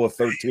in the middle of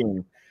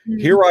 13.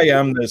 Here I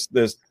am, this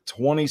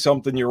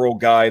 20-something-year-old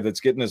guy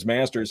that's getting his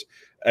master's,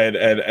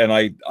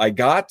 and I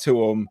got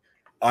to him.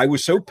 I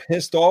was so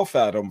pissed off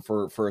at him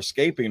for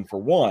escaping,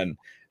 for one,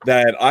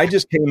 that I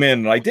just came in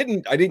and I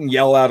didn't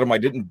yell at him. I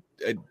didn't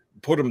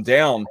put him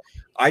down.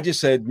 I just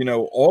said, you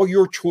know, all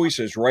your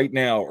choices right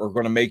now are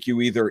going to make you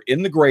either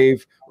in the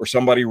grave or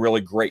somebody really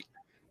great.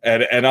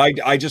 And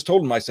I just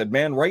told him, I said,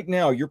 man, right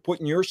now you're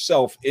putting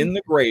yourself in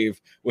the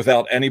grave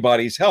without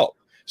anybody's help.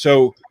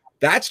 So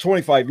that's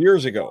 25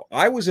 years ago.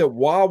 I was at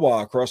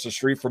Wawa across the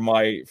street from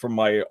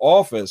my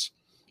office,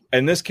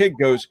 and this kid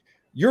goes,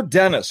 "You're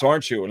Dennis,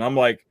 aren't you?" And I'm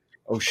like,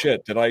 "Oh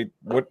shit,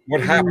 what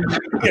happened?"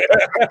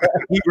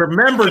 He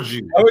remembered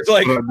you. I was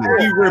like,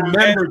 he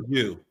remembered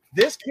you.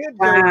 This kid,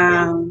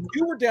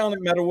 you were down at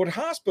Meadowood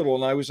Hospital,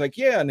 and I was like,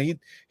 yeah, and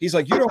he's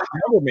like, you don't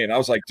remember me, and I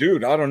was like,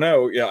 dude, I don't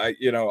know, yeah,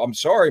 I'm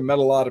sorry, met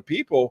a lot of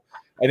people,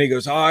 and he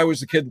goes, I was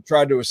the kid that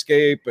tried to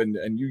escape,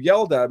 and you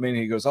yelled at me, and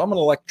he goes, I'm an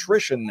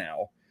electrician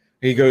now.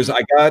 He goes,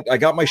 I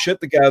got my shit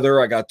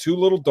together, I got 2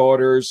 little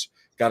daughters,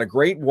 got a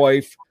great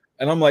wife,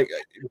 and I'm like,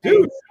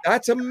 dude,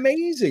 that's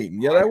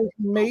amazing, yeah, that was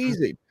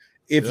amazing.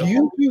 If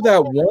you do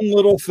that one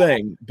little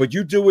thing, but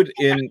you do it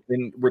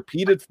in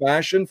repeated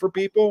fashion for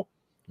people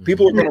are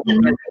going to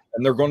remember,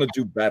 and they're going to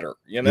do better,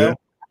 you know?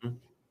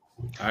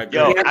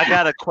 Yo, I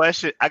got a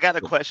question. I got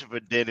a question for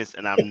Dennis,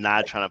 and I'm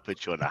not trying to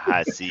put you on the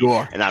hot seat,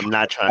 and I'm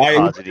not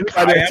trying to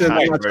cause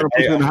any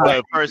controversy.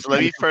 But first,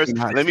 let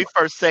me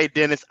first say,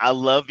 Dennis, I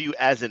love you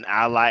as an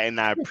ally, and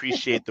I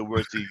appreciate the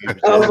words that you just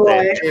said.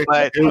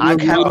 But I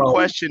have a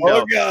question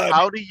though.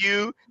 How do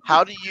you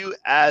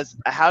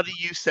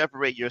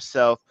separate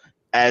yourself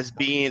as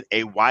being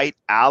a white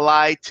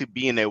ally to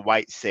being a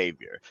white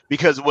savior?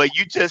 Because what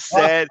you just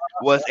said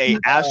was a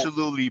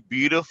absolutely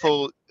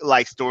beautiful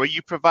story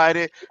you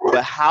provided,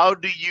 but how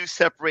do you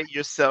separate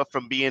yourself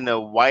from being a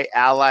white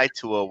ally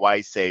to a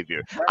white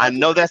savior? I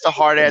know that's a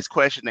hard ass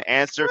question to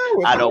answer.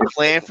 I don't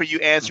plan for you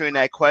answering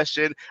that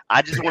question.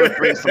 I just want to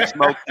bring some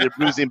smoke to the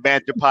Bruising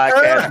Banter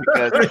podcast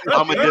because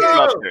I'm a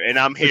disruptor and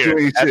I'm here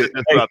as a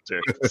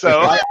disruptor.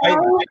 So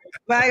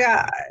my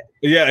God.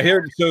 Yeah,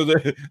 here. So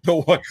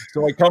so I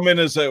come in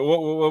as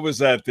what was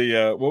that?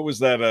 What was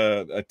that?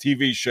 A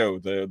TV show?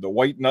 The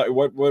White Knight.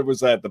 What was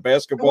that? The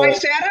basketball. The White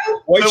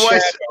Shadow. White Shadow,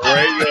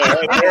 right?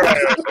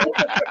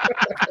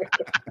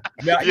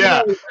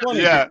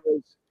 Yeah.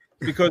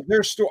 Because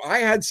there's I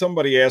had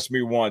somebody ask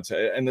me once,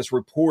 and this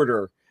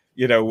reporter,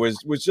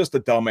 was just a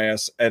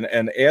dumbass,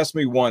 and asked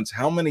me once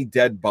how many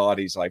dead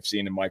bodies I've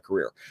seen in my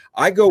career.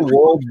 I go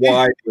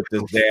worldwide with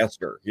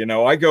disaster.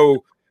 I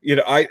go. And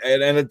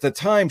at the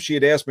time she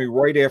had asked me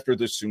right after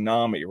the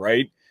tsunami,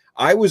 right?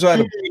 I was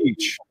at a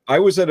beach. I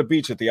was at a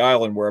beach at the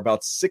island where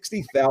about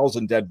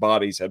 60,000 dead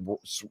bodies had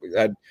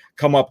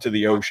come up to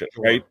the ocean,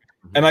 right?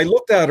 And I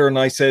looked at her and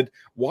I said,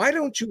 why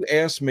don't you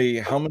ask me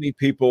how many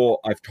people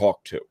I've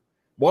talked to?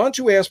 Why don't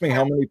you ask me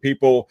how many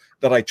people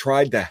that I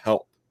tried to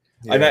help?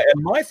 Yeah.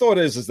 And my thought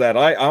is that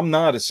I'm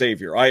not a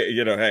savior.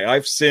 Hey,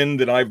 I've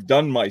sinned and I've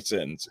done my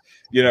sins,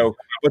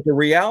 but the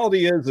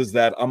reality is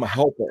that I'm a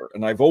helper,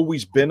 and I've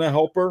always been a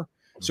helper.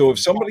 So if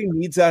somebody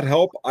needs that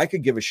help, I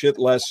could give a shit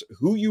less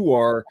who you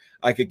are.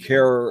 I could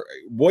care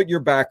what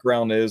your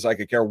background is. I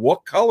could care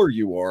what color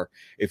you are.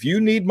 If you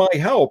need my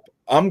help,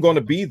 I'm going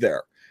to be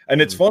there. And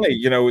it's funny,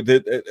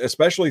 that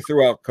especially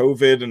throughout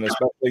COVID and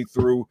especially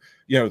through,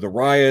 the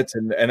riots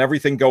and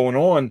everything going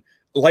on,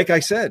 like I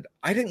said,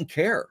 I didn't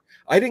care.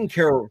 I didn't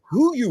care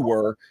who you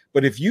were,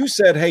 but if you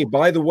said, hey,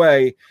 by the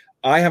way,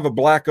 I have a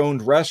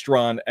black-owned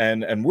restaurant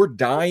and we're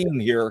dying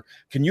here,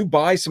 can you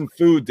buy some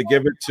food to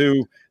give it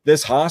to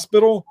this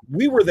hospital?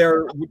 We were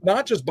there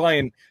not just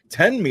buying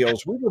 10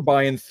 meals, we were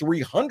buying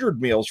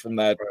 300 meals from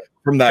that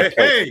place.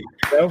 Hey,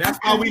 that's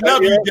why we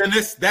love you,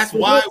 Dennis. That's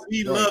why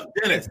we love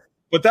Dennis.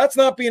 But that's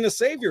not being a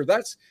savior.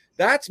 That's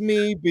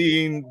me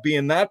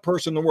being that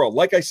person in the world.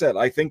 Like I said,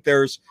 I think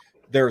there's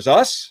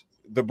us,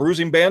 the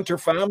Bruising Banter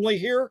family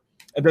here.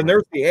 And then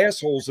there's the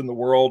assholes in the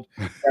world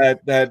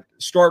that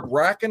start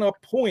racking up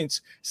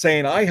points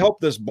saying, I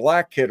helped this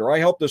black kid or I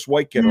helped this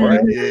white kid. Right?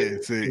 Yeah,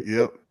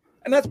 yep.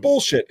 And that's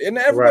bullshit. And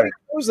everybody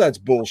knows that's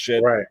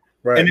bullshit. Right.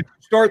 And if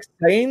you start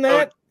saying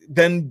that,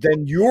 then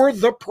you're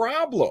the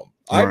problem.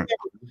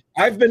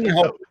 I've been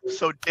helping.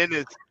 So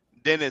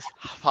Dennis,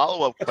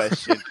 follow-up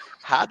question.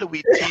 How do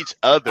we teach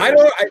others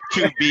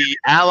to be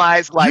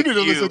allies like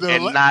you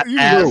and not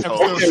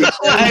assholes?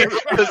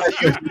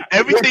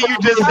 Everything you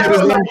just said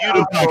was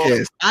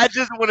beautiful. I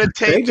just want to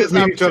take this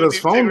opportunity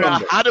to figure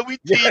out how do we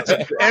teach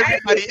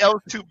everybody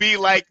else to be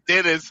like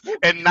Dennis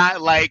and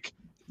not like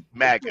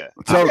MAGA.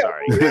 I'm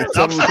sorry.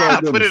 I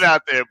put it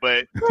out there,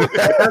 but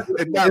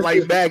not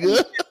like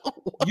MAGA.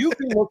 You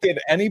can look at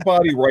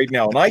anybody right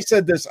now, and I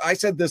said this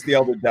the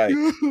other day,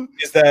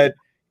 is that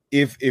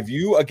if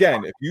you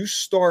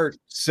start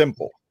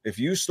simple, if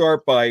you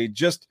start by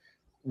just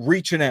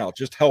reaching out,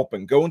 just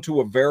helping, going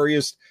to a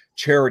various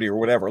charity or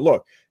whatever.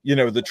 Look,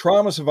 the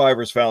Trauma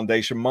Survivors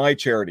Foundation, my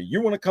charity,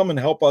 you want to come and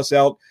help us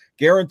out,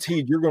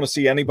 guaranteed you're going to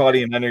see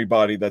anybody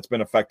that's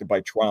been affected by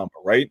trauma,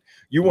 right?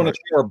 You want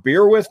to share a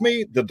beer with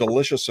me, the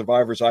delicious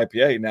Survivors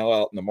IPA now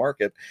out in the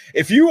market.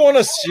 If you want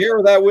to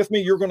share that with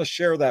me, you're going to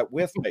share that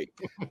with me.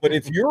 But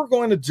if you're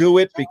going to do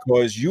it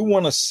because you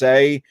want to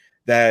say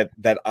that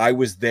I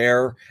was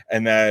there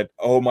and that,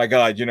 oh my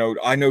God,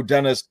 I know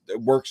Dennis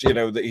works,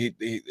 that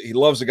he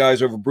loves the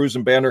guys over Bruise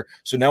and Banner.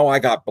 So now I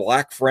got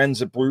black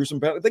friends at Bruise and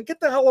Banner. Then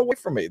get the hell away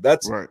from me.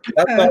 That's not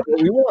what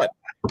we want,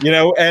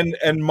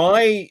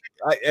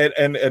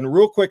 and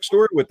real quick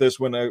story with this.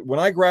 When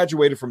I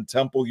graduated from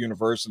Temple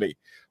University,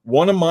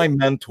 one of my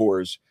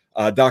mentors,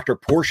 Dr.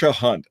 Portia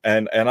Hunt,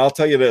 and I'll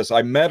tell you this,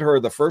 I met her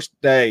the first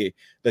day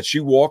that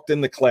she walked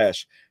in the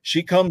class.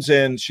 She comes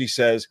in, she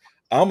says,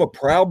 I'm a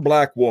proud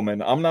black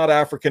woman. I'm not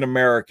African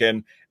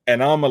American,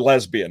 and I'm a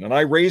lesbian. And I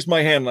raised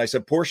my hand and I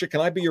said, Portia,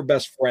 can I be your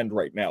best friend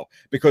right now?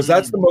 Because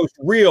that's the most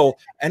real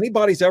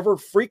anybody's ever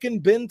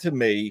freaking been to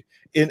me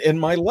in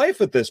my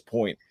life at this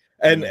point.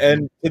 And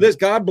to this,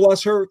 God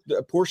bless her.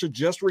 Portia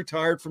just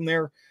retired from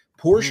there.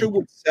 Portia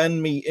would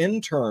send me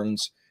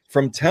interns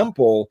from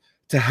Temple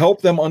to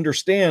help them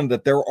understand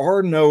that there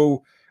are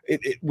no.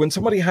 When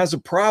somebody has a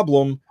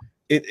problem,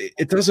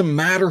 it doesn't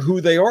matter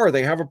who they are.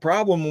 They have a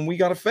problem and we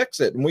got to fix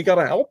it and we got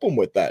to help them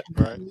with that.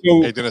 Right.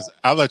 So, hey, Dennis,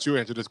 I'll let you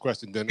answer this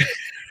question, Dennis.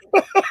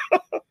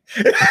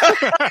 Hey.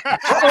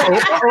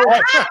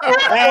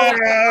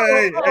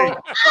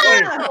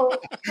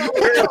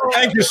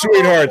 Thank you,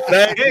 sweetheart.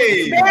 Thank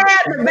you.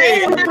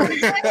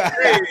 Every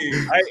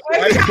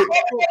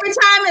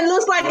time it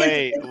looks like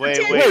wait a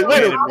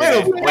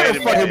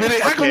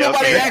minute. How come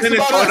nobody asked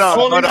about us?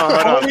 Hold on.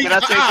 Can I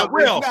say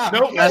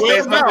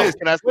something?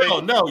 Can I say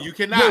something? No, you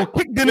cannot.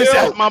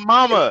 That's my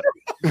mama.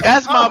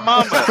 That's my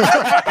mama.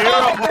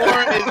 Vera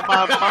Moore is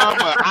my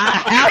mama. I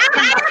have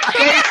to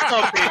say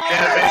something,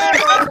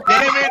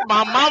 damn it.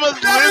 My mama's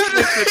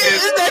listening to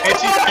this, and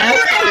she's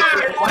asking if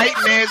this white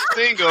man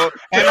single,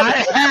 and I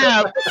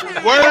have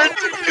words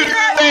to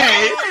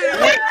say.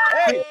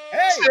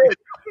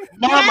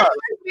 Mama,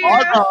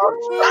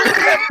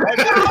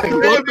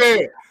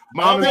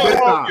 Mama's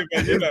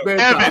Evan,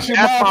 that's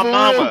my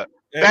mama.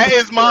 That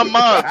is my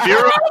mom.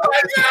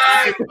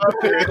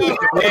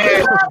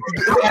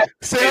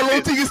 Say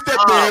hello to your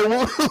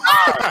stepdad.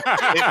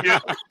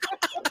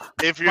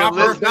 If you're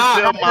listening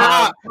to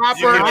Mom,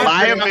 you can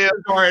buy a meal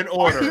in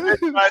order.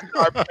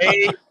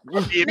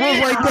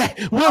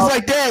 Will's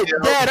like, Dad,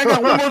 I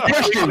got one more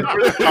question.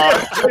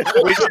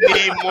 Which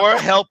need more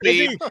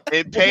helping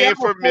in paying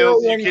for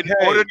meals. You can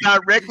order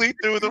directly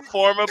through the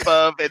form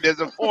above, and there's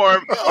a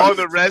form on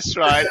the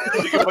restaurant.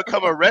 You can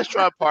become a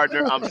restaurant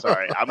partner. I'm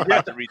sorry, I'm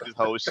about to read this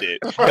whole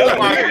shit. But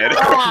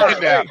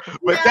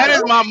that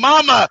is my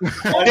mama,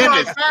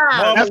 Dennis.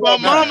 That's my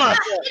mama.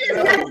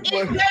 There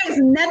is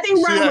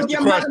nothing wrong with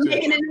your mother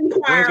making an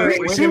inquiry.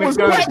 She was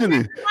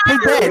questioning. Hey,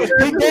 Dad.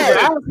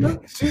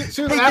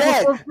 She was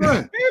asking for a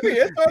friend. Baby,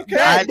 it's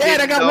okay.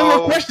 Dad, I got one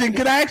more question.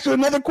 Can I ask you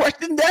another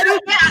question, Daddy?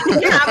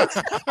 I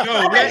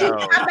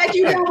bet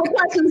you know the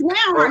questions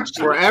now, aren't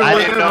you? I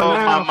didn't know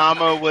my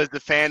mama was the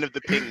fan of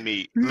the pink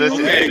meat.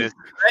 Listen, Dennis.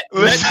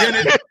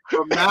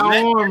 From now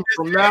on,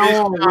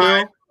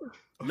 Will.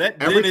 Let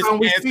Dennis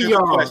answer the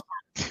question.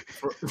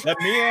 Let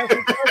me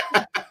answer.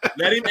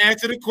 Let him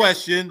answer the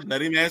question.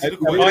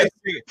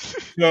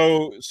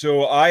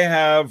 So I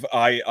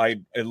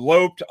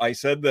eloped. I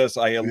said this.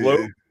 I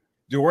eloped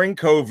during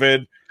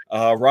COVID.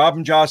 Rob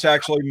and Josh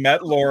actually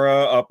met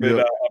Laura up at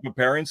a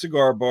Perry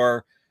Cigar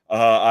Bar.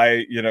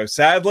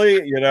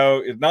 Sadly,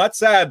 not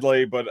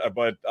sadly, but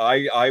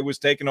I was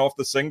taken off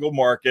the single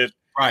market.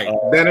 Right.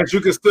 Dennis, you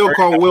can still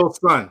call Will's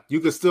son. You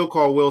can still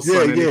call Will's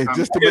son. Yeah,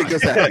 just to make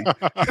us happy.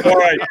 All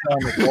right,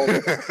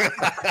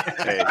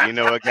 hey, you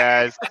know what,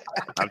 guys?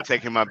 I'm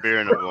taking my beer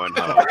and I'm going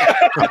home.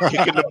 I'm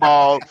kicking the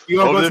ball. You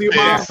want to go to your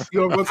mom?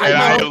 You want to go to your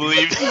mom? I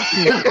believe.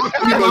 You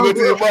gonna go to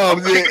your mom?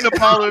 I'm kicking the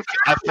ball. If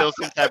I feel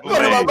some type of way.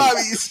 All the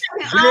bobbies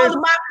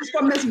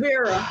from Miss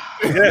Vera.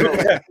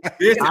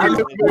 This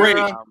is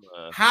great.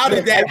 How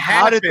did that happen?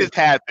 How did this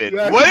happen?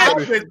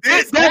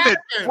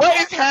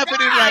 What is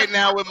happening right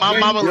now with my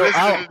mama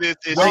listening to this?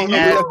 Is she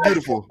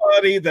beautiful?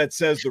 Somebody that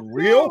says the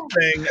real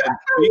thing and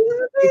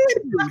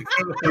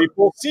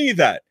people see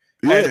that.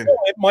 Yeah. And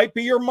it might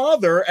be your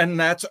mother, and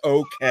that's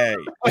okay.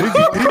 He's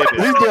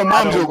doing mom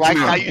I don't jokes like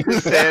now. how you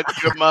just said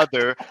your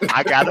mother.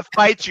 I gotta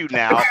fight you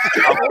now.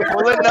 I'm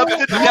pulling up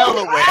to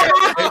Delaware,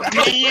 and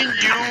me and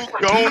you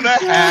gonna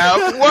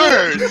have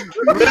words.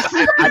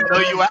 Listen, I know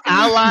you are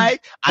ally.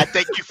 I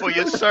thank you for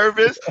your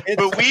service,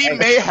 but we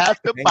may have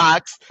to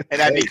box,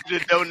 and I need you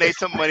to donate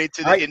some money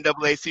to the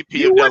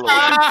NAACP of Delaware.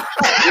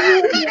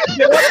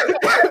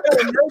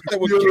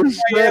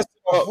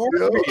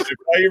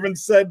 I even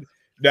said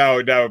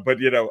no, but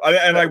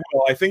I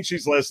will. I think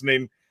she's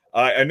listening.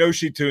 I know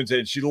she tunes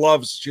in. She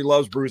loves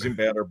Bruising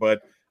Banner,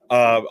 but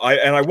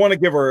I want to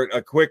give her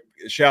a quick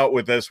shout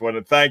with this one,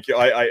 and thank you.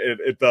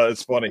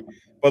 It's funny,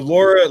 but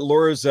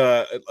Laura's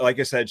like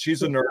I said,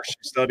 she's a nurse.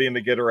 She's studying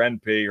to get her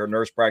NP, her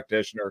nurse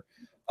practitioner.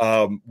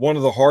 One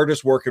of the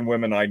hardest working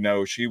women I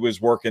know. She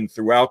was working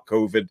throughout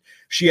COVID.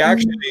 She had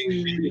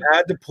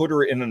to put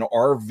her in an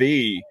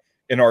RV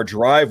in our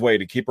driveway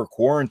to keep her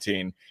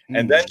quarantined.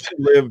 And then she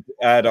lived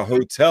at a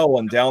hotel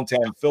in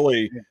downtown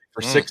Philly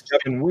for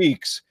 6-7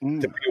 weeks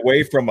to be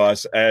away from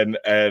us. And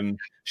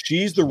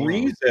she's the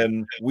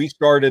reason we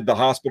started the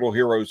Hospital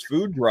Heroes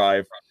food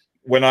drive.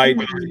 When I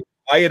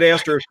had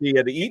asked her if she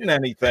had eaten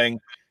anything,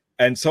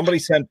 and somebody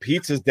sent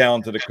pizzas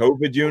down to the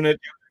COVID unit.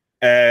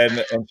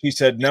 And she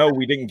said, no,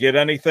 we didn't get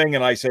anything.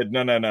 And I said,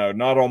 no,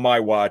 not on my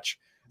watch.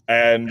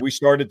 And we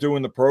started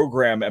doing the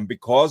program. And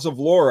because of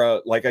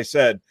Laura, like I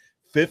said,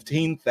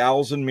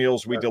 15,000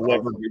 meals we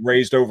delivered. We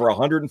raised over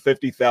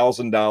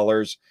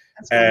 $150,000.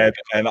 And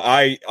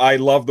I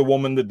love the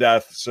woman to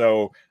death.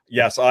 So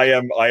yes, I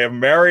am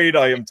married.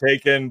 I am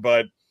taken,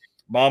 but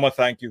Mama,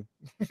 thank you.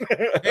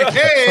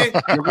 Hey,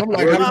 Mama,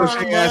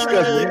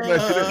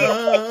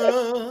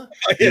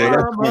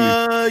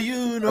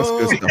 you know.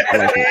 That's good stuff. I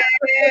like it.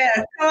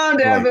 Yeah, come on,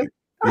 Devin.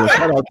 Yeah,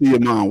 shout out to your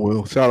mom,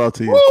 Will. Shout out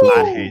to you.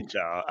 I hate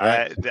y'all.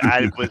 I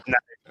was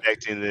not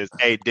expecting this.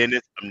 Hey,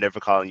 Dennis, I'm never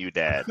calling you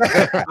dad. You're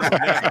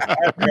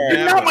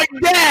not my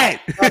dad.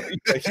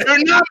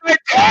 You're not my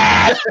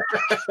dad.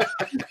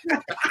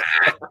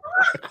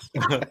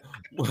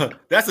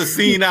 That's a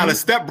scene out of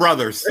Step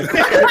Brothers.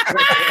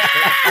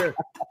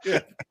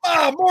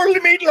 More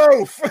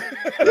meatloaf.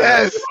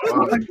 Yes,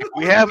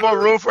 we have more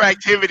room for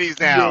activities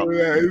now.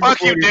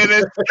 Fuck you,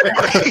 Dennis.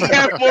 We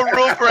have more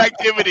room for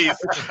activities.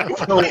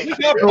 You'll be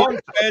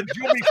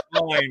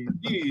fine.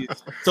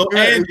 Jeez. So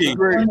Angie,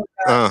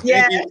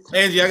 Yes.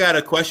 Angie, I got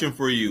a question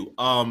for you.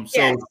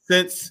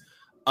 Since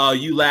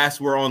you last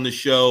were on the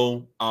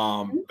show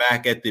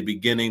back at the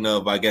beginning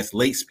of, I guess,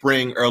 late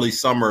spring, early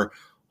summer,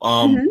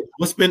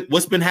 what's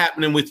been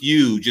happening with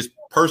you, just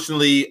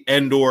personally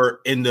and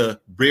or in the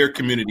beer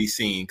community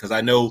scene? Because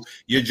I know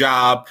your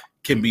job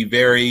can be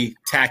very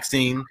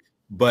taxing,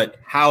 but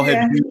how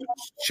have you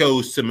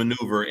chose to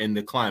maneuver in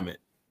the climate?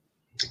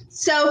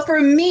 So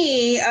for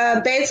me,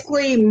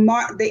 basically,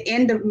 the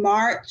end of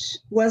March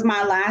was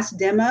my last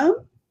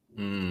demo.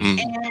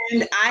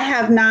 And I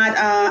have not,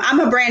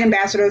 I'm a brand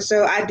ambassador,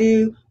 so I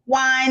do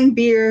wine,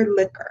 beer,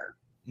 liquor.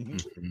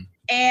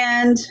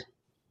 And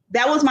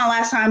that was my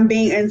last time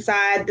being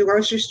inside the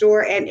grocery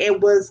store, and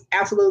it was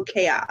absolute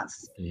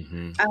chaos.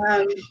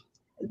 I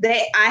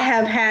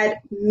have had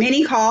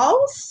many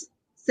calls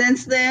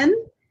since then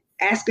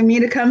asking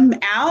me to come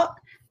out.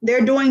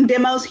 They're doing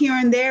demos here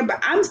and there,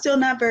 but I'm still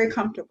not very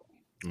comfortable.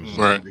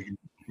 Right.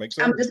 Makes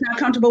sense. I'm just not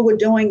comfortable with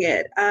doing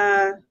it.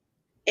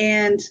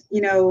 And,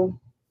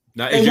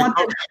 Now,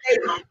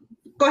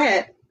 go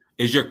ahead.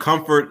 Is your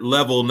comfort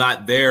level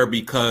not there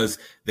because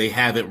they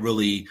haven't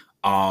really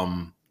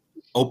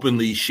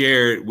openly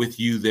shared with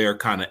you their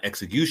kind of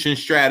execution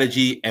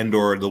strategy and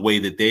or the way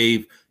that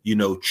they've,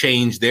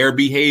 changed their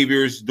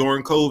behaviors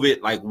during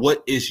COVID? Like,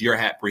 what is your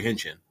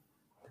apprehension?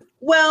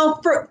 Well,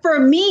 for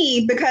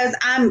me, because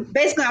I'm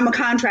a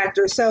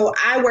contractor, so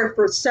I work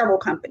for several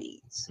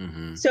companies.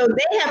 So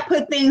they have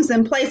put things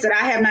in place that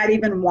I have not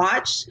even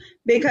watched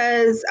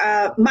because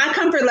my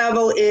comfort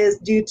level is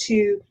due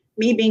to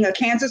me being a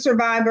cancer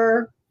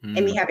survivor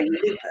and me having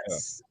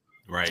lupus.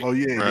 Right. Oh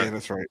yeah,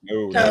 that's right.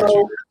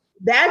 So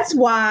that's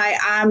why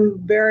I'm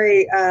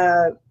very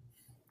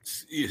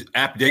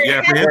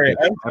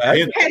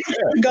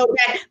go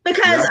back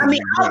because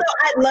although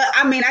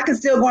I can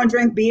still go and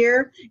drink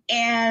beer,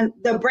 and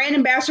the brand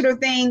ambassador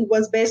thing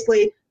was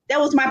basically that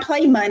was my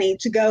play money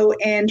to go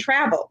and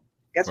travel.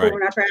 Guess what? We're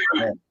not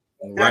traveling.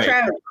 Not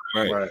traveling.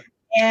 Right.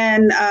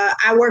 And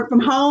I work from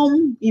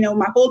home.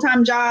 My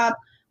full-time job.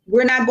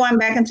 We're not going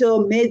back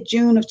until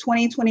mid-June of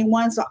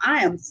 2021, so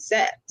I am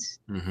set.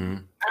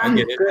 I'm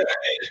good.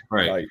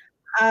 Right.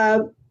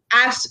 I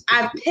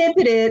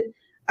pivoted.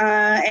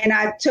 And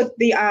I took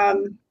the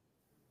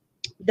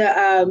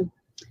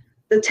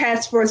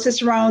test for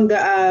Cicerone,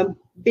 the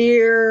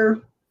beer.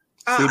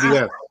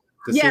 CBS.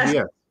 Yes.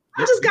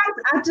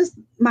 CBS.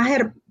 My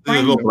head.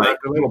 A little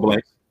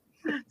blank.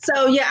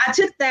 So I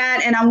took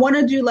that, and I want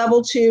to do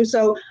level 2.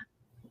 So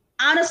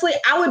honestly,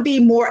 I would be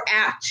more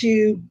apt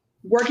to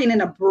working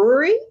in a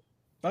brewery.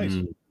 Nice.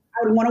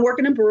 I would want to work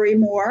in a brewery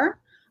more.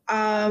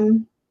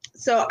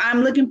 So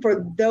I'm looking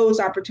for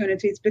those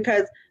opportunities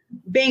because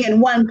being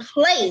in one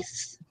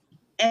place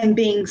and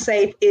being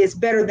safe is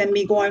better than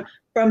me going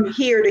from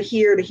here to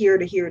here to here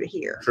to here to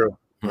here. True.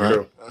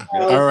 Right.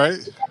 All right.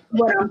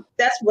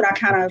 That's what I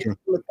kind of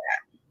look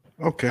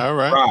at. Okay. All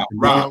right.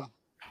 Rob.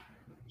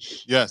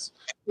 Yes.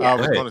 Yeah. I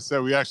was going to say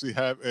we actually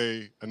have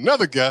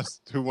another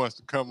guest who wants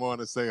to come on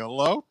and say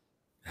hello.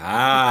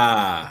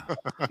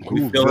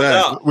 We fill it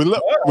up.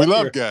 We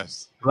love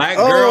guests. Black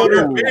girl in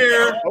her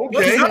beer.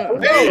 Okay.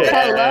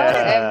 Hello,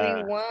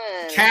 everyone.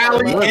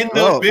 Callie in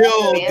the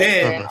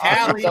building.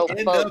 Callie So in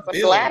the folks, I'm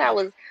building.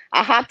 glad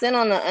I hopped in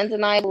on the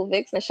Undeniable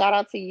Vixen. Shout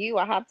out to you.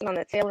 I hopped in on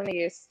the tail end of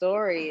your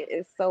story.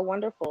 It's so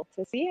wonderful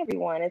to see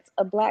everyone. It's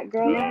a black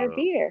girl in her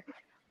beer.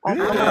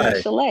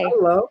 Chalet.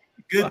 Hello.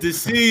 Good to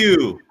see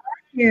you.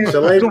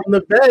 Chalet from the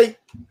Bay.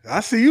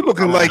 I see you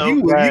looking like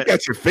you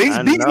got your face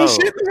beat and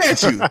shit. Look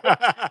at you. You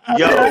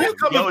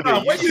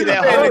see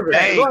that whole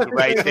bang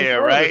right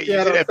there, right?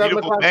 You see that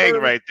beautiful bang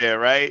right there,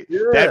 right?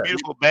 That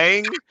beautiful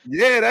bang.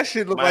 Yeah, that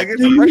shit look like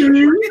it's fresh.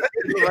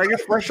 It look like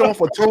it's fresh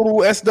off a total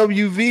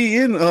SWV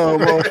in He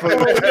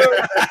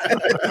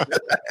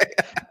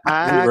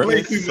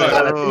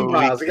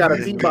got a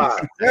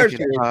T-box.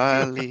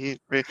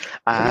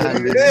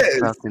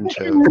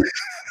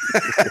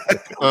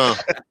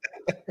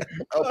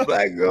 A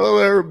black girl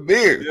in her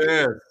beard.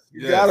 Yeah.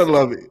 You gotta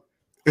love it.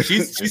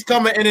 She's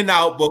coming in and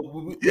out, but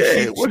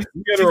she's gonna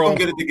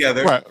get it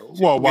together. Right.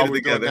 Well, while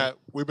we're doing that,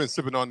 we've been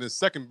sipping on this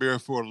second beer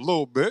for a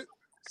little bit.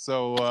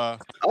 So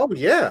oh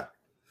yeah.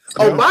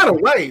 Oh, by the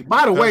way,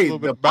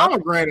 the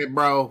pomegranate,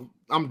 bro.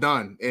 I'm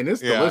done, and it's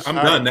delicious. I'm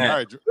done now.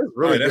 It's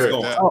really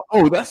good.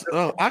 That's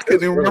I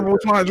couldn't even remember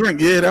which one I drink.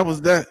 Yeah, that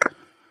was that.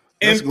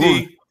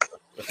 Empty.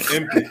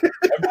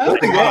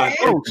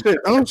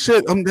 Oh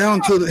shit! I'm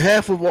down to the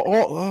half of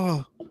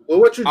all. Well,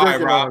 what you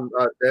drinking on,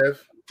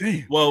 Dev?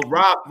 Damn. Well,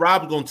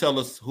 Rob's gonna tell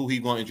us who he's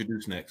gonna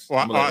introduce next.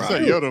 Well, I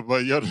said Yoda,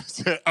 but Yoda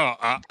said,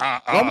 I'm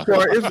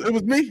sorry, it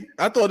was me.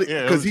 I thought it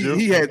because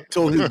he had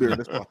told his beer.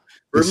 That's why.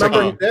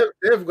 Remember,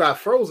 Dev got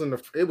frozen.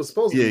 It was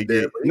supposed to be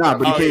there.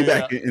 But he came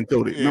back and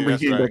told it. Remember,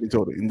 he came back and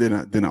told it, and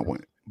then I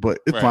went.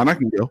 But it's fine. I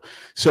can go.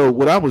 So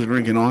what I was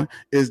drinking on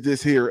is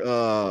this here.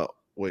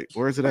 Wait,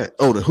 where is it at?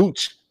 Oh, the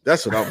hooch.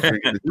 That's what I was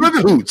drinking.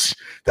 The hooch.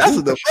 That's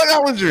what the fuck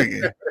I was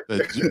drinking.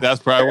 That's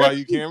probably why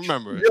you can't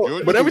remember it.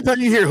 Yo, but every time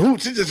you hear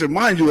hooch, it just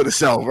reminds you of the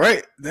South,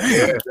 right?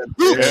 Damn.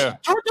 Yeah.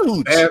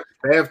 Hooch.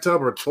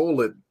 Bathtub or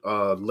toilet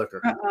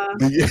liquor.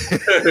 Yeah.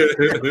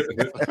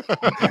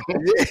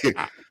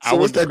 So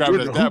what's that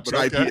Georgia hooch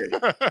IPA?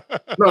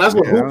 No, that's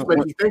what hooch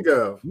makes you think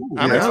of.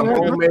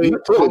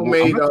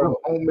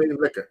 Homemade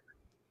liquor.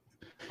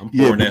 I'm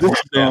pouring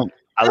that.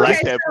 I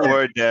like that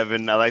pour,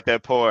 Devin. I like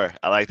that pour.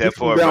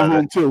 Down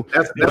home too.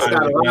 That's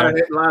got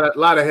a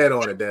lot of head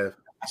on it, Dev.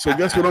 So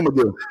guess what I'm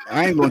gonna do?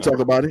 I ain't gonna talk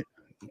about it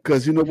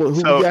because you know what? Who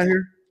we got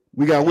here?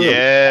 We got Will.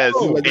 Yes,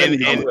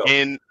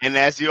 and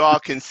as you all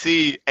can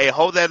see, hey,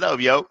 hold that up,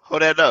 yo.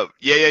 Hold that up.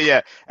 Yeah.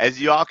 As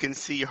you all can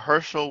see,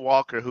 Herschel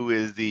Walker, who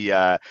is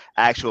the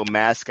actual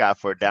mascot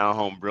for Down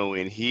Home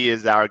Brewing, he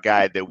is our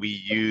guy that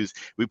we use.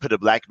 We put a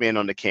black man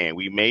on the can.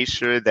 We made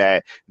sure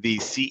that the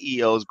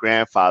CEO's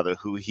grandfather,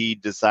 who he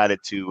decided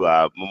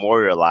to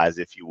memorialize,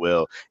 if you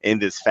will, in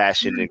this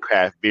fashion and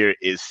craft beer,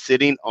 is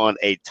sitting on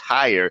a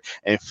tire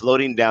and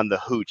floating down the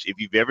hooch. If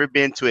you've ever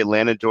been to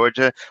Atlanta,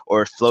 Georgia,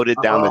 or floated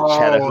down the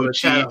Chattahoochee,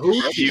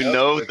 you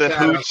know the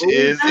hooch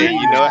is, and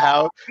you know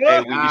how.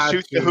 And when you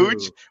shoot the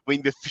hooch,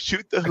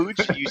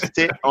 you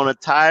sit on a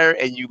tire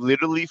and you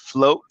literally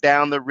float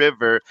down the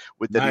river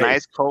with a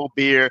nice cold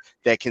beer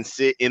that can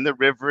sit in the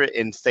river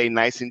and stay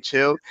nice and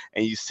chilled.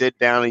 And you sit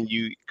down and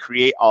you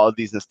create all of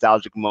these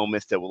nostalgic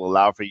moments that will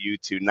allow for you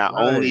to not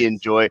only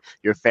enjoy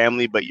your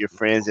family but your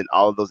friends and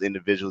all of those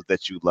individuals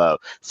that you love.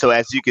 So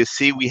as you can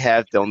see, we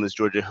have on this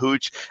Georgia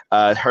hooch.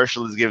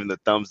 Herschel is giving the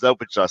thumbs up,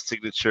 which is our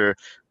signature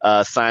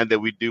sign that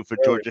we do for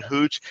Georgia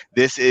hooch.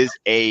 This is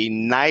a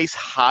nice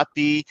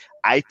hoppy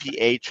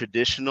IPA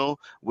traditional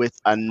with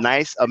a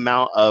nice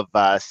amount of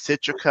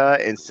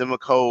Citrica and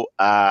Simcoe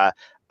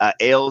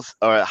ales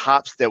or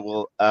hops that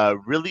will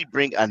really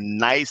bring a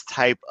nice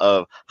type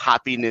of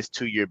hoppiness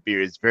to your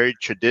beer. It's very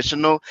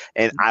traditional,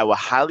 and I will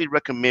highly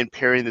recommend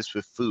pairing this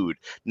with food.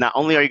 Not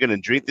only are you going to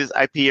drink this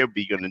IPA,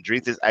 but you're going to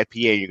drink this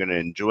IPA and you're going to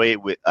enjoy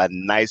it with a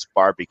nice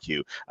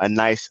barbecue, a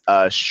nice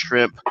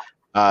shrimp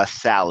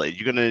salad.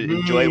 You're gonna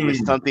enjoy it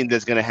with something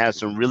that's gonna have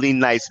some really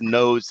nice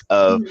notes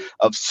of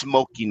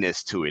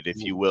smokiness to it, if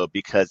you will,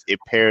 because it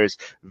pairs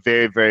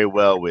very, very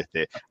well with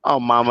it.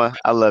 Oh, Mama,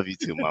 I love you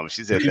too, Mama.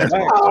 She said that's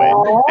what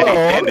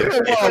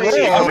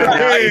you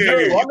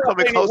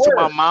coming close to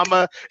my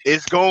mama,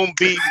 it's gonna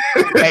be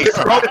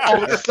smoke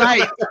on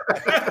sight.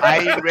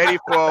 I ain't ready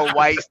for a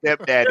white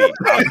stepdaddy.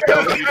 I'm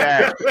telling you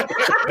that.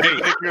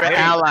 If you're an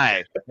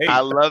ally,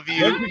 I love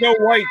you. If you go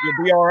white,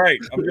 you'll be all right.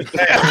 I'm just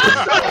saying.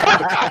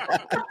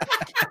 I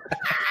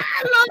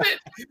love it.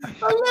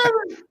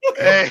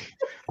 Hey,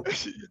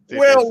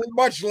 Well,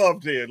 much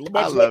love to you.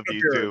 I love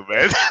you too,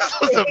 man. That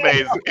was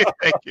amazing.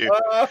 Thank you.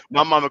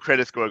 My mama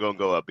credit score gonna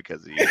go up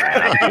because of you.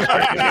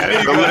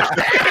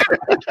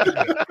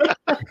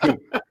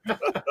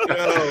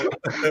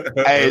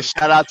 Hey,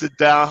 shout out to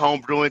Down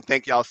Home Brewing.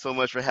 Thank y'all so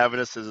much for having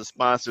us as a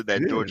sponsor.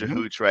 That Georgia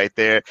Hooch right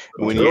there.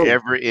 And when you're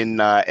ever in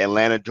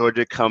Atlanta,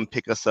 Georgia, come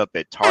pick us up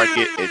at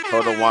Target, at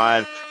Total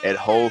Wine, at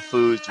Whole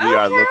Foods. We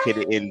are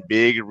located in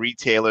big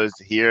retailers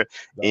here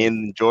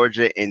in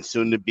Georgia and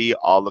soon to be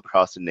all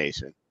across the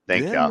nation.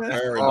 Thank y'all.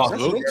 That's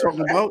what I'm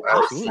talking about.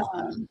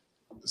 Absolutely.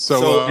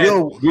 So,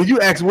 yo, when you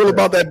ask Will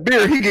about that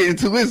beer, he get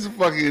into his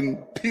fucking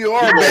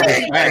PR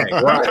bag. Right.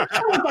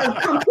 That was a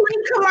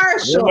complete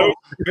commercial.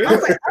 I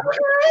was like,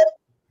 okay.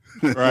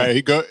 Right,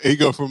 he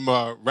go from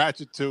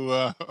ratchet to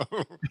I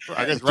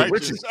guess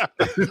righteous.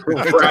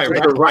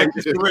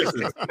 Righteous to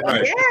riches.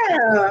 Right.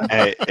 Yeah.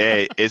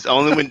 Hey, it's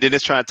only when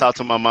Dennis trying to talk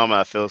to my mama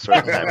I feel a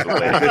certain type of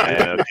way,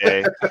 man.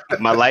 Okay,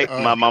 my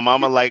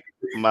mama like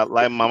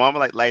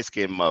light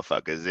skinned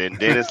motherfuckers, and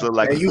Dennis look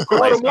like a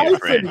light skinned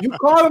friend. You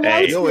call him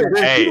light skinned.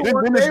 Hey,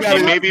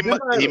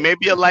 he may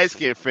be a light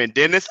skinned friend.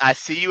 Dennis, I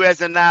see you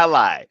as an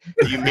ally.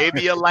 You may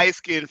be a light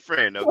skinned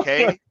friend,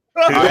 okay?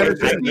 I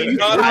need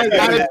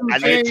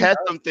to test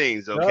some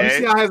things, okay? You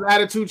see how his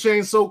attitude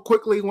changed so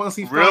quickly once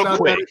he found out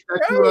that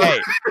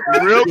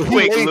real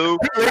quick, Lou.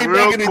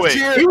 Real quick.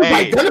 Hey,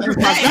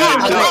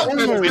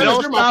 we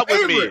don't stop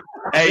with me.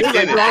 Hey,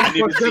 Dennis, I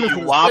need to see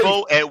you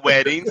wobble at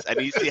weddings. I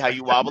need to see how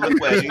you wobble at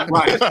weddings.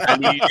 I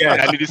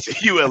need to see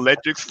you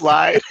electric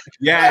slide.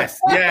 Yes.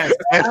 At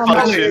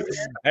functions.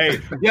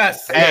 Hey,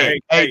 yes. Hey,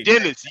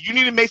 Dennis, you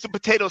need to make some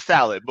potato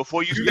salad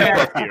before you step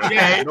up here,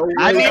 okay?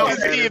 I need to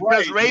see if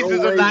those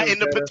raisins are not in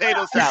the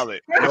potato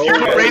salad. If you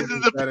put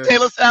raisins in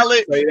potato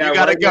salad, you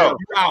gotta go.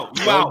 You out.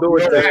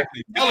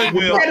 Exactly. Tell him,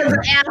 Will.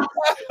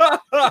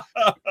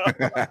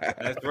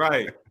 That's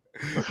right.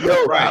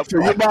 Yo, right. So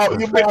your mom.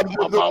 Wait, what part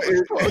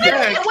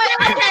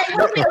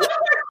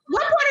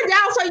of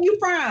Dallas are you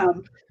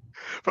from?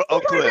 From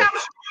Oak Cliff.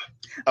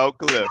 Oak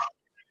Cliff.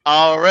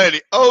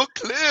 Already. Oak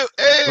Cliff.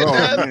 Hey,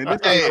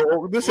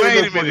 this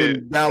ain't a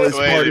minute. Dallas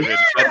party.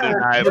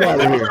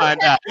 Let me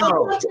find out.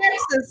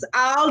 Texas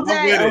all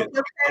day.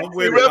 I'm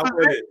with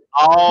it.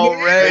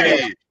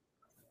 Already.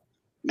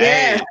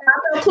 Yeah,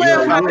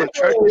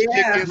 church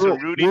chicken, some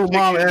Rudy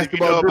chicken. You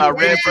know about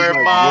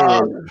Redbird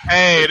Mom.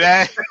 Hey,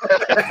 that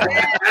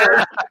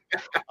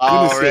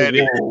already.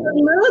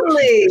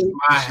 Absolutely.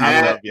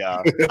 I love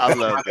y'all. I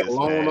love this.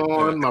 Cologne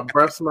on, my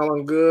breath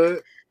smelling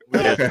good.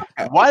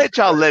 Why did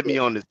y'all let me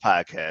on this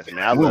podcast,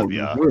 man? I love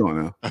y'all. We don't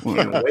know.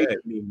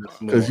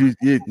 Because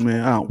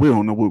man, we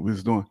don't know what we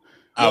was doing.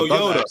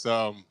 Yoda.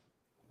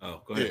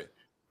 Go ahead.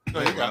 Yeah.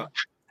 No, you got it.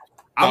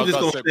 I'm just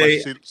gonna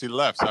say she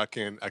left, so I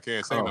can't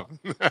say nothing.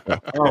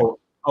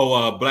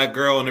 Black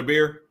girl and the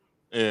beer.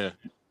 Yeah.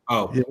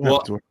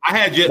 Well, I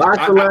had you,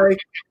 Yoda.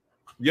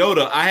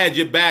 I had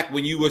you back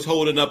when you was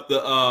holding up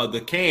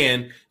the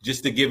can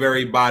just to give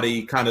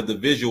everybody kind of the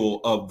visual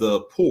of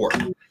the pour.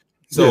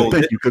 So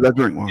thank you because I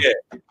drink one. Yeah,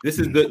 this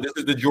is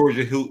the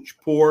Georgia Hooch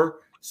pour.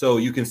 So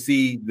you can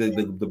see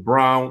the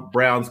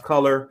brown's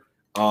color.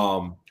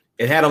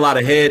 It had a lot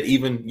of head,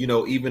 even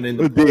in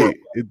the pour.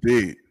 It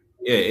did.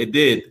 Yeah, it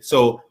did.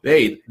 So,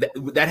 hey,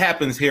 that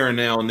happens here and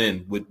now and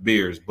then with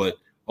beers. But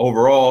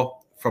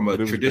overall, from a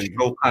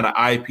traditional kind of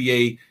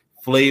IPA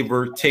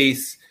flavor,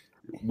 taste,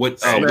 what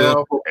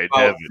smell? Hey,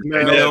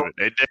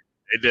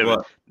 Devin.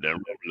 That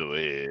blue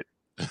head.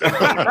 Ain't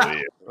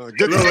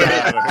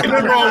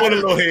nothing wrong with a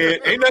little head.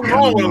 Ain't nothing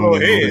wrong with a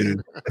little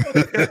head.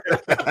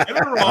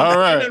 All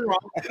right.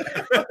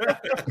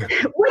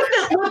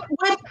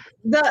 With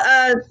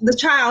the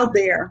child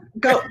there.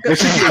 Go.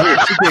 She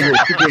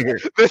can't hear.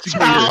 The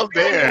child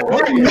there.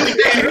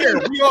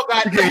 We all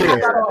got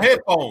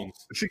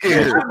headphones. She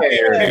can't hear.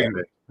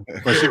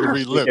 But she can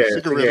read lips.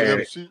 She can read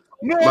lips.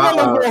 My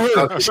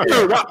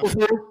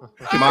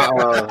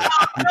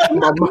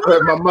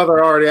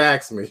mother already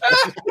asked me.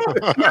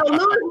 No,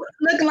 Louis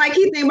looking like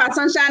he think about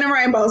sunshine and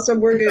rainbow, so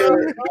we're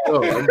good.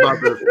 I'm about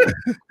to.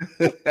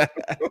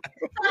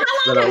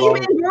 How long have you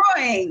been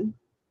brewing?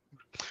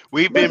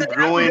 We've been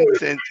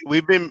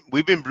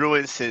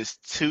brewing since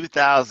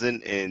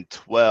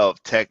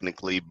 2012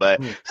 technically,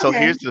 but so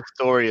here's the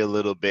story a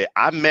little bit.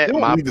 I met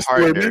my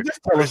partner.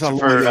 Just tell us how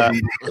long I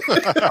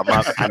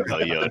know,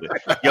 Yoda.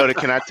 Yoda,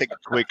 can I take a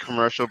quick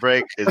commercial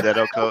break? Is that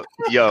okay?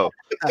 Yo,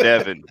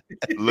 Devin,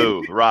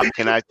 Lou, Rob,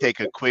 can I take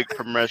a quick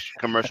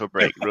commercial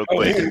break real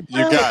quick?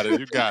 You got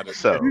it.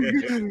 So,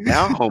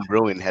 Down Home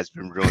Brewing has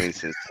been brewing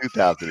since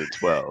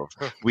 2012.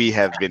 We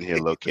have been here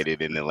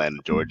located in Atlanta,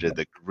 Georgia,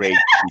 the great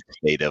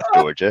state of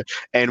Georgia.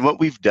 And what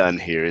we've done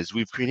here is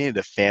we've created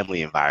a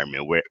family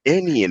environment where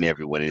any and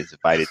everyone is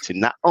invited to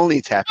not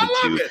only tap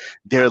into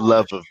their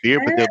love of beer,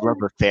 but their love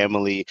of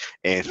family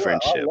and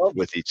friendship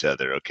with each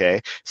other. Okay.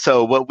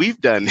 So what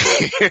we've done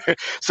here,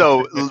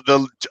 so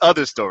the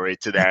other story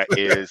to that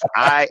is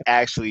I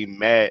actually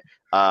met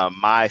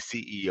my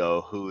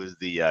CEO, who is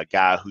the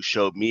guy who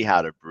showed me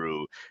how to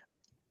brew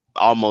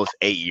almost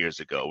 8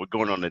 years ago. We're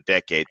going on a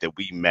decade that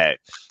we met.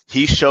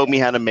 He showed me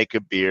how to make a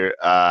beer.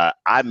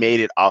 I made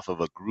it off of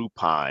a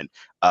Groupon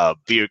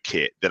beer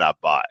kit that I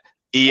bought.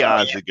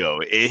 eons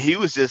ago. And he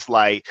was just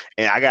like,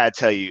 and I gotta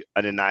tell you,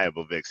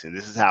 undeniable, Vixen,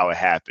 this is how it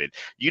happened.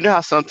 You know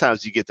how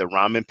sometimes you get the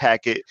ramen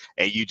packet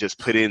and you just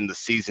put in the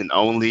season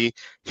only?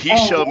 He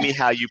showed me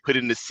how you put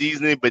in the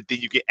seasoning, but then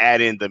you can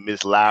add in the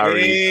Miss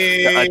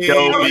Lowry, the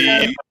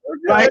Adobe.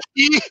 Like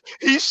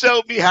he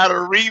showed me how to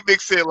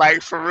remix it,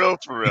 like for real,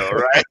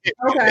 right?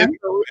 Okay.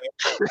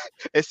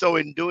 And so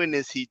in doing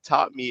this, he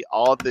taught me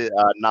all the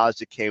knowledge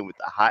that came with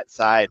the hot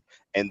side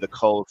and the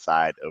cold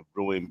side of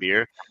brewing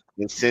beer.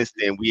 And since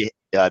then, we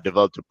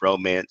developed a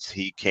bromance.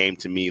 He came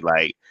to me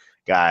like,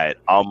 God,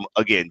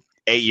 again,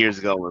 8 years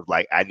ago, was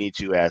like, I need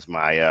you as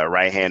my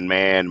right-hand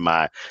man,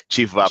 my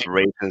chief of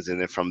operations. And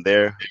then from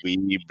there,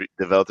 we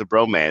developed a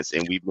bromance,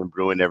 and we've been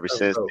brewing ever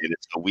since then. And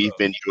so we've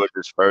been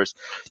Georgia's first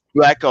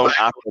Black-owned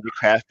operated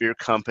craft beer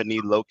company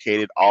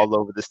located all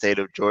over the state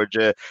of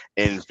Georgia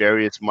in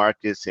various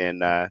markets.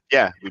 And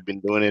yeah, we've been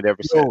doing it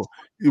ever since.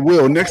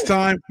 Will, next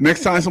time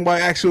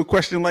somebody asks you a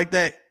question like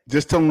that,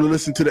 just tell them to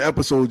listen to the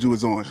episode you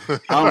was on. I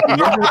don't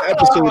remember what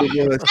episode it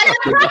was.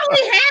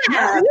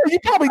 Yeah, you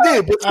probably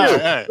did, but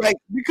still, like,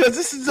 because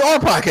this is our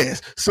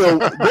podcast. So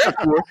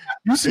therefore,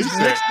 you should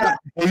next time,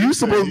 and you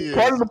supposed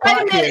part of the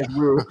podcast,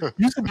 bro.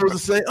 You supposed to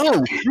say,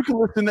 "Oh, you can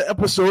listen to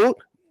episode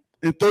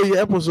and throw your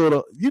episode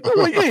up." You know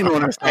what? You ain't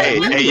on that stuff. Hey,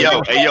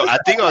 yo! I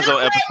think I was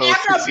on episode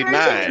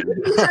 69.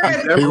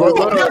 He was.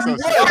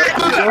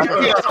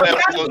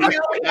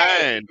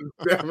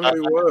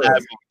 Definitely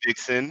was.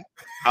 Dixon.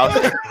 I was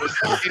at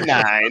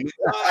 69.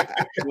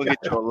 Look at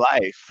your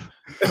life.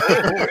 That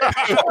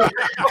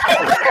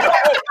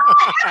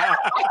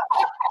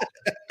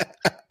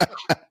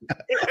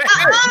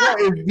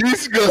is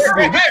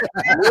disgusting. I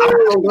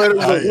don't know whether it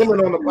was a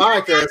woman on the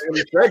podcast when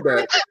he said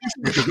that.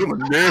 I'm a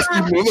nasty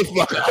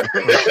motherfucker.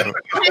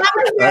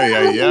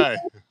 Hey.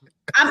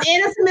 I'm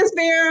innocent, Miss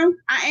Vera.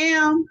 I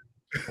am.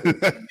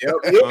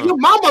 Your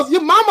mama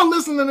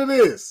listening to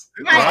this.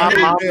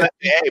 My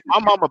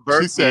mama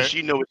birthday,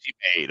 she know what she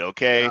made,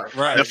 okay?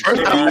 Right. The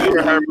first time I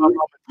ever heard my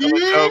mama tell a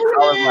joke, I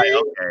was like,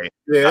 okay.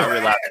 Yeah. I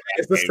realized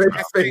It's the same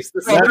face.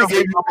 Somebody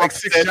gave you like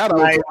 6 shout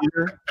outs over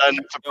here.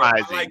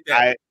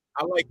 Unsurprising.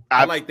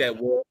 I like that,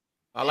 Will.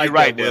 I like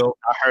right, that, Will.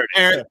 I heard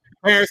it.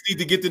 Parents need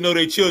to get to know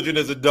their children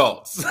as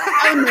adults.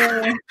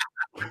 Amen.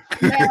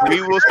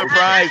 We will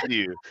surprise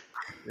you.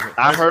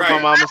 I heard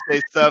my mama say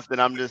stuff that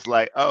I'm just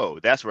like, oh,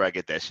 that's where I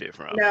get that shit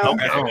from. No.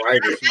 Okay. I don't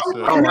like it. She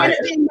said, I don't like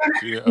it.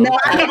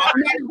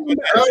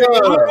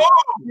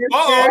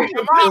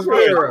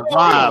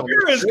 Rob,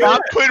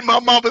 stop putting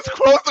my mama's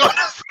quotes on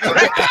the screen.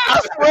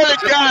 I swear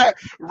to God,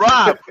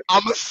 Rob,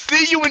 I'm gonna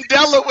see you in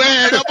Delaware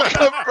and I'm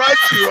gonna confront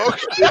you.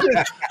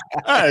 Okay?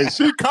 hey,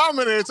 she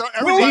commented, so She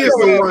everybody is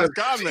the one.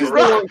 comments. She's the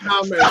one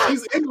comment.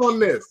 She's in on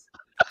this.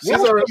 She's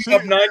already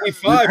up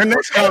 95. Her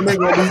next comment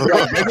gonna be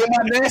like, "There go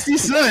my nasty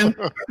son."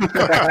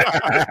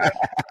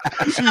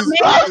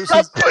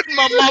 Stop putting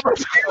my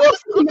mama's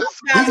quotes on the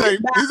screen.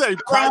 These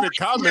ain't private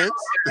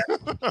comments.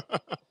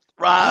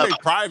 Rob, These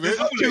ain't private. this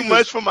is too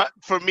much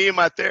for me and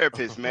my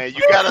therapist, man.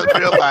 You gotta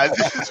realize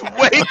this is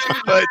way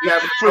too much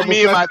for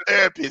me and my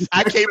therapist.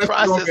 I can't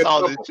process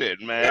all this shit,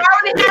 man.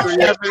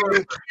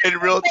 In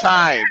real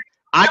time.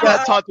 I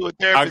gotta talk to a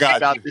therapist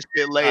about this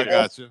shit later.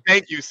 I got you.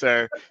 Thank you,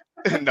 sir.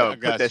 No,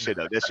 put that shit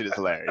up. That shit is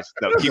hilarious.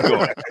 No, keep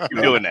going.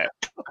 Keep doing that.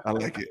 I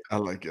like it. I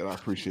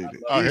appreciate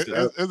it.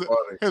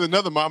 Here's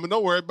another mama.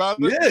 Don't worry about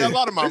it. Yeah. There's a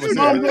lot of mamas There's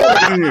here. Wait,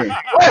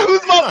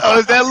 who's mama? Oh,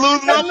 is that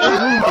Lou's mama?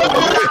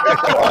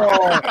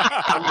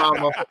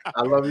 Mama,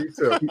 I love you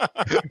too.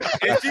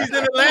 And she's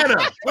in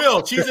Atlanta.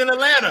 Will, she's in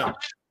Atlanta.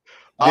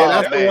 Yeah,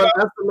 that's the one.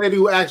 That's the lady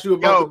who asked you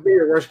about the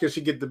beer. Where can she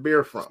get the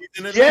beer from? She's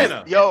in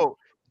Atlanta. Yes, yo,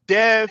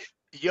 Dev,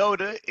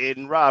 Yoda,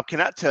 and Rob, can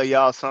I tell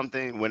y'all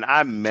something? When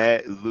I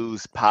met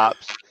Lou's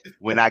Pops,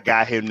 when I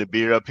got him the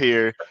beer up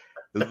here,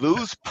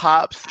 Lou's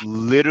Pops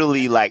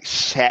literally like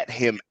shat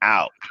him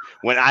out.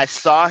 When I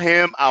saw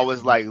him, I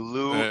was like,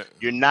 Lou,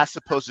 you're not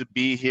supposed to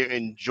be here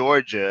in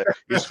Georgia.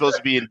 You're supposed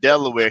to be in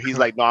Delaware. He's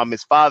like, no, I'm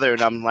his father.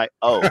 And I'm like,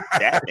 oh,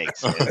 that makes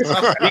sense.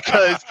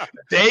 Because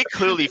they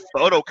clearly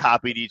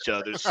photocopied each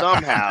other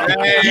somehow.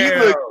 He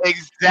looked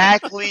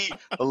exactly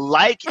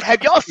like,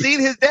 have y'all seen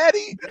his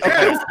daddy?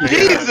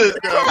 Jesus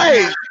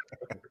Christ.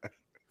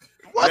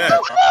 What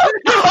the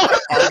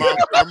fuck?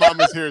 Our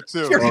mama's here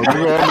too. There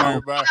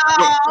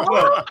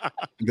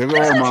go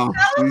our mom.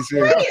 She's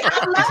here.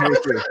 She's here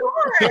too.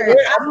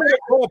 I'm going to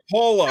call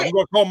Paula. I'm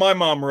going to call my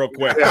mom real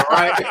quick. Yeah,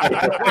 right.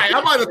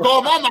 I'm about to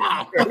call my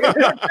mom.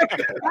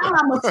 My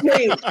mama's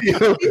sweet.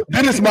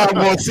 Dennis' mom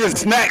wants to send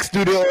snacks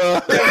to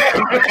the.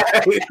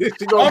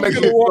 She gonna I'm make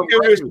going to you walk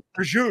in some with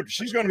prosciutto.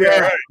 She's going to be all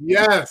right.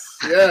 Yes.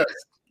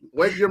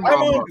 Wake your My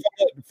mom mom, up.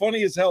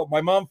 funny as hell.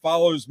 My mom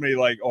follows me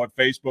like on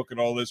Facebook and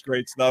all this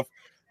great stuff.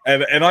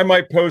 And I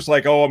might post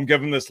like, oh, I'm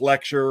giving this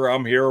lecture,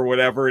 I'm here, or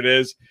whatever it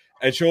is.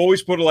 And she'll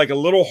always put like a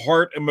little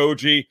heart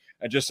emoji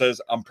and just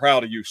says, I'm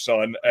proud of you,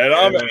 son.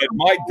 And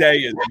my day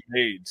is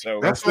made. So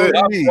That's what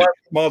I need.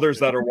 Mothers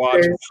that are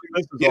watching.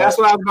 This is Yeah, that's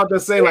what I was about to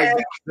say. Like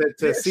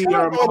to see Shout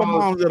your out to all the mom.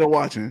 moms that are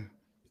watching.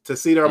 to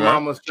see their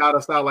mamas shout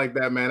us out like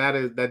that, man,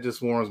 that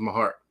just warms my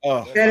heart.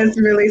 Oh, that is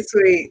really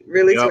sweet,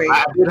 really sweet.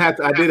 I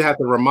did have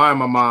to remind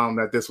my mom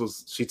that this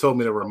was. She told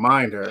me to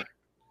remind her.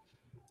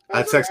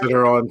 I texted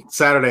her on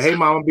Saturday. Hey,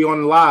 mom, I'll be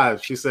on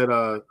live. She said,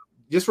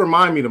 "Just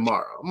remind me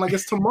tomorrow." I'm like,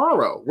 "It's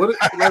tomorrow." What?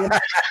 I'm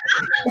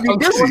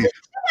busy.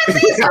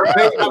 Guess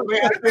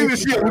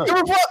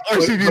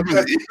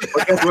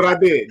what I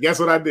did?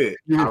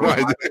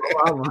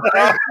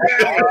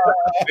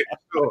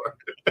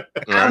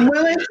 I'm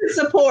willing to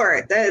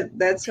support.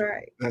 That's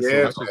right.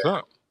 That's what's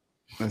up.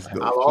 That's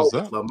dope. I'll always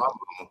love my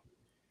mama.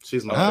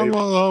 She's my favorite. I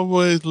will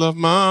always love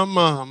my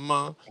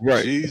mama.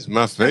 Right. She's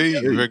my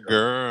favorite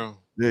girl.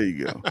 There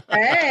you go.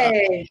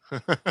 Hey.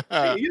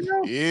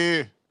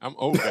 Yeah, I'm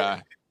old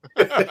guy.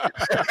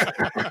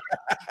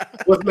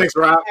 What's next,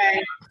 Rob?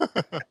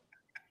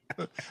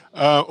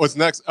 What's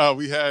next?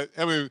 We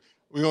only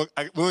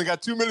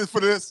got 2 minutes for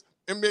this.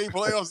 NBA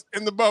playoffs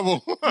in the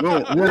bubble.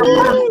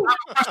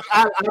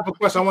 I have a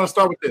question. I want to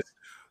start with this.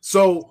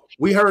 So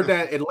we heard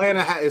that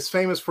Atlanta is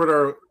famous for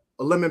their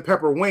lemon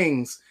pepper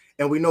wings,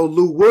 and we know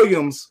Lou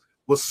Williams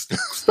was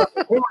stuck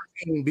in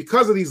quarantine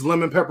because of these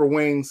lemon pepper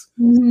wings.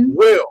 Mm-hmm.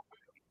 Will,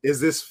 is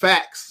this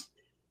facts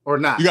or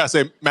not? You gotta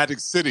say Magic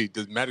City.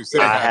 Does Magic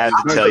City? I have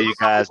to tell you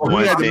guys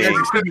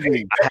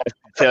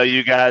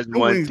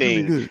one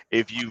thing.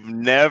 If you've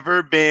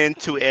never been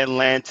to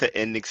Atlanta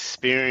and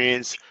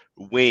experienced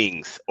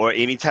wings or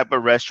any type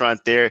of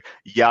restaurant there,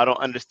 y'all don't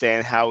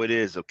understand how it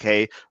is.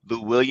 Okay, Lou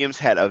Williams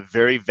had a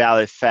very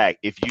valid fact.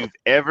 If you've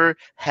ever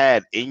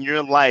had in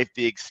your life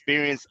the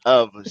experience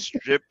of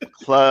strip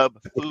club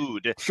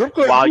food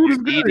while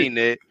you're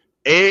eating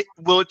it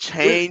will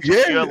change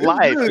your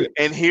life.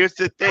 And here's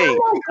the thing.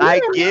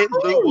 I get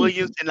Lou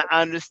Williams and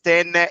I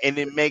understand that and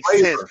it makes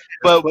sense.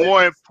 But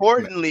more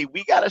importantly,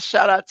 we got to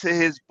shout out to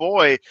his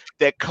boy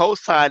that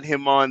co-signed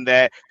him on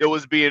that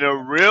was being a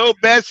real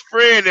best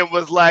friend and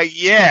was like,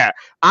 yeah,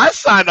 I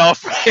signed off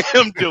for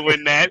him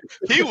doing that.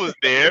 He was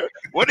there.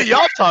 What are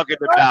y'all talking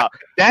about?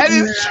 That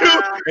is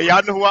true. And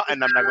y'all know who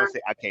and I'm not going to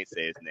say, I can't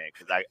say his name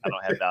because I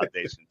don't have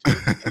validation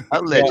to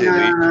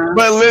allegedly.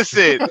 But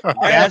listen,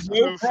 that's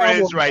true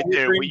friends right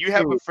there. When you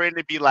have a friend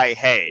to be like,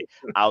 hey,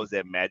 I was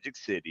at Magic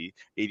City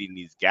eating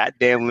these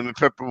goddamn lemon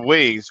pepper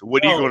wings,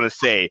 what are you going to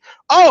say?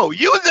 Oh,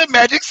 you was at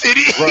Magic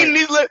City eating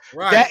these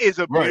That is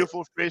a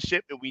beautiful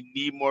friendship, and we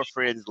need more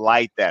friends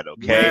like that,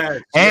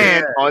 okay?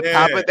 And on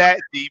top of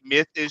that, the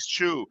myth is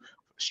true.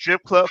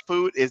 Strip club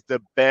food is the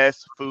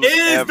best food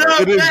ever.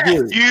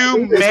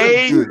 You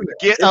may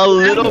get a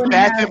little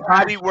Bath and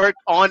Body Work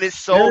on it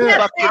so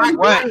fucking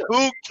what?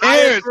 Who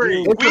cares?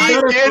 We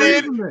get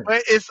it,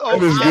 but it's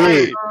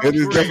okay. It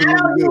is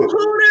definitely good.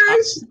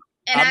 Hooters,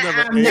 and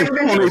I've never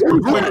been to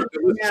Hooters.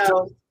 I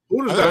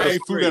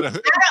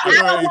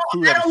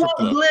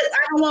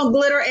don't want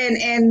glitter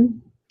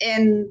and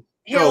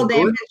hell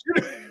damage.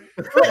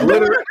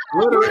 Glitter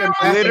and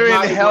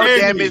hell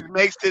damage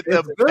makes it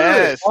the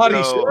best.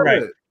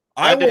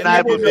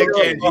 Undeniable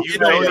victory. You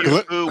know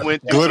your food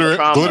went through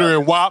glitter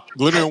and wop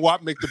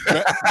make the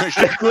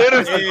best.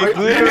 glitter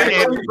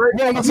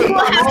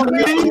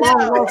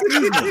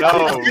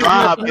No,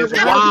 Rob is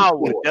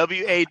wild with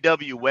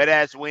WAW, wet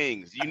ass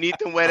wings. You need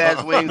them wet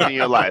ass wings in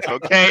your life,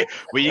 okay?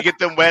 When you get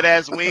them wet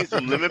ass wings,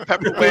 some lemon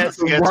pepper wings,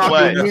 guess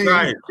what?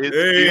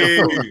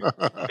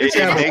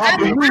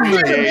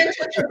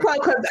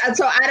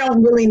 So I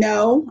don't really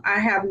know. I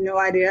have no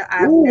idea.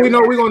 We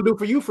know what we're gonna do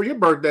for you for your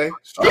birthday.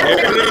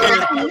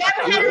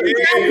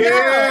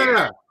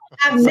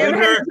 I've never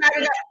had to.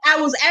 I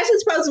was actually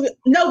supposed to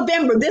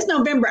this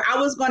November, I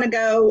was going to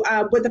go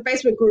with a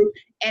Facebook group,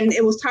 and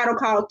it was titled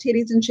called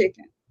Titties and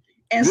Chicken.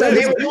 And so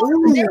they were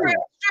different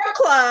strip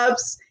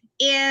clubs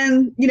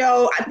in,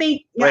 I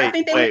think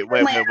they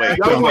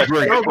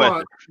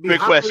Quick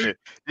question.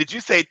 Did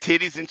you say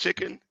titties and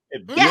chicken?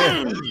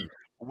 Yeah.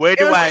 Where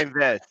do I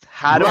invest?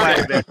 How do I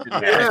invest in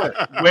that?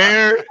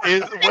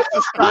 What's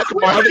the stock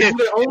market?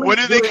 When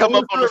do they come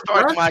up on the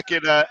stock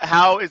market?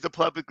 How is the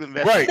public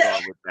investing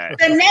with that?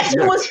 The next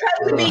one was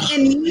supposed to be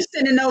in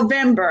Houston in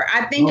November.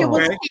 I think it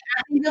was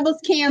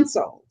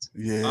canceled.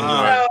 Yeah,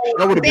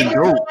 that would have been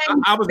dope.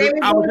 I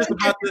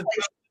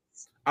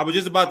was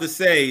just about to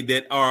say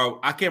that.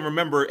 I can't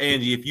remember,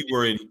 Angie, if you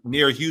were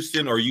near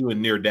Houston or you were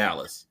near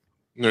Dallas.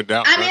 Near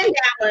Dallas. I'm in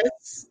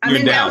Dallas. I'm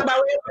in Dallas by way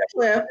of the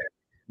cliff.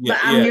 But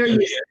I'm near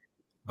you.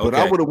 But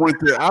I would have went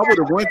to Dallas. I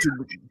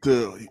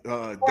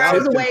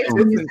was away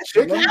from you. I was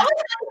going to go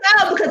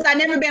because I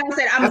never been. I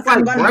said I'm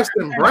going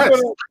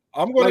to.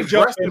 I'm going to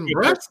jump in.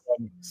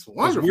 It's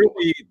wonderful.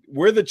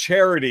 We're the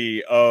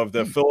charity of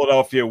the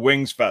Philadelphia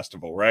Wings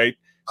Festival, right?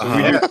 So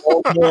we do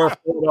Baltimore,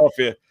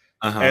 Philadelphia.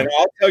 And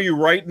I'll tell you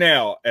right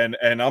now, and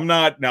I'm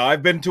not now.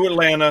 I've been to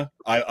Atlanta.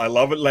 I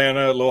love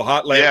Atlanta, a little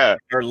hot Atlanta.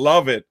 I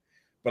love it.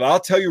 But I'll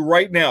tell you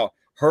right now.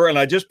 And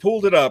I just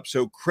pulled it up.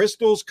 So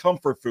Crystal's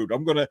Comfort Food.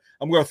 I'm gonna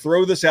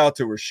throw this out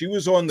to her. She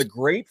was on the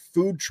Great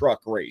Food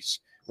Truck Race,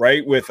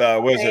 right? With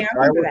and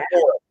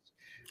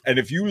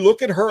if you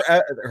look at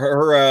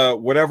her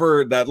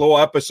whatever that little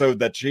episode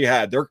that she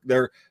had,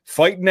 they're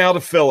fighting out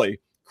of Philly.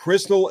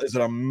 Crystal is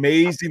an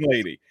amazing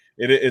lady.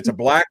 It's a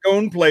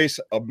Black-owned place.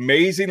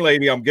 Amazing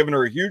lady. I'm giving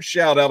her a huge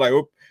shout out. I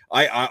hope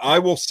I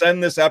will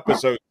send this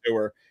episode to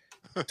her.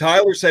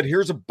 Tyler said,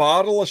 "Here's a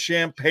bottle of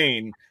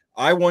champagne.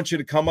 I want you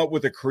to come up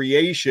with a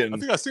creation." I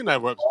think I've seen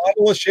that website.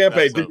 Bottle of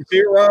champagne. Did you see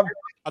it, Rob?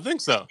 I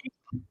think so.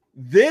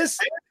 This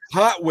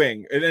hot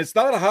wing, and it's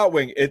not a hot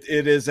wing. It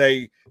is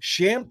a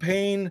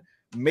champagne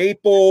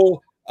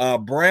maple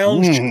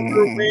brown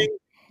sugar wing.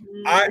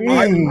 I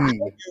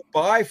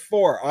by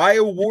far, I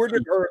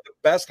awarded her the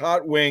best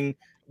hot wing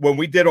when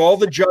we did all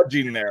the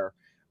judging there.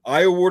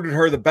 I awarded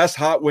her the best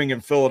hot wing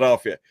in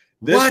Philadelphia.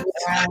 This was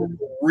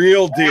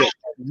real deal.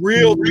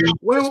 Real deal.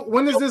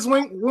 When is this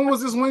wing? When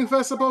was this wing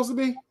fest supposed to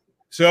be?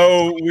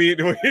 So we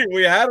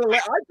had I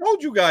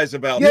told you guys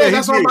about. Yeah,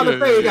 that's what I'm about to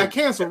say. It got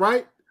canceled,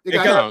 right? It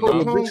got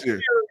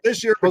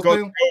this year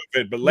because of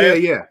COVID, but last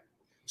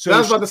So I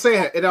was about to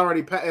say it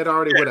already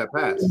would have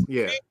passed.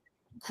 Yeah.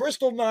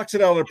 Crystal knocks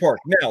it out of the park.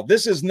 Now,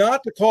 this is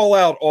not to call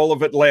out all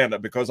of Atlanta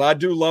because I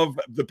do love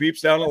the peeps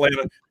down in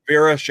Atlanta.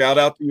 Vera, shout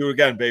out to you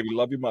again, baby.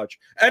 Love you much.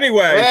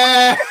 Anyway.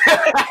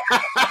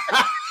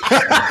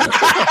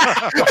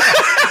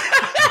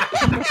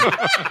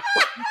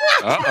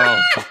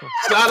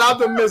 Shout out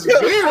to Miss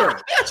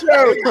Vera.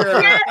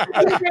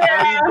 How you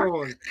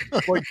doing?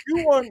 But you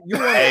want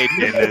Hey,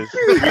 Dennis,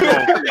 we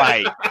gonna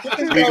fight.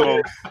 We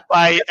gonna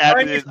fight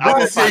after this. I'm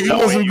gonna fight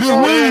some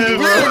good wings.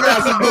 Vera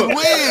got some good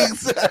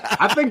wings.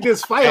 I think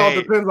this fight all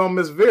depends on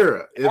Miss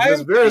Vera. If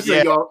Miss Vera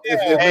say if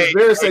Miss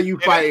Vera say you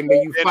fighting,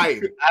 then you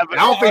fighting. I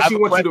don't think she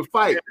wants you to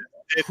fight.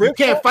 You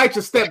can't fight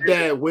your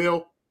stepdad,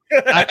 Will.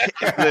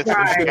 Listen,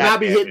 should not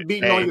be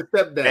beating on your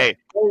stepdad.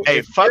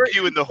 Hey, fuck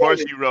you in the horse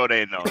you rode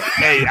ain't on.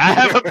 Hey, I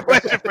have a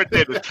question for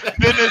Dennis.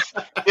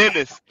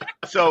 Dennis.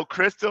 So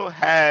Crystal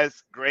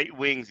has great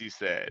wings, you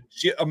said.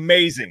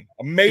 Amazing.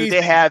 Do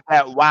they have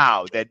that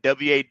that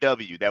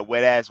WAW, that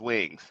wet ass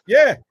wings?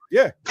 Yeah.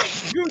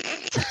 That's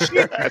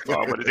all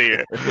I wanted to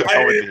hear.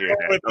 I wanted to hear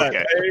that.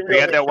 Okay. We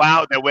got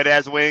that wet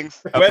ass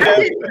wings.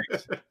 Okay.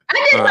 I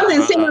did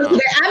something similar to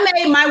that. I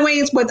made my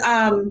wings with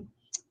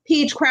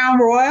peach crown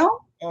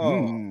royal.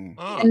 And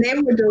they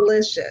were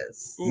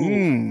delicious.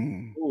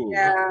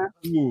 Yeah.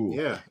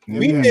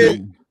 We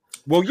did.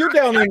 Well, you're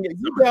down in Angie.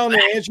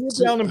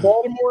 You're down in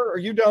Baltimore. Are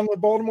you down in the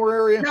Baltimore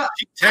area? No,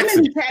 I'm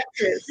in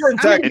Texas. You're in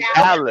Texas.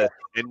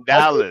 In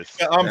Dallas.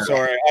 I'm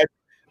sorry.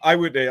 I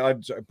would.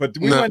 But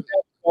we went down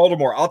to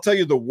Baltimore. I'll tell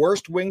you the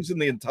worst wings in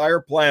the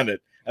entire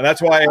planet. And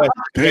that's why I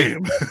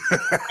damn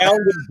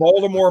found in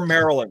Baltimore,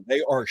 Maryland.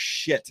 They are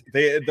shit.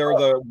 They're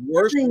the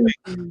worst wings.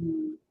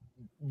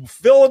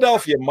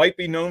 Philadelphia might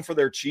be known for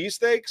their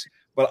cheesesteaks,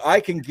 but I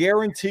can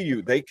guarantee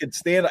you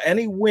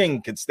any wing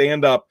could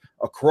stand up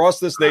across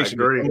this nation.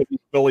 I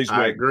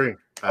agree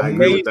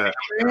with that.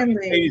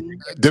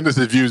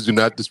 Dennis's views do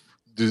not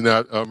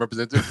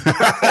represent it.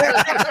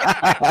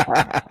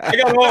 I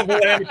got all the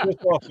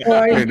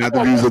not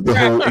the views of the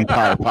whole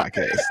entire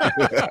podcast.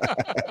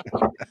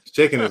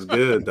 Chicken is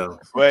good though.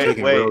 Wait,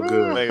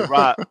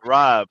 Rob,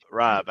 I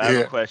have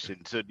a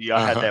question. So do y'all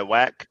have that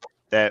whack?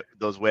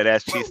 Those wet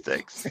ass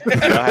cheesesteaks. That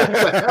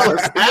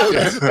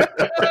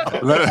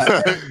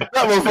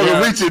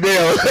motherfucker reaching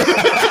down.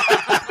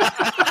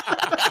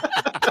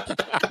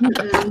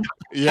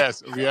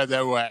 Yes, we had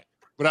that whack.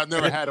 But I've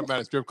never had them at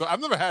a strip club.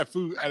 I've never had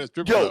food at a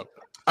strip club.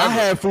 I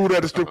had food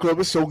at a strip club.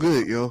 It's so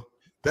good, yo.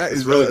 That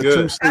is really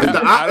good.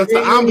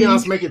 The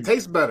ambiance make it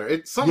taste better.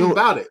 It's something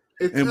about it.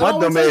 And my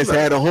dumb ass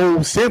had a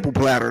whole sample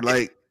platter,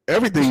 like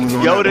everything was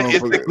on.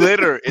 It's the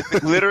glitter. It's the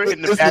glitter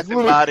in the bath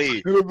and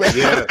body.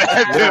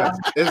 Yeah.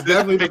 It's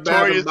definitely the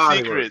Victoria's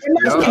Secret. It's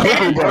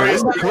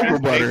the cocoa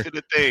butter.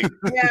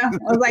 Yeah, I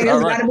was like,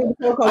 it's gotta be the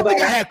cocoa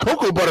butter. I had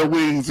cocoa butter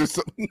wings or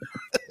something.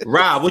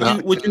 Rob,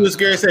 what you was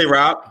scared to say,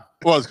 Rob?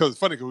 Well, it's because it's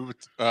funny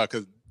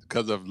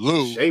because of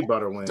Lou shea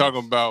butter wings.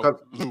 Talking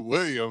about Lou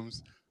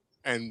Williams.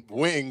 And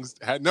wings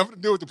had nothing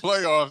to do with the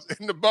playoffs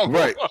in the bubble.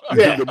 Right.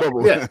 Yeah.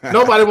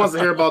 Nobody wants to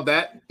hear about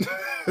that.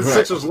 The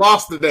Sixers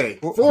lost today.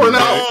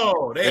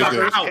 4-0. They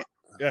are out.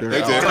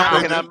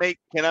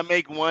 Can I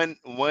make one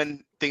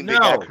thing they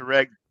got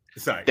correct?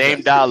 Sorry. Dame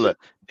Dollar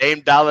is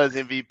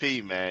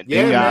MVP, man.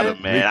 They got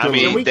him, man. I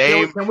mean,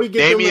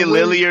 Damian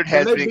Lillard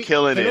has been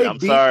killing it. I'm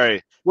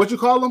sorry. What you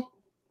call him?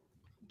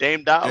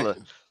 Dame Dollar.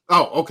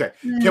 Oh, okay.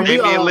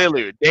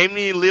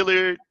 Damian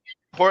Lillard.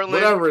 Portland,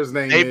 whatever his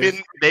name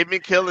they've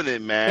been killing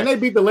it, man. Can they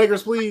beat the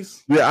Lakers,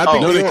 please? Yeah, I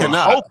think they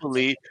cannot.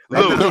 Hopefully,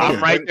 Luke,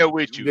 I'm right there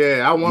with you.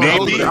 Yeah, I want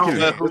maybe to.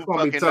 Who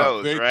fucking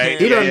knows, right?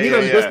 He done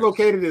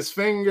dislocated his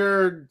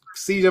finger.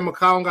 CJ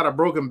McCollum got a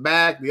broken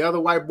back. The other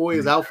white boy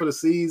is out for the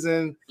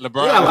season. LeBron,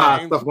 got a lot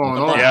of stuff going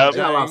on. Yep.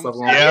 Got a lot of stuff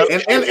going on.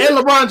 And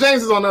LeBron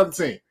James is on the other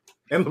team.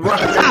 And LeBron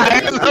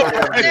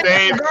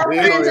James.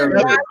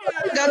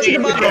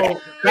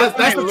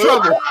 That's the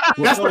trouble.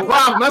 That's the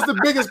problem. That's the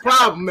biggest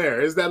problem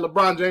there is that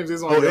LeBron James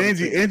is on.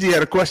 Angie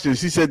had a question.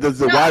 She said, "Does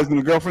the wives and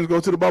the girlfriends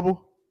go to the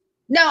bubble?"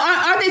 No,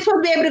 aren't they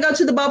supposed to be able to go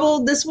to the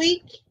bubble this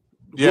week?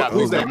 Yeah,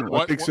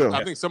 I think so.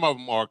 I think some of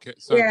them are.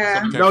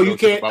 No, you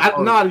can't.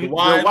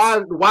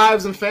 The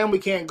wives and family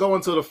can't go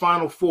until the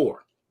Final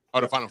Four. Oh,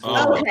 the Final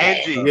Four. Okay.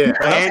 Angie,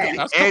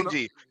 Yeah.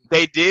 Angie.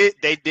 They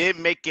did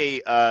make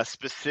a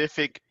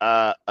specific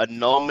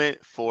annulment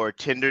for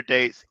Tinder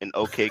dates and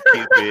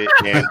OkCupid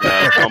and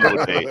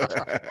Bumble dates.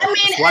 I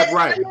mean, Swipe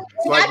right.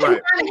 I Swipe can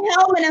right. find a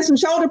helmet and some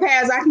shoulder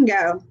pads. I can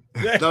go.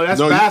 No, that's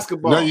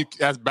basketball.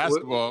 That's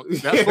basketball.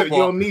 That's Yeah, football.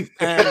 you don't need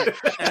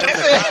It's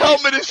a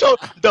helmet and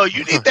shoulder. No,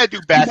 you need that to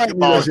do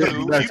basketball too.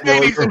 You may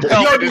need some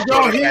helmet and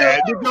shoulder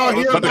pads.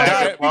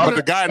 But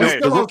the guy,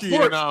 the rookie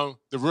in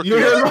the rookie in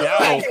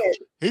Seattle,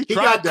 he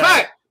tried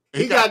that.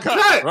 He got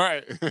cut.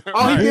 Right.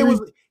 All he did was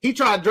he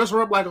tried to dress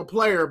her up like a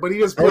player, but he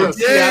just put a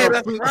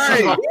Seattle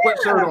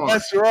sweatshirt on.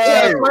 That's He had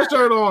right. a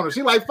sweatshirt on her.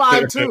 She like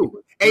 5'2".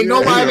 Ain't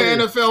nobody in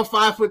the NFL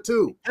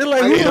 5'2".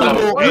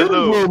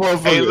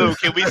 Hey, Lou,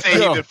 can we say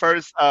he's the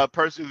first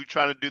person who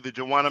tried to do the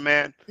Joanna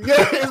man? Yeah,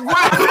 it's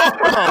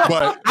right.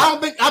 But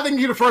I think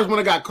you're the first one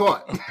that got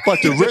caught. But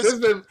the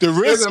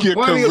risk your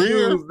plenty of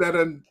career. dudes that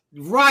are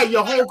right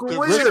your whole The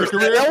career. risk of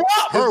career.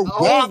 Her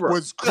walk over.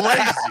 was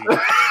crazy.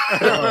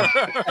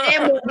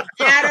 It was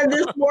out of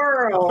this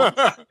world.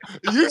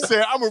 You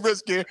said I'm gonna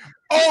risk it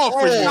all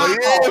for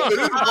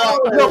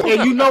you. Look,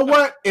 and you know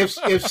what? If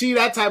she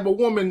that type of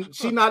woman,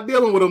 she not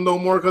dealing with him no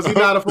more because he's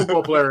not a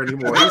football player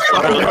anymore. He's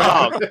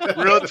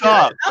Real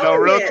talk. No,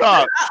 real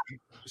talk.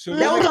 So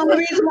That was the only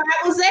reason why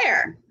I was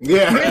there.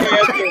 Yeah.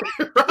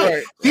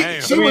 Right.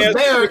 She was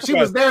there. She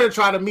was there to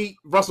try to meet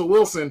Russell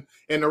Wilson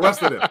and the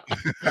rest of them.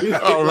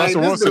 Oh, Like,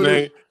 Russell Wilson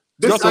ain't.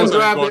 this Russell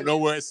Wilson ain't undrafted- going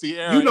nowhere at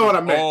Sierra. You know what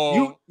I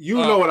meant. You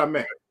know what I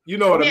meant. You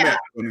know what I Yeah.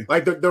 meant.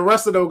 Like the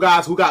rest of those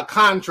guys who got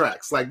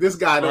contracts. Like this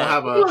guy don't Right.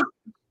 have a.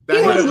 That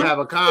he doesn't have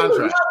a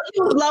contract.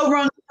 He was low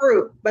run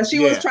fruit, but she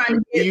was trying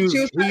to get. He used, she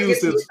was he trying to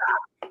used get to his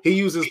he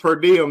uses per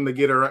diem to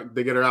get her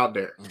out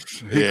there.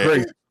 Yeah.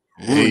 Crazy.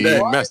 He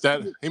messed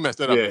that. He messed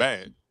that up Yeah.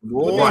 bad.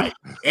 Right.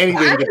 And he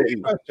didn't get to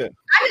eat. question.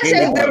 I He didn't say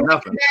didn't they have were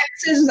nothing. making bad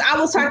decisions. I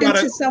was talking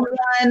to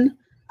someone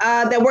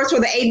that works for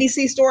the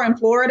ABC store in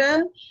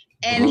Florida,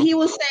 and he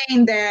was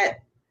saying that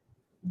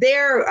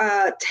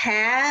their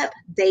tab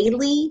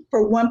daily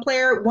for one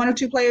or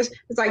two players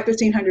is like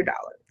 $1,500.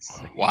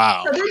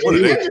 Wow. So they're What are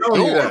they just-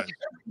 doing?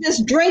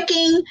 Just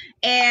drinking,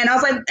 and I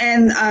was like,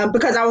 and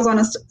because I was on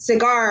a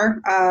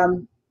cigar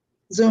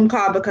Zoom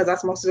call because I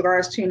smoke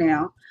cigars too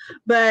now,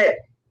 but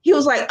he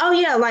was like, oh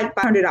yeah, like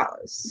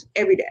 $500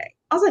 every day.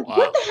 I was like,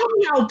 what the hell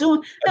are y'all doing?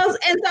 And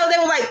so they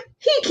were like,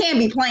 he can't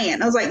be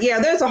playing. I was like, yeah,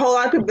 there's a whole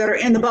lot of people that are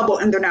in the bubble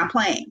and they're not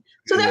playing.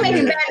 So they're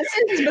making bad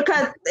decisions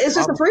because it's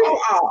just a free for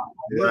all.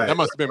 Right. That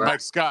must have been Mike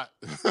Scott.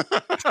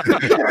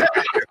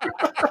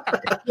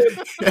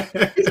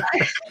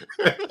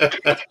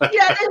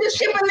 Yeah, they're just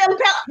shipping them.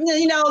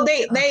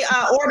 They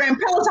ordering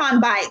Peloton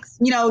bikes.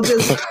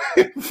 Just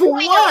For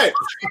what?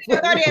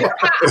 30 at a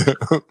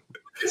pop.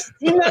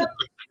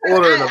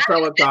 Ordering a I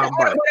Peloton order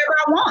bike. whatever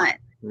I want.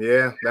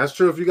 Yeah, that's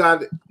true. If you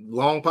got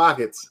long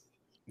pockets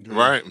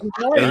Right.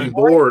 and you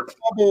bored.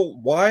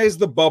 Why is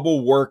the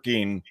bubble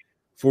working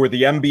for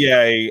the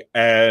NBA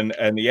and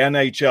the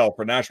NHL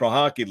for National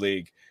Hockey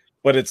League,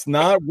 but it's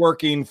not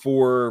working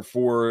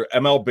for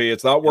MLB?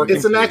 It's not working.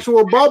 It's an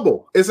actual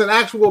bubble. It's an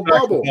actual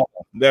bubble.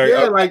 There,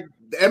 Yeah, like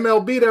the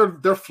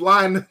MLB, they're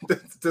flying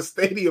to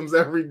stadiums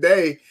every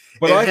day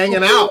but and I hanging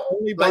thought out.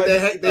 only Like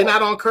by- they're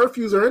not on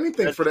curfews or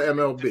anything for the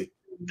MLB.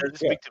 Does it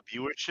speak to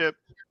viewership?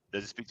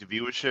 Does it speak to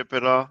viewership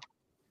at all?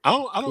 I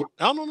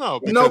don't know.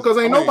 No, because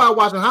ain't nobody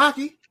watching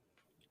hockey.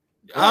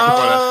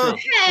 Well,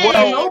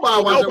 Well,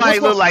 Nobody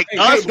look like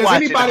us does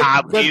watching anybody-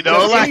 hockey.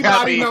 does Like,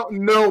 I anybody mean, know?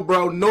 No,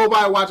 bro.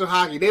 Nobody watching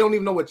hockey. They don't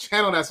even know what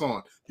channel that's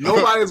on.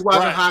 Nobody's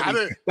watching Right.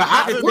 hockey. I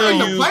Hockey. didn't We're in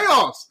know the you-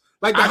 playoffs.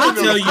 Like the I hockey,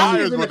 didn't know the the hockey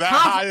Flyers is in were the that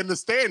conference. high in the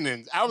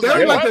standings. I was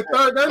They're in like, like the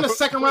third. They're in the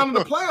second round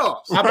of the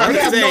playoffs. I'm about We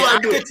to have say, no I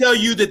idea. can tell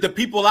you that the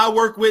people I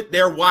work with,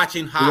 they're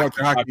watching hockey.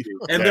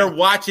 And they're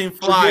watching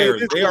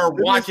Flyers. They are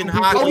watching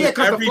hockey Oh yeah,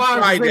 because every the Flyers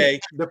Friday.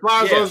 The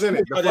Flyers Yes. was in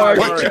it. The Because Flyers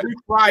are in it. every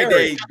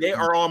Friday, they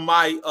are on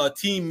my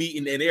team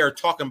meeting and they are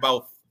talking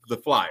about the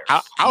Flyers.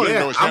 I don't even know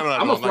Yeah, what channel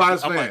I'm a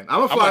Flyers fan.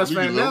 I'm a Flyers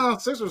fan now.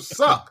 Sixers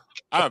suck.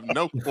 I have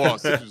no. Well,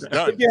 Sixers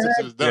done. Yeah.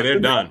 Sixers Yeah, done. they're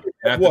done.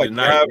 After What, the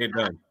night, they're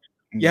done.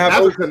 You have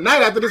After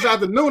tonight, after this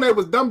afternoon, they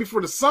was done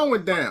before the sun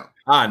went down.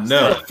 I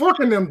know. Stop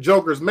forking them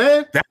jokers,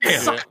 man. Damn.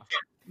 Yeah.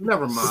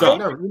 Never mind. Suck.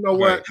 You know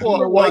what? You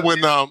know Well, what?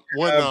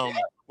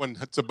 when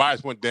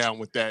Tobias went down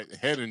with that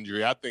head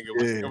injury, I think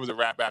it was a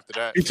wrap after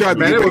that. He tried to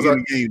Man, get it was back a- in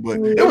the game, but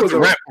it it was was a- a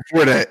wrap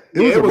before that.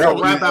 It was a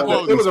wrap after-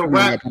 after. It was a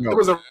wrap. It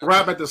was a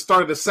wrap at the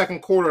start of the second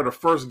quarter of the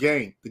first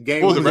game. The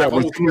game What was was the wrap? the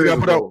whole When Simmons got series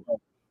put out? over.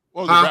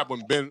 What was Huh? the wrap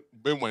when Ben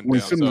went when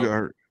down? Simmons So- got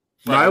hurt.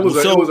 No, it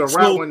was a wrap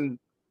So- when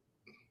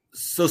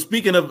So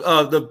speaking of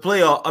the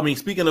playoff, I mean,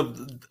 speaking of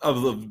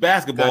the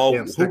basketball,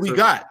 Goddamn who we Sixers.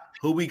 got?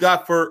 Who we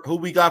got for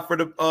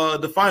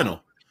the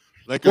final?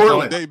 Lakers all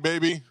Portland. day,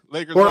 baby.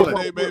 Lakers Portland.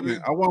 all day, baby.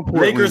 I want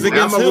Portland. Lakers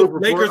against I'm a who? root for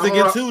Lakers Portland.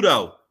 against who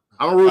though?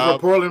 I'm gonna root for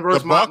Portland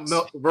versus the Bucks?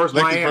 versus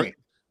Lakers Miami.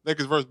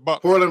 Lakers versus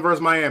Bucks. Portland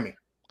versus Miami.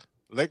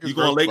 Lakers You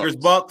going versus Lakers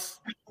Bucks?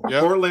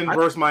 Yep. Portland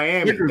versus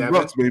Miami. Lakers Devin.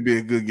 Bucks may be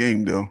a good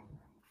game though.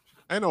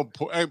 I know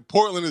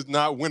Portland is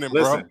not winning,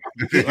 Listen,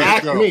 bro. he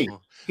asked me.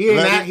 He ain't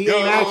asked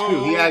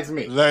you. He asked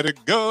me. Let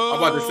it go. I'm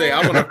about to say,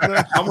 I'm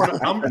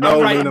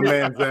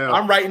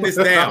writing this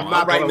down.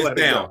 I'm writing this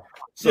down.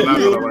 So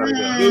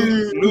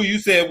Lou, you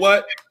said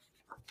what?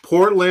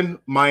 Portland,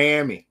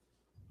 Miami.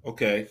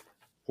 Okay.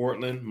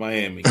 Portland,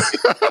 Miami.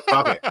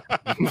 Fuck it.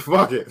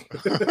 Fuck it.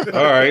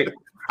 All right.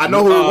 I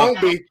know who it won't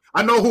be.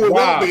 I know who it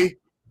won't be.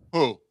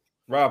 Who?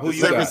 Rob, who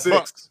you got?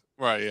 7-6.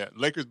 Right, yeah.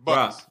 Lakers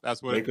Bucks.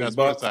 That's what Lakers, that's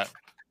Bucks. what it's at.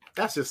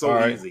 That's just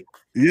so easy.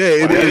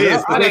 Yeah, it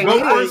is. They go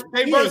first.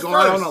 He ain't going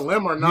on a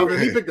limb or nothing.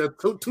 He picked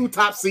the two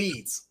top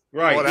seeds.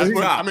 Right. Well, that's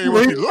what, I mean,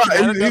 when you look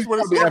at it, that's what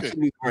it's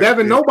looking.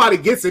 Devin, nobody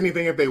gets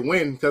anything if they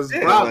win because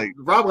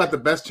Rob got the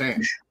best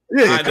chance.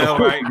 Yeah, I know,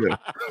 right?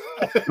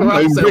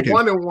 Rob said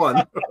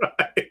 1-1.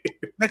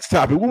 Next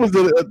topic. What was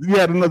you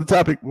had another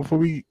topic before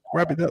we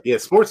wrap it up? Yeah,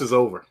 sports is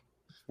over.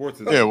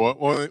 Yeah,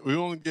 well, we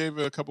only gave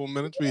it a couple of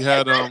minutes. We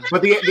had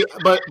but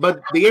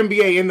the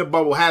NBA in the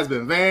bubble has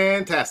been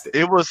fantastic.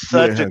 It was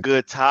such a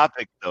good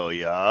topic, though,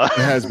 y'all. It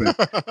has been.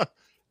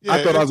 Yeah,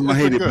 I thought I was gonna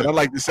hate it, good. but I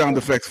like the sound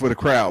effects for the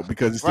crowd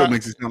because it still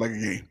makes it sound like a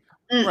game.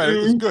 Right,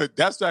 it's good.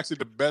 That's actually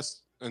the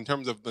best in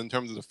terms of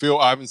the feel.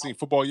 I haven't seen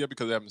football yet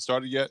because they haven't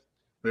started yet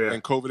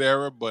in COVID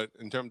era, but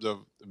in terms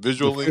of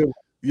visually,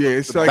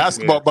 it's like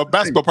basketball. But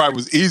basketball probably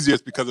was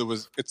easiest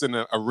because it's in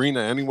an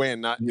arena anyway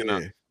and not in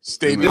a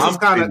stadium.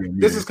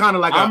 This is kind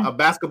of like a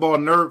basketball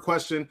nerd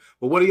question.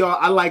 But what do y'all?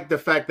 I like the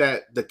fact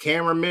that the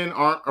cameramen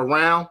aren't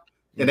around.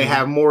 And they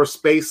have more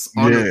space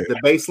on the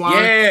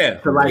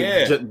baseline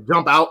to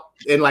jump out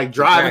and like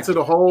drive into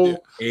the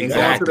hole and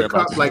go into the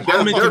cup. Like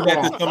I mentioned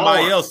that to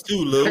somebody else too,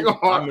 Lou.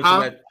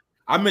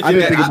 I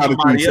mentioned that to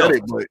somebody else.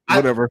 But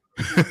whatever.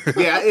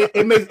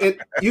 It makes it.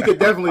 You could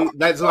definitely.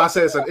 That's why I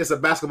said it's a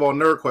basketball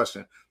nerd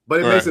question,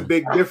 but it makes a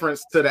big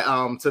difference to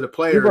the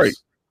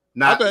players.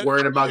 Not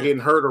worrying about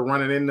getting hurt or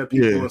running into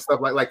people and stuff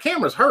like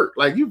cameras hurt.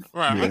 Like you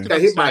got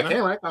hit by a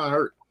camera, that kind of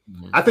hurt.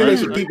 I think they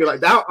should keep it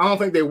like that. I don't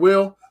think they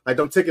will. Like,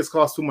 them tickets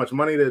cost too much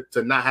money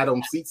to not have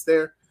them seats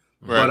there.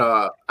 Right.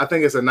 But I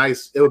think it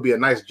would be a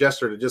nice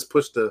gesture to just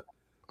push the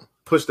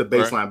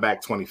baseline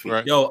back 20 feet.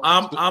 Right. Yo,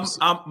 I'm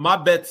my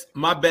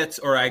bets,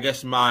 or I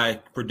guess my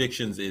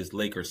predictions is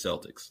Lakers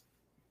Celtics.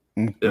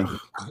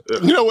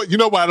 Mm-hmm. You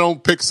know why I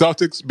don't pick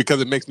Celtics? Because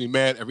it makes me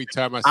mad every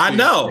time I see I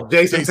know.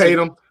 Jason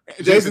Tatum.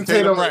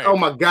 Right. Oh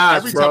my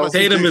gosh, bro.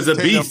 Tatum is a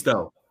beast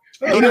though.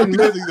 He's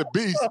a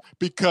beast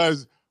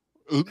because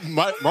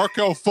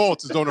Markelle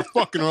Fultz is on a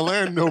fucking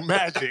Orlando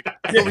Magic,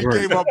 and we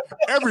gave up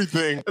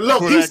everything.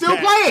 Look, he's still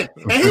playing,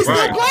 and he's still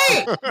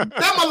playing.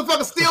 That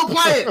motherfucker's still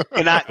playing.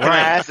 Can I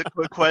ask a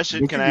quick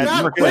question?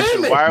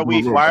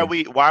 Why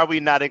are we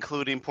not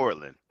including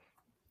Portland?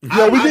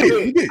 Yeah, we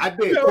did. I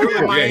did.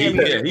 Portland,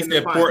 Miami. He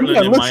said Portland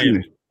and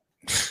Miami.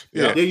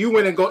 Yeah, you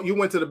went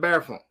to the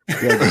bathroom.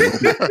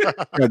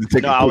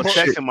 I was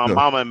texting my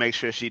mama and make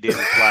sure she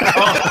didn't fly.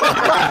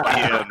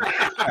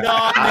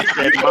 I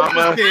said,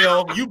 Mama,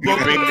 you bring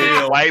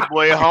this white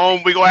boy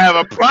home, we gonna have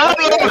a problem.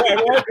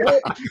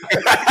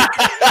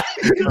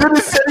 If you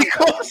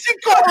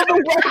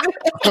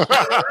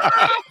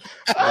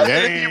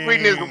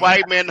bring this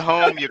white man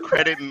home, your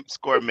credit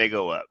score may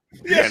go up.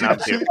 And I'm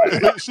here for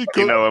that.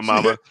 You know what,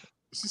 Mama?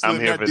 I'm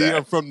here for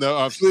that. From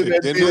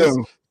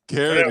the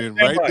Karen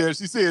right there.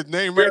 She said his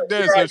name right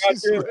there.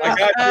 So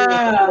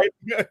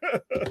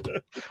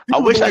I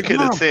wish I could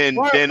have sent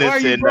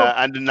Dennis and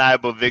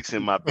Undeniable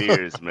Vixen my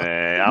beers,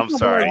 man. I'm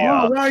sorry,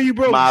 y'all. Why are you,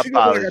 bro? My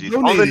apologies.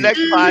 On the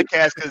next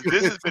podcast, because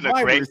this has been a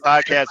great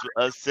podcast with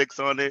us 6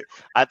 on it.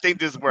 I think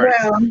this works.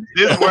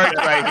 This works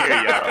right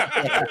here, y'all.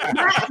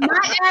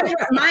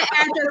 My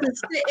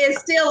address is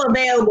still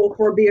available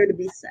for beer to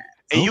be sent.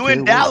 And you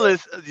in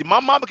Dallas, my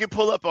mama can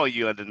pull up on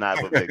you,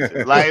 Undeniable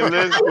Vixen. Like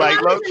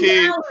low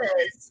key.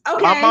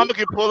 Okay. My mama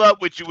can pull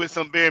up with you with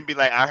some beer and be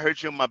like, I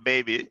heard you on my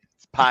baby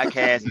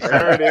podcast.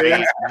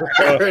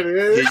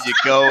 Here you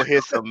go.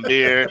 Here's some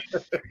beer.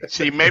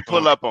 She may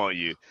pull up on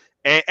you.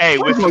 And hey,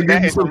 with some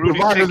Rudy's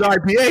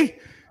IPA.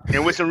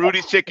 And with some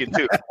Rudy's chicken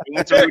too.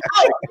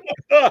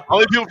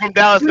 Only people from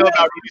Dallas know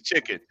about Rudy's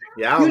chicken.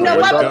 Yeah, you know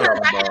what? I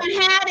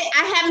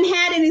haven't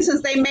had any since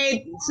they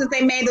made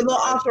the little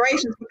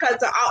alterations because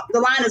the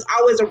line is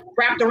always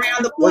wrapped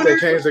around the corner. What, they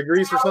changed the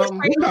grease or something?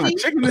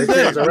 Chicken is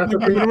there. Around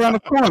the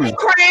corner.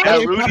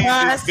 That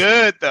Rudy's is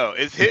good though.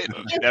 It's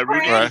hitting. That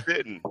Rudy's is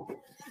hitting.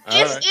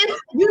 It's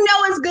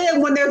it's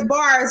good when there's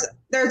bars.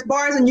 There's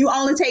bars and you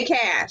only take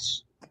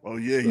cash. Oh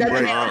yeah, you're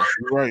right.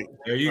 You're right.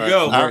 There you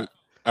go.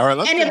 All right,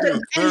 let's and if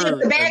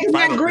the bag is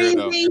not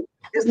greasy,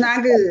 it's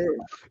not good.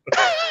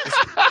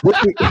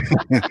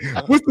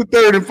 What's the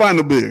third and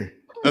final beer?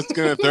 Let's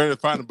get a third and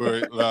final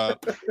beer.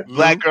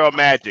 Black Girl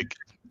Magic.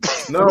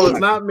 No, it's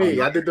not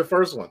me. I did the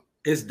first one.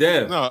 It's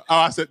Dev. No,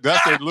 I said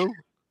Lou.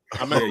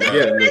 I mean,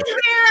 yeah.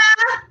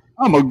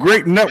 I'm a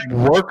great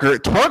networker.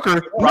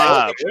 Twerker.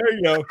 Rob, there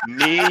you go.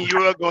 Me and you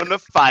are going to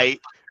fight.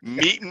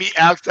 Meet me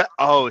outside.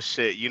 Oh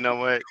shit! You know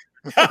what?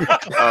 Oh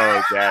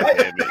god damn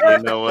it! You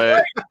know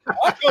what,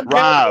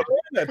 Rob?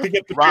 to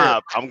get the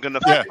Rob, I'm gonna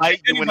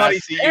fight you when I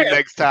see you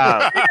next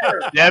time.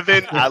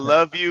 Devin, I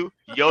love you.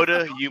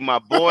 Yoda, you my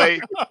boy.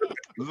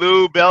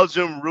 Lou,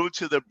 Belgium, root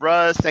to the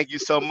bros. Thank you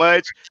so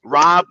much.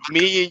 Rob,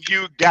 me and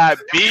you got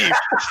beef.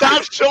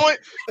 Stop showing.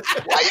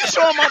 Why you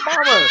showing my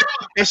mama?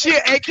 And she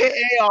an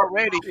AKA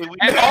already.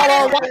 And all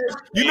our wives,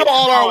 you know,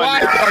 all our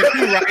wives are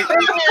too, right?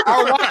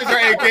 Our wives are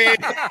AKA.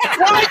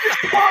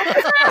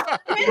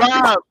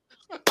 Rob.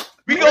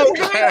 We go,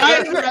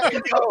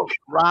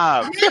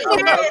 Rob.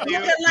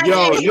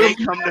 Yo,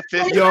 come to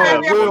fist.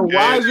 Yo, Will,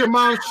 why is your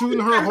mom shooting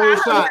her whole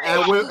shot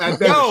at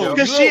Dennis?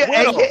 Because she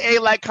AKA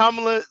like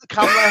Kamala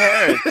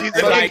Harris. She's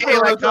like AKA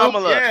like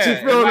Kamala. Yeah. She's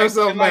feeling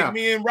herself now. Like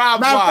me and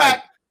Rob.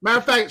 Matter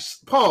of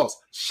fact, pause.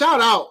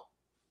 Shout out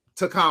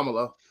to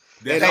Kamala.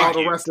 And all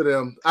the rest of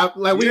them.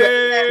 We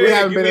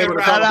haven't been able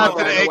to talk about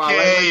that in a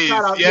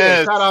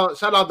while.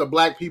 Shout out to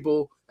Black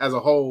people as a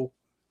whole.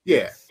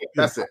 Yeah,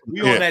 that's it.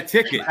 We on that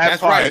ticket.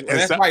 That's right.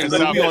 That's right.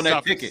 We on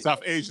that ticket.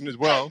 South Asian as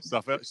well.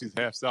 She's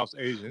half South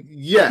Asian.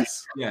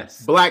 Yes.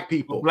 Black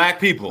people.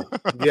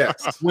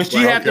 Yes. When she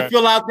has to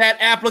fill out that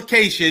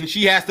application,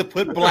 she has to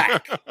put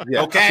black.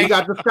 Okay. She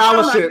got the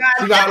scholarship.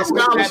 She got the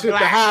scholarship to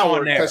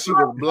Howard because she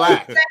was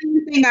black. That's the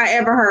only thing I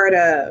ever heard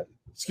of.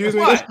 Excuse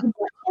me. Is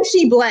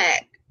she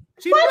black?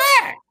 She's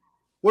black.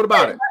 What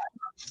about it?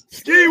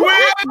 Ski Will,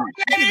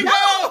 there you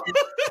go.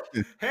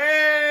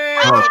 Hey,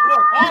 look,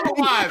 all the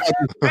wives.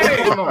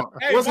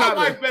 Hey, what's my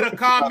happening? wife better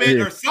comment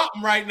or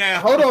something right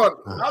now. Hold on.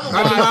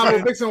 Undeniable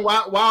Vixen,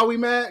 why are we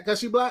mad? Because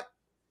she black?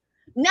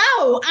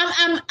 No,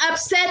 I'm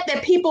upset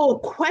that people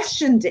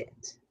questioned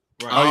it.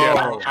 Right. Oh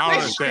yeah, I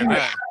understand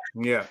that.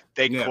 Yeah,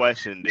 they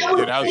questioned it.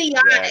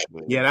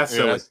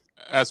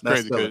 That's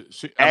crazy.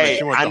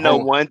 I know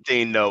one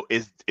thing though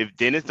is if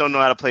Dennis don't know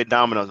how to play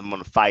dominoes, I'm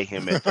gonna fight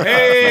him.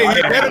 Hey,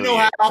 you better know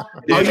how.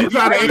 You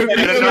trying to interview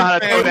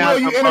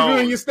you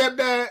interviewing your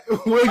stepdad?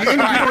 Will you interviewing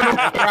him?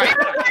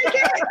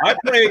 I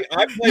play.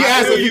 He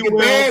asked if he can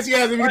dance. He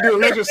asked if he can do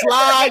electric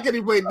slide. Can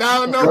he play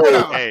dominoes?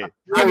 Hey,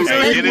 Dennis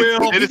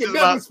can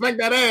definitely smack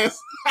that ass.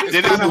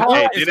 Dennis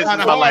is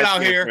my light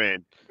skin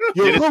friend.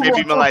 Dennis may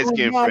be my light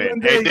skin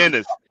friend. Hey,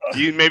 Dennis,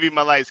 you may be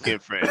my light skin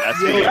friend. I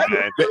see you,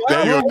 man.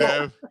 There you go,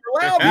 Dev.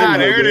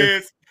 There it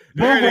is.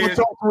 We're gonna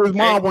talk to his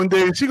mom one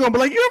day, and she's gonna be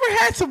like, "You ever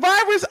had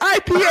Survivor's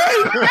IPA?"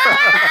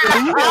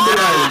 And you gonna be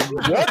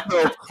like, "What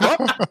the fuck?"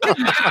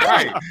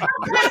 Right?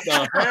 What the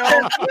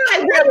hell?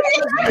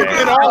 You've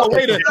been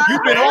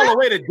all the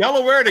way to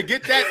Delaware to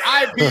get that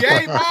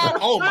IPA, Mom?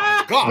 Oh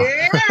my god!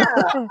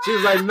 Yeah. She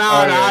was like,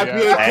 "Nah, the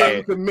IPA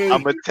came to me."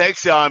 I'm gonna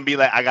text y'all and be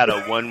like, "I got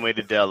a one way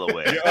to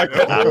Delaware." I'm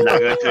not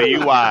gonna tell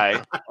you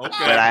why, but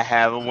I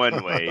have a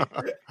one way.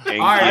 All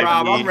right,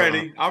 Rob, I'm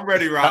ready. I'm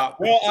ready, Rob.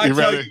 Well, I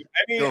tell you,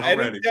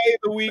 any day of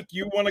the week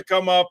you want to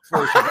come up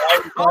for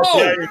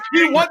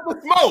you want the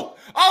smoke.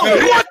 He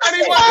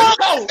wants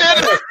the smoke.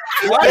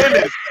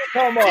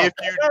 Come on. If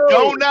you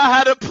don't know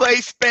how to play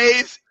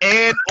space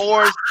and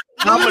or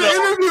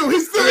interview,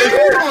 he's still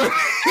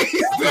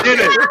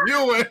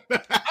interviewing.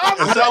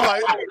 I'm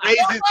like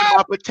raisins in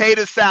my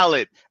potato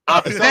salad. I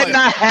better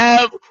not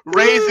have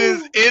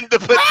raisins in the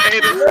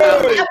potato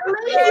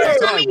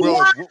salad.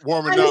 Will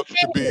warming up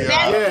to be.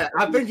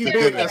 I think he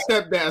did a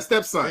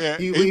stepson. Yeah,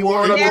 he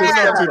warmed up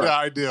to the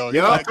ideal.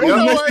 Next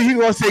thing he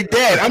gonna say,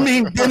 "Dad, I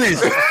mean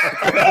Dennis."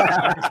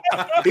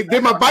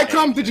 Did my bike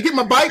come? Did you get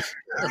my bike?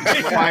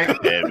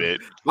 Damn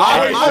it!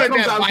 Live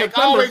comes out in September.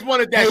 I always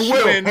wanted that.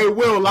 Hey,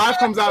 Will, live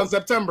comes out in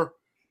September.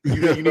 You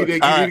need to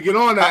get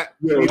on that.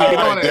 You need to get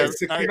on that.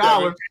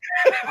 $60.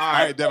 All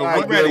right, Devin.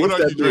 What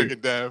are you drinking,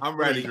 Dev? I'm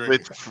ready.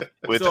 With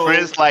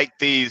friends like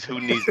these, who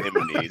needs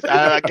enemies?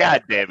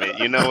 God damn it!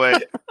 You know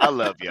what? I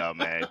love y'all,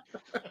 man.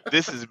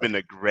 This has been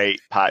a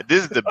great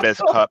This is the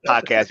best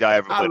podcast y'all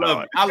ever put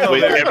on.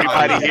 With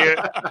everybody here.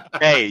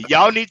 Hey,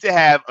 y'all need to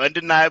have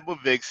Undeniable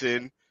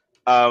Vixen,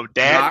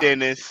 Dad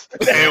Dennis,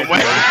 and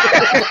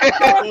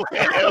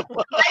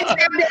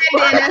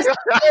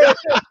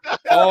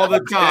all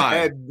the time.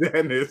 Dad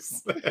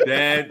Dennis.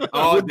 Dad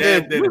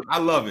Dennis. I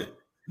love it.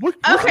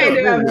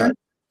 Okay, Devin.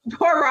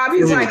 Poor Rob.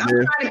 He's like,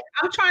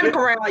 I'm trying to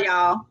corral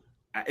y'all.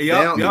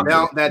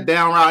 That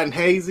downright and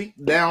hazy.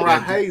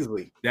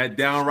 Hazy. That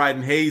downright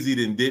and hazy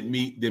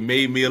that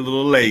made me a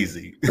little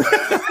lazy.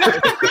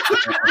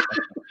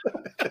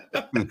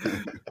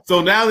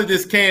 So now that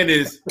this can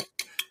is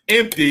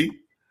empty,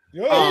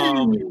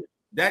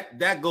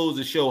 that goes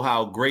to show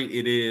how great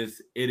it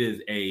is. It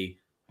is a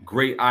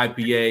great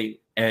IPA,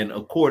 and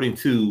according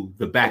to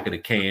the back of the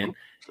can,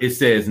 it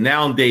says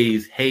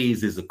nowadays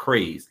haze is a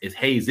craze.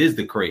 Haze is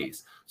the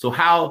craze. So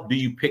how do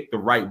you pick the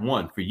right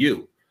one for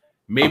you?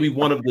 Maybe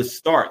one of it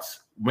starts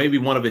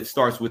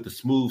with the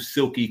smooth,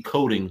 silky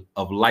coating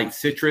of light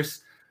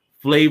citrus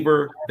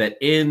flavor that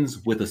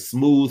ends with a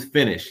smooth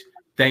finish,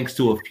 thanks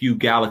to a few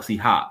Galaxy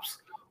hops.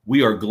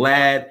 We are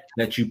glad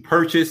that you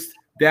purchased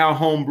Down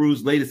Home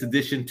Brew's latest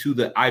addition to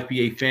the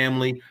IPA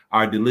family.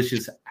 Our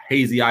delicious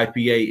hazy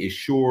IPA is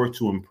sure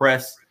to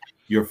impress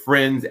your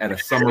friends at a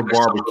summer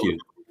barbecue.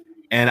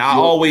 And I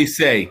always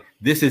say,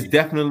 this is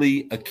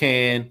definitely a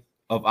can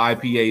of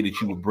IPA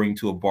that you would bring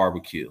to a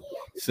barbecue.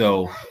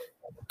 So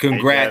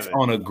congrats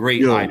on a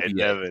great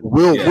IPA.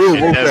 Will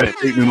wrote that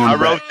statement on I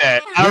wrote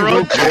that. I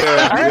wrote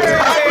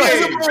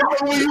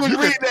when you was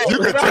reading that. You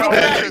could tell.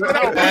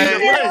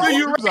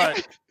 You was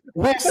like,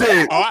 Will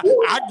said,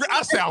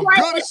 I sound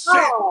good as shit.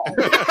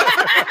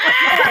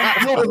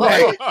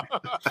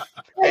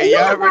 Hey,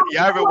 y'all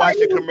ever watch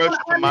the commercial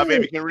for My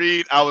Baby Can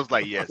Read? I was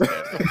like, yes, man.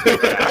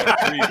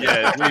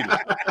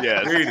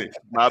 Yes, read it.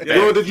 My bad.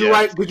 Will, did you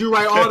write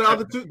all the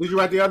other two? Did you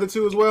write the other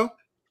two as well?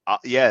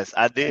 Yes,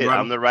 I did.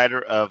 I'm the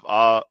writer of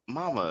all.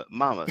 Mama,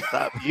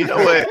 stop. You know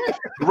what,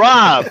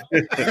 Rob?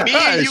 Me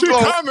and you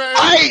go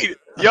fight.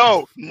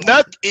 Yo,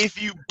 nuck if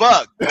you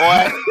buck, boy. She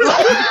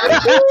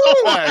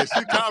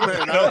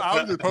commented. I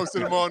was just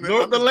posting them on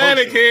North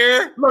Atlantic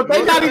here. Look,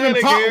 they not even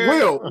talking.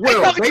 Will, they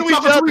talking to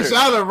each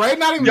other, right?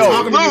 Not even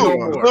talking to you no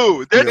more.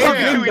 Lou, they're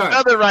talking to each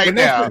other right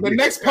now. The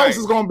next post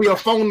is going to be a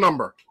phone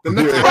number. The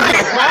next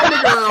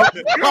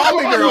call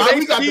me, girl.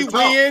 We got to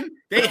talk.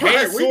 They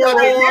hate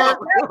Soror.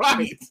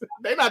 Right.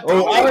 They not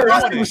I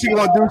heard what she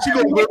gonna do.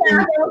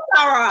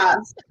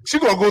 She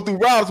gonna go through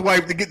Rob's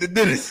wife to get the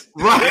dentist.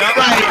 Right.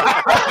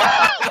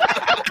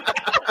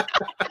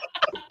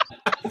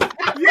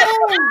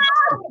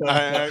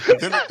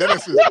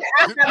 Dennis is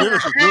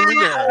newly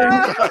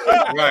married.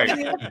 Right.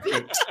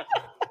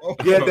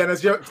 Yeah,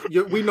 Dennis,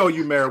 we know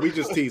you married. We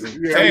just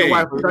teasing. Tell your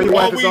wife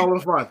it's all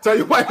in fun. Tell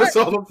your wife it's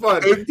all in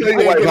fun. Tell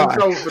your wife hi.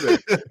 For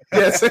this.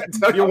 Yes,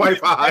 tell your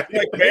wife hi.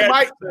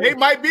 They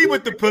might be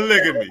with the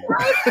polygamy.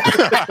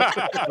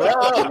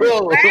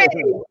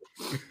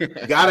 You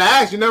gotta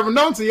ask. You never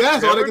know until you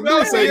ask. All they can do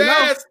is say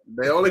no.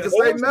 They only can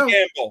say no.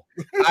 All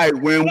right,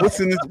 Win,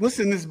 what's in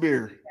this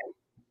beer?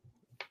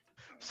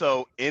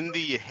 So in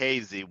the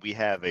hazy, we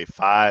have a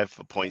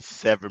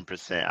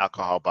 5.7%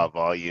 alcohol by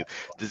volume.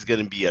 This is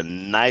going to be a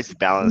nice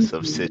balance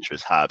of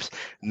citrus hops.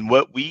 And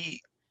what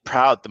we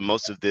proud the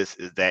most of this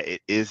is that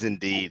it is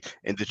indeed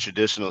in the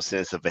traditional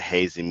sense of a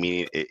hazy,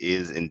 meaning it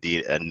is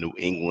indeed a New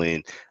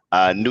England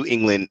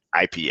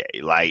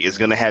IPA. Like, it's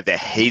gonna have that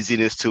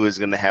haziness to it. It's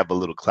gonna have a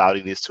little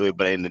cloudiness to it.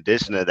 But in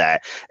addition to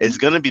that, it's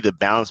gonna be the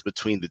balance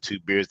between the two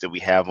beers that we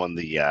have on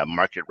the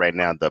market right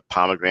now, the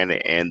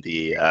pomegranate and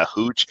the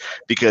hooch,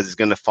 because it's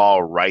gonna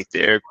fall right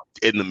there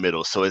in the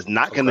middle. So it's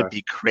not gonna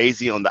be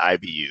crazy on the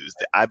IBUs.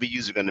 The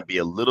IBUs are gonna be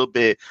a little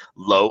bit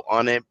low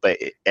on it, but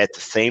at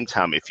the same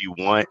time, if you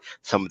want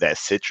some of that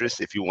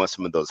citrus, if you want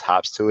some of those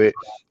hops to it,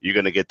 you're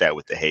gonna get that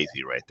with the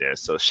hazy right there.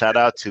 So shout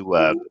out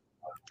to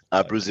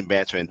Bruce and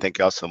Banter, and thank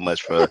y'all so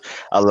much for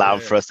allowing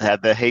for us to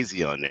have the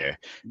hazy on there.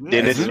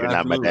 Dennis, you're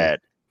not my dad.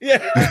 Yeah.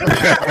 Hey,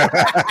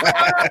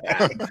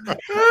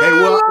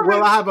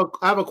 well, I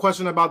have a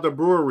question about the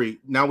brewery.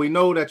 Now we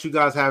know that you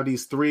guys have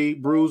these 3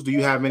 brews. Do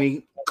you have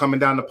any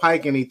coming down the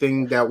pike?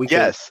 Anything that we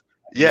can?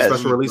 Yes.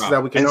 Special releases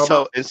that we can know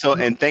about?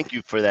 And thank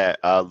you for that,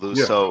 Lou.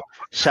 Yeah. So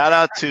shout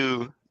out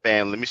to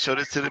let me show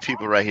this to the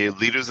people right here.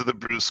 Leaders of the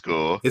Brew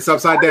School. It's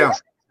upside down.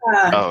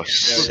 Oh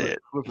shit!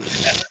 All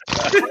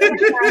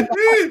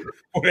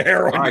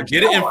right,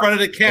 get it in front of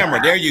the camera.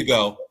 There you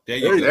go. There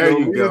you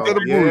go.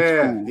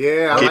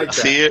 Yeah. I like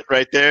see it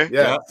right there.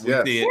 Yeah.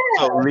 See it.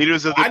 So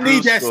leaders of the I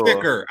need that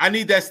sticker. I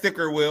need that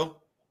sticker, Will.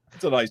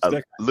 It's a nice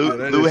sticker.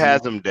 Lou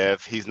has them,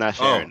 Dev. He's not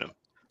sharing them.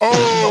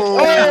 Oh!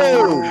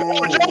 I'm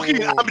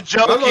joking.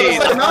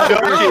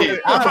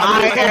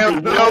 I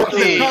am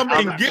joking. Come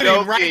and get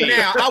it right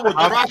now. I will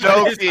drop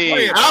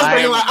joking.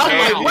 I was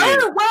like, where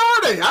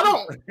are they? I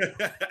don't.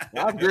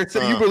 I'm going to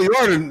say you really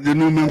are the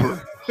new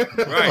member.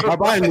 Right.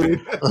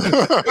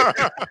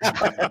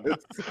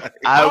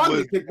 I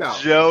was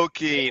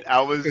joking,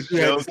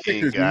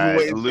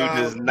 guys. Lou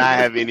does not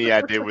have any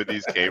idea where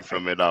these came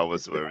from at all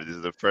whatsoever. This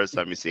is the first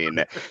time you're seeing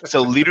that.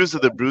 So Leaders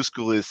of the Brew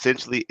School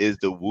essentially is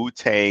the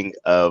Wu-Tang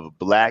of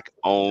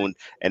Black-owned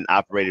and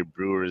operated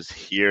brewers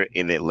here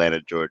in Atlanta,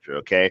 Georgia,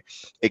 okay?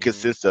 It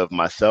consists of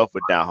myself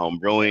with Down Home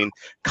Brewing,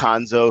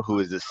 Konzo, who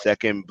is the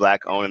second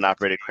Black-owned and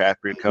operated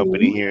craft beer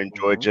company here in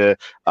Georgia,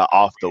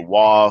 Off the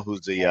Wall,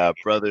 who's the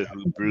brother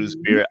who brews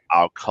beer,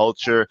 Our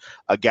Culture,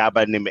 a guy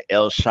by the name of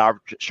L.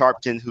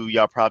 Sharpton, who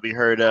y'all probably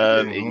heard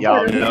of, and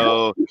y'all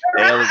know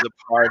L is a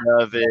part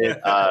of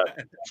it.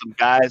 Some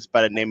guys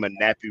by the name of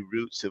Nappy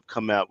Roots have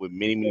come out with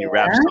many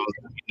rap songs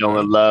that we know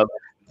and love.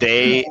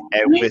 They,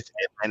 with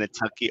Atlanta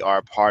Tucky, are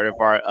a part of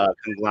our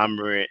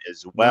conglomerate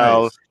as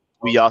well. Nice.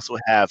 We also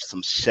have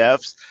some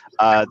chefs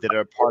that are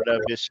a part of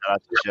it. Shout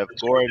out to Chef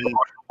Gordon.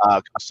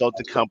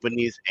 Consulting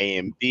companies,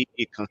 A&B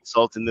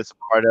Consulting is a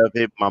part of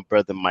it. My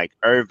brother Mike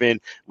Irvin.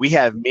 We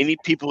have many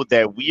people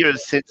that we are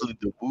essentially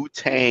the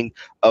Wu-Tang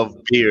of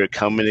beer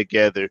coming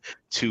together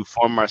to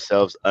form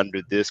ourselves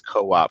under this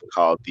co-op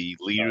called the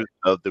Leaders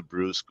of the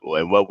Brew School.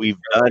 And what we've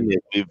done is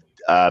we've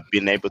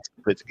been able to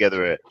put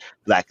together a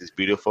Black is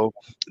Beautiful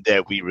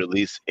that we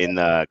release in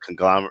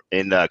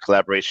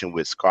collaboration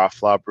with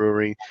Scarflaw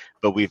Brewing.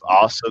 But we've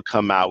also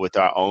come out with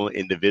our own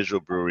individual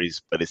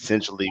breweries. But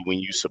essentially, when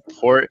you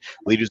support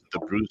Leaders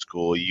of the Brew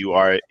School, you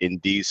are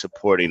indeed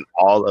supporting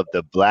all of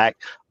the Black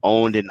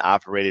owned and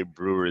operated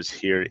brewers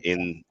here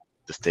in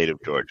the state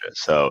of Georgia.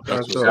 So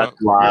That's shout what's out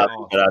to Rob,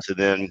 shout out to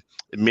them.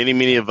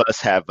 Many of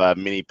us have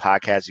many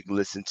podcasts you can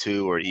listen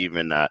to, or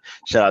even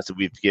shout outs that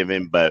we've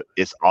given, but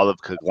it's all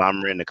of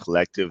conglomerate and the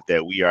collective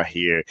that we are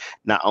here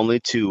not only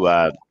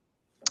to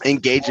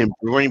engage in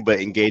brewing, but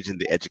engage in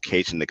the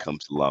education that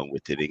comes along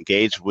with it.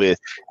 Engage with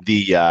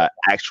the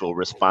actual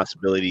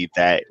responsibility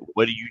that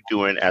what are you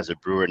doing as a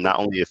brewer not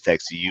only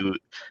affects you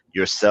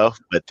yourself,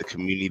 but the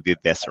community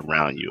that's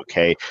around you.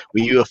 Okay,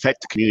 when you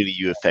affect the community,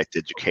 you affect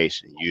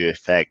education. You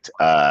affect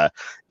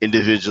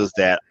individuals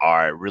that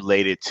are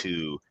related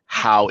to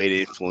how it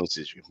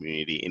influences your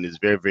community, and it's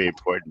very, very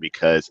important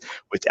because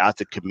without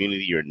the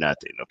community, you're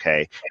nothing.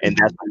 Okay, and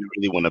that's what we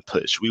really want to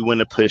push. We want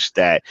to push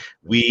that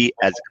we,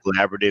 as a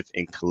collaborative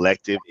and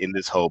collective in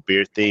this whole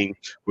beer thing,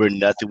 we're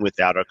nothing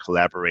without our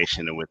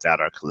collaboration and without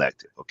our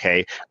collective.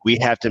 Okay, we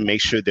have to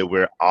make sure that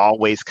we're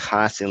always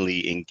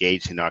constantly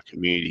engaged in our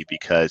community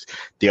because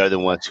they are the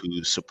ones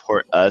who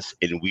support us,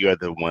 and we are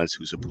the ones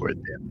who support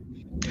them.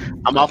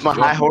 I'm off my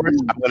high horse.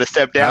 I'm going to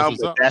step down,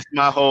 but that's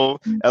my whole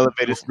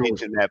elevator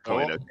speech in that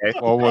point. Okay.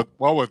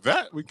 Well, with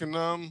that, we can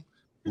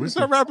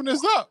start wrapping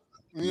this up.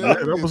 Yeah,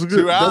 that was a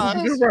good wrap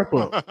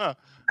up.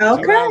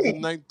 Okay. 2 hours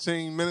and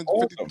 19 minutes,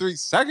 53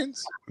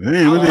 seconds.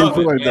 Damn, it didn't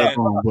feel like that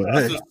long, but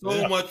This hey. is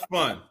so much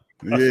fun.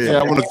 Yeah,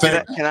 I want to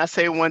thank. Can I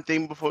say one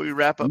thing before we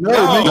wrap up? No.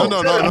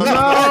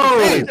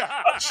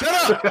 Shut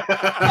up.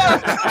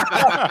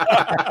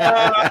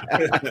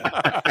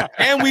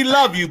 And we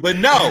love you, but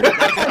no.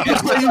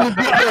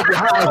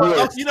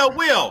 You know,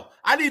 Will,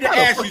 I need to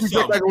ask you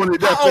something.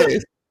 How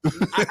old,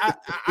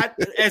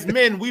 as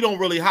men, we don't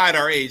really hide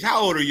our age.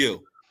 How old are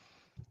you?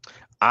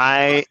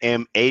 I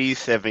am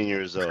 87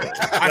 years old.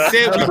 I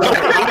said we don't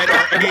hide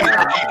our age.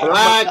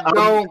 Black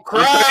don't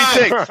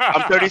cry.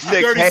 I'm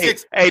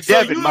 36. Hey,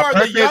 Devin, my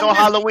birthday's on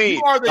Halloween.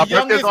 My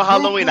birthday's on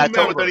Halloween,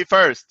 October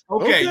 31st.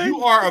 Okay,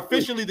 you are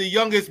officially the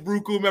youngest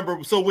brew crew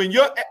member. So when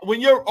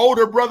your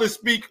older brothers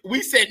speak,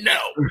 we said no.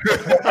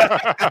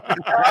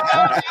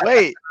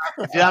 Wait,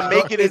 did I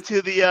make it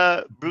into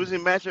the Bruising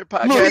Matcher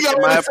podcast?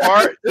 Am I a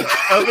part of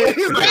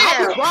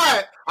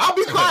it? I'll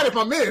be quiet if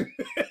I'm in.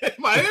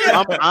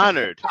 I'm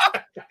honored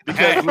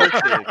because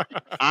listen,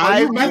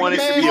 I wanted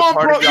to be a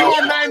part of y'all.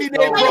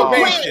 90-day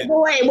probation.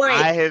 Wait.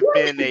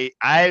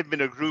 I have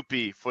been a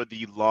groupie for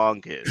the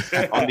longest.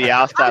 On the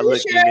outside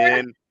looking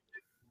in,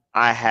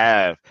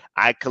 I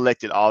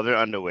collected all their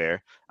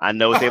underwear. I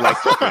know what they like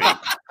to drink.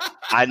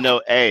 I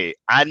know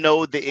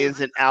the ins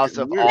and outs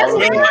of all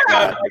of these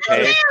guys.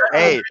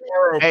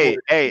 Okay.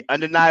 Hey,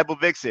 undeniable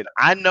Vixen.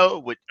 I know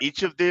what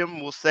each of them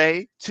will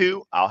say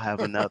too. I'll have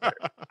another.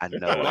 I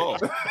know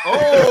it.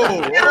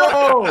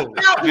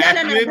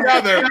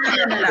 Another.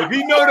 If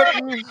you know the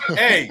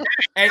okay.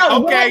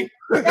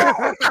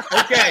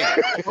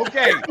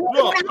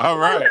 Look. All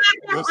right.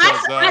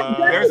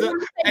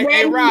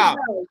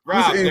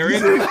 Rob.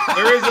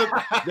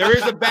 There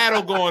is a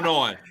battle going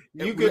on.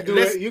 You can do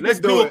it.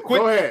 Let's do a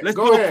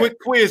quick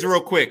quiz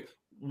real quick.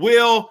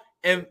 Will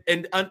and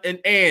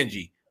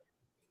Angie.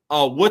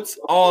 What's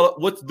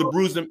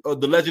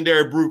the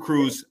legendary Brew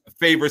Crew's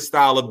favorite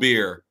style of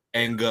beer?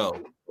 And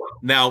go.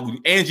 Now,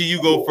 Angie,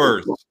 you go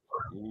first.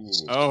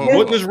 Oh.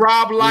 What does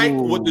Rob like?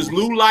 Ooh. What does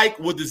Lou like?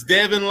 What does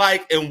Devin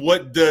like? And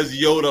what does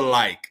Yoda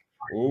like?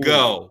 Ooh.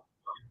 Go.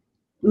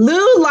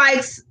 Lou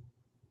likes.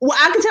 Well,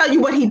 I can tell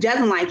you what he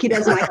doesn't like. He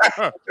doesn't like.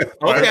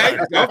 Okay,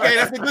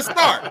 that's a good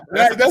start.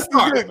 That's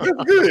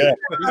good.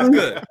 That's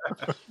good.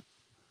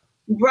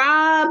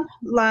 Rob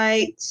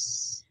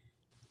likes.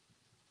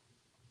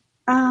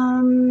 He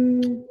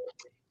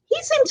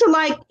seems to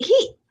like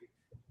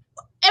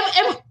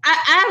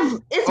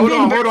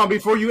Hold on.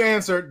 Before you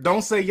answer,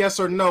 don't say yes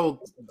or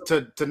no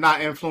to not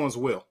influence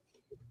Will.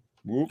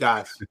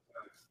 Guys.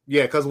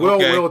 Yeah, because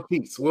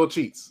Will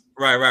cheats.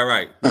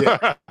 Right.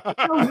 Yeah.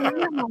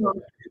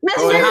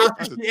 So how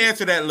should she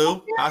answer that,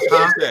 Lou? How should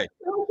she say?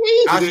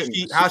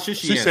 How should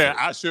she answer? Said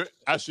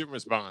I should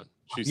respond.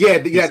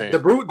 The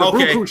brew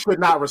crew should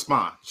not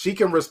respond. She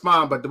can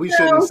respond, but we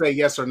shouldn't say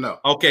yes or no.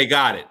 Okay,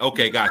 got it.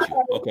 Okay, got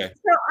you. Okay.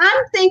 So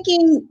I'm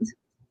thinking,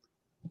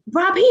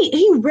 Rob,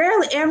 he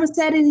rarely ever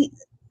said any.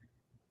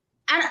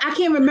 I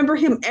can't remember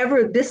him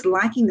ever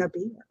disliking a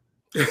beer.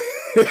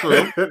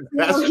 True.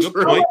 That's a good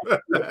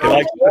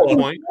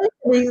point.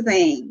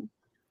 Everything.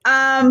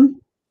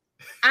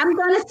 I'm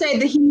gonna say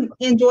that he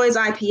enjoys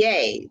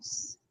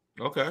IPAs.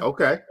 Okay.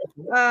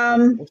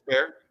 That's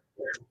fair.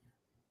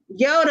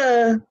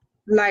 Yoda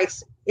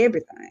likes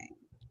everything.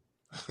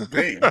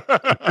 Okay.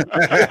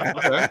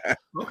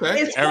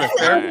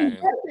 Everything.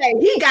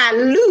 He got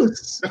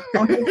loose.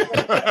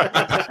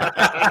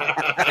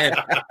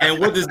 And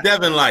what does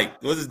Devin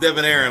like? What does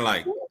Devin Aaron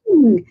like?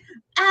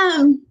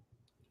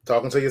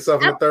 Talking to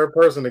yourself in the third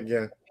person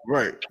again.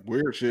 Right.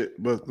 Weird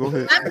shit, but go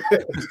ahead.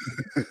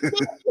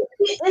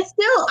 It's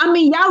still,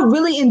 y'all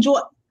really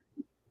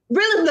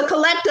the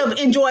collective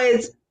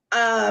enjoys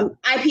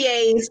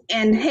IPAs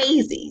and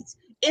hazies.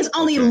 It's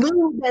only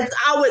Lou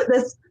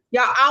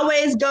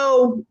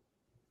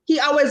he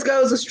always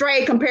goes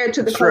astray compared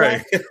to the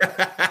collective.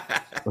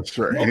 That's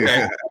right.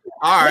 Okay.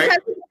 All right.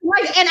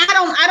 like, and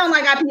I don't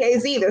like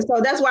IPAs either.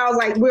 So that's why I was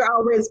like, we're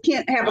always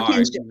have a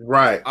kinship.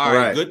 Right. All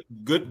right.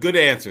 Good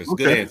answers.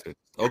 Okay. Good answers.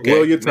 Okay.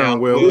 Will, your turn.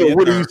 Will,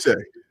 what do you say?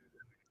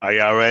 Are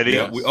y'all ready?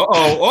 Yeah,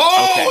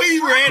 okay.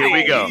 He's ready. Here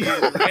we go.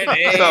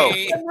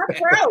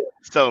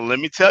 So let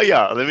me tell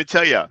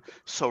y'all.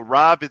 So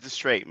Rob is a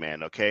straight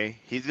man, okay?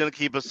 He's gonna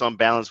keep us on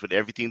balance with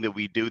everything that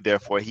we do.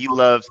 Therefore, he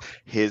loves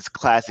his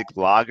classic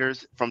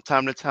lagers from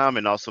time to time,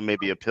 and also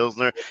maybe a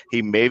pilsner.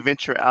 He may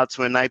venture out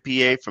to an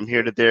IPA from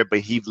here to there, but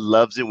he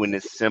loves it when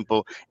it's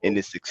simple and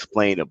it's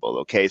explainable.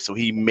 Okay, so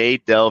he may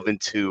delve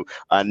into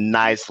a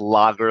nice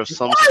lager of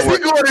some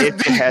sort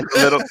if it has a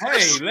little.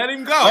 Hey, let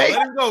him go. Hey,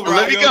 let him go.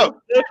 let me go.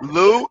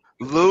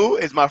 Lou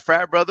is my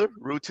frat brother.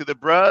 Root to the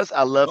bros.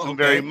 I love him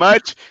very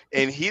much,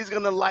 and he's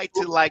gonna like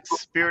to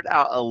spirit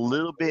out a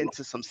little bit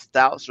into some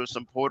stouts or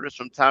some porters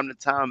from time to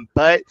time,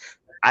 but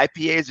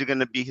IPAs are going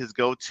to be his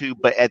go-to,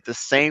 but at the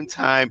same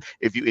time,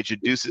 if you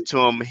introduce it to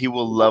him, he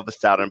will love a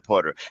stout and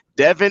porter.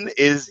 Devin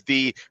is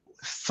the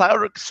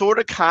sort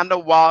of kind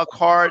of wild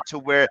card to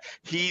where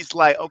he's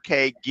like,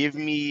 okay, give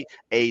me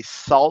a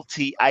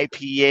salty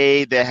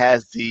IPA that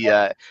has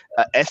the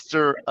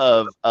ester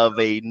of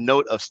a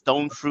note of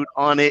stone fruit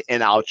on it,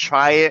 and I'll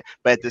try it.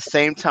 But at the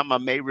same time, I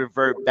may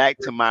revert back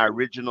to my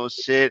original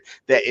shit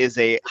that is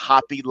a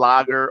hoppy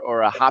lager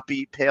or a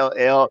hoppy pale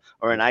ale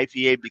or an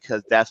IPA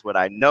because that's what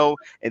I know.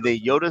 And then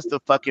Yoda's the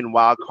fucking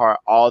wild card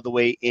all the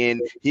way in.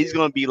 He's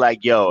gonna be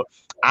like, yo,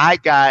 I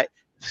got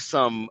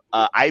some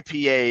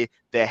IPA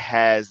that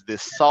has the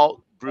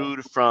salt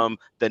brewed from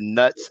the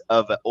nuts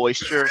of an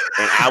oyster,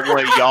 and I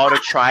want y'all to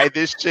try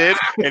this shit,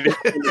 and it's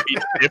gonna be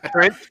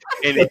different,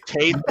 and it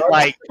tastes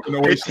like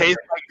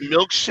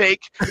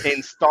milkshake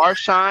and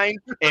starshine,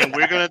 and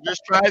we're gonna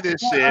just try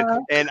this shit,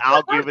 and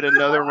I'll give it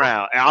another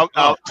round, and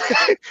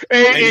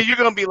and you're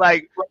gonna be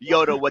like,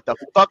 Yoda, what the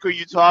fuck are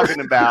you talking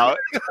about?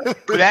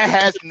 That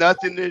has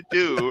nothing to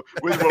do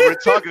with what we're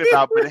talking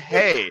about, but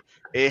hey,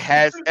 it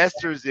has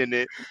esters in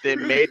it that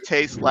may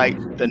taste like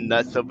the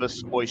nuts of an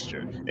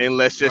oyster. And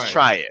let's just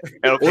try it.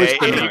 Okay?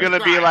 And you're going to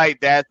be like,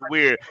 that's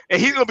weird.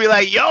 And he's going to be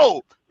like,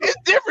 yo, it's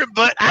different,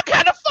 but I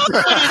kind of fuck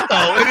with it,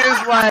 though. It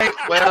is like,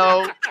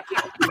 well,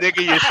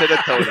 nigga, you should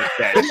have told us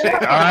that shit.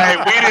 All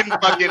right? We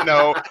didn't fucking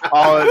know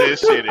all of this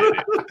shit in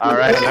it. All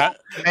right?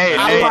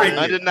 Hey,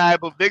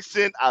 Undeniable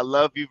Vixen, I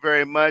love you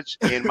very much.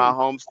 In my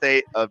home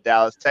state of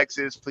Dallas,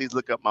 Texas, please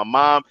look up my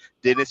mom.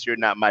 Dennis, you're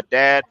not my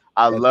dad.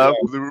 I love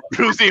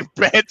Bruising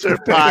Banter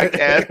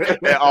podcast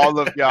and all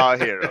of y'all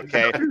here,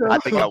 okay? I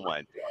think I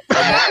won.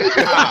 I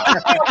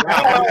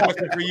have a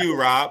question for you,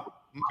 Rob.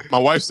 My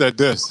wife said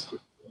this.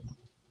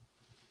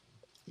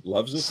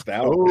 Loves a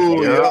stout.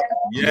 Oh,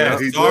 yeah.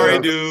 Sorry,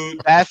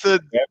 dude. That's a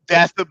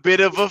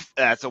bit of a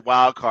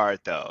wild card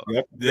though.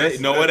 Yep.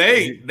 No, it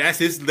ain't. That's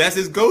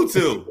his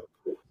go-to.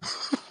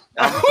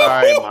 I'm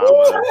sorry,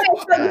 Mama.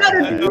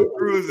 No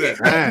cruising.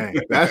 Dang,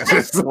 that's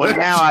just well.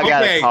 Now I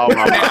gotta call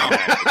my mom.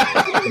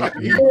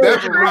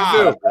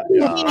 Rob,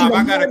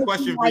 I got a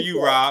question for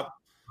you, Rob.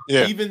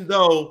 Yeah. Even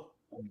though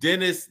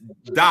Dennis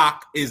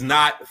Doc is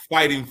not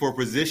fighting for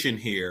position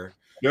here,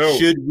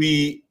 should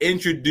we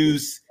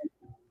introduce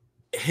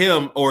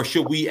him, or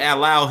should we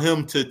allow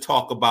him to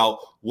talk about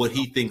what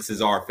he thinks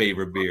is our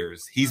favorite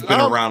beers? He's been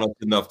around us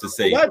enough to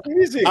say. That's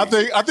easy. I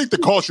think the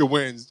culture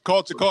wins.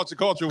 Culture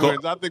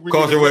wins. I think we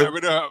can wrap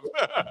it up.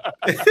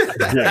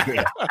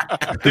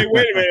 Hey,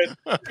 wait a minute.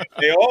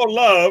 They all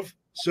love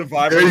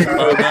Survivor.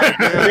 That's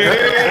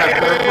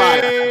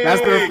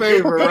their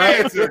favorite,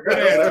 right?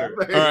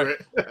 All right.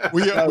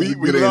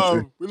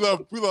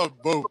 We love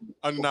both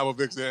Undeniable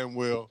Vixen and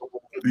Will.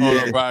 On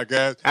our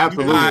podcast.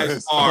 Absolutely. You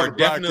guys are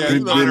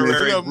definitely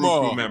honorary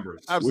group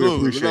members.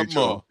 Absolutely. We love them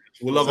all.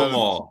 We love them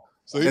all.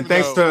 So and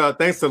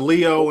thanks to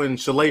Leo and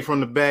Chalet from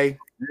the Bay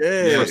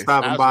for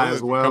stopping by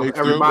as well.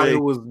 Everybody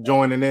who was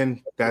joining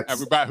in. That's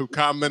everybody who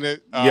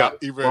commented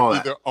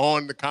either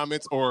on the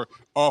comments or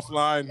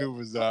offline who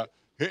was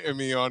hitting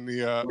me on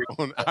the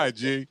on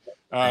IG.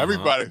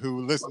 Everybody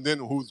who listened in,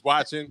 who's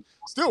watching,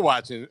 still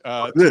watching,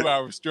 2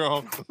 hours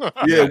strong.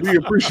 Yeah, we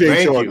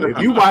appreciate y'all. If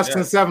you watched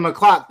since 7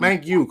 o'clock,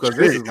 thank you, because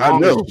this is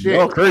long as shit.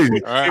 Y'all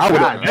crazy. All right. I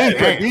would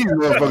have these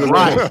motherfuckers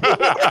right.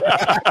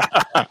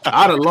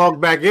 I'd have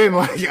logged back in.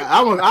 Like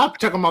I'll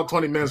check them out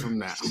 20 minutes from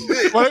now.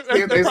 Well,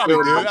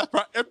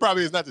 it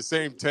probably is not the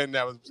same 10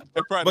 that was.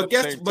 But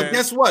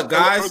guess what,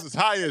 guys? It was as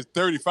high as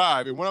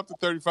 35. It went up to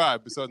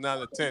 35, so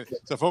now it's 10.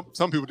 So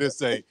some people did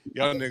say,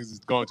 y'all niggas is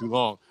going too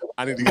long.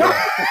 I need to get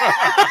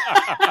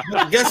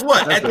Guess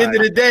what? At the end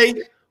of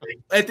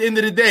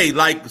the day,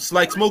 like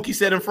Smokey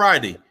said on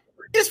Friday,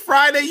 it's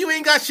Friday. You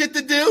ain't got shit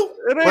to do.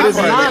 But it's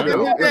not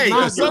though.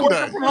 It's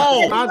Sunday.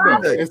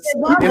 It's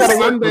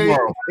Sunday.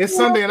 It's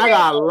Sunday, and I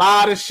got a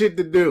lot of shit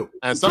to do.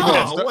 And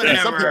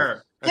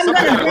whatever.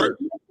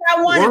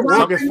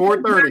 Work is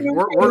 4:30.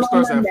 Work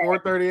starts at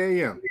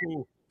 4:30 a.m.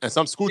 And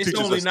some school teachers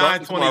only are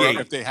starting tomorrow 9:28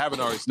 if they haven't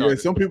already started.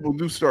 Yeah, some people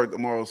do start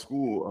tomorrow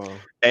school.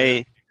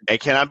 Hey, Hey,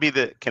 can I be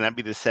the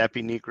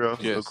sappy Negro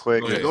real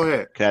quick? Go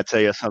ahead. Can I tell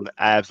you something?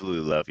 I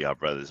absolutely love y'all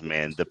brothers,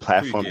 man. The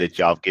platform that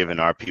y'all have given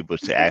our people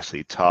to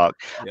actually talk,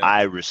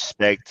 I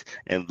respect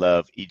and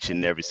love each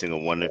and every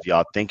single one of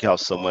y'all. Thank y'all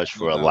so much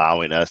for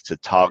allowing us to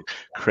talk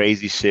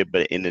crazy shit,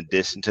 but in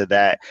addition to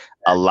that,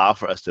 allow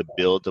for us to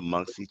build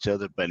amongst each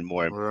other, but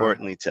more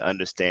importantly, to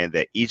understand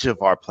that each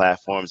of our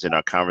platforms and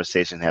our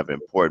conversation have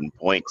important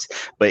points.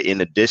 But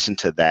in addition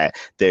to that,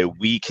 that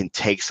we can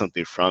take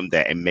something from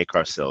that and make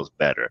ourselves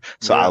better.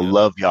 So I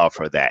love y'all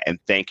for that, and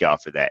thank y'all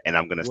for that. And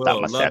I'm gonna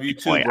stop my sappy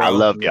point. Bro. I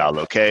love y'all.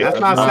 Okay,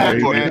 that's not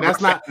sappy, man. That's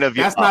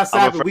not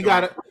sappy. We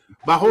got it.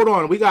 But hold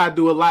on, we gotta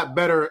do a lot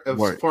better as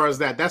far as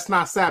that. That's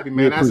not sappy,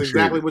 man. That's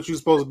exactly what you're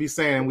supposed to be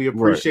saying. We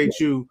appreciate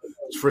you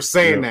for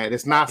saying that.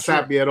 It's not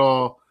sappy at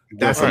all.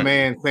 That's a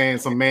man saying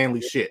some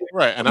manly shit.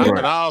 Right. And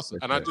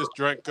I just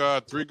drank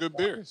 3 good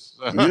beers.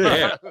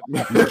 Yeah.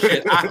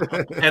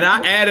 And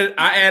I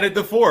added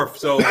the 4th.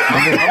 So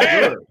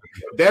I'm good.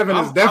 Devin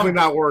is definitely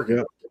not working.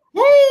 Yeah.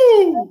 Woo!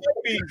 Will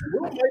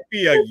might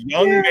be a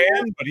young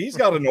man, but he's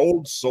got an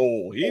old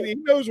soul. He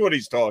knows what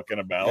he's talking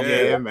about.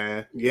 Yeah,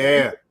 man.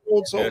 Yeah.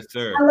 Old soul. Yes,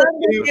 sir. I love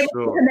you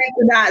connect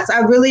the dots.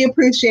 I really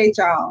appreciate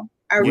y'all.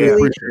 I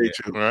really appreciate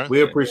you. Right.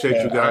 We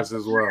appreciate you guys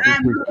as well.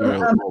 I'm a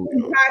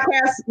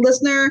podcast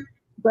listener,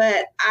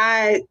 but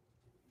I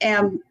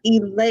am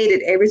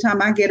elated every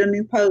time I get a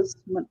new post.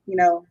 When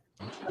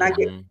I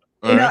get,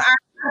 I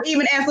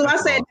even asked Lou. I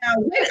said,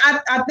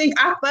 I think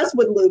I fussed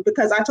with Lou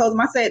because I told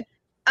him, I said,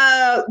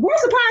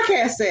 where's the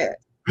podcast at?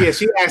 Yeah,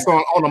 she asked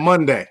on a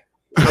Monday.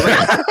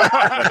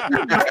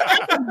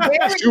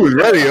 She was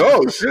ready.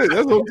 Oh shit,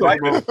 that's what I'm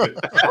talking about.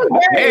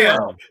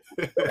 Damn.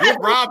 Give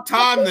Rob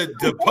time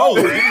to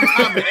post. Give him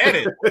time to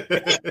edit.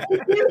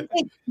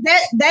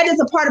 That is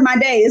a part of my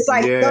day. It's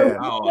like that's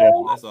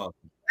awesome.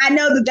 I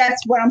know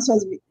that's what I'm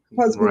supposed to be.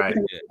 Right.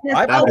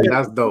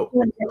 That's dope.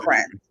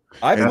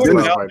 I put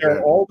it out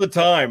there all the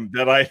time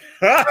that I.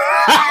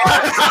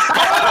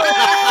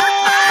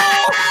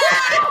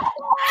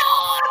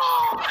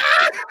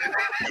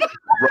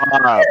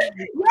 Rob,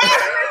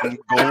 I'm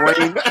going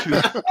to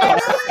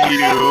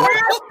you.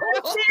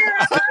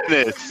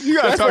 You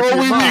gotta talk to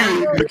your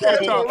mom. You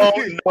can't talk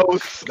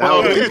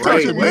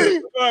to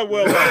me.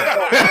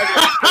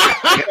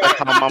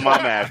 My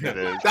mom after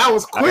this. That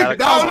was quick.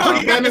 That was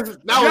quick, Dennis.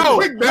 Dennis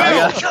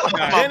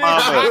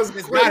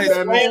has got his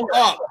phone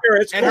up,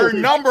 and her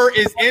number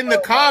is in the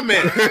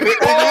comments. Her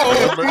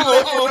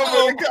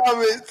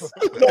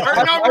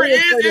number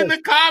is in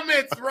the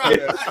comments, right?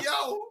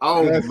 Yo.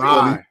 Oh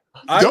my.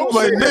 Don't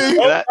blame me.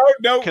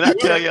 Can I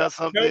tell y'all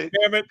something?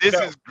 This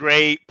is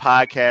great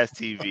podcast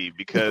TV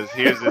because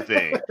here's the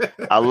thing.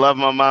 I love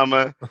my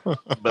mama,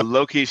 but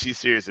low-key, she's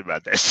serious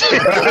about that shit.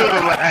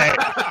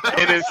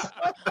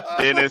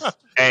 Dennis,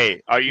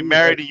 hey, are you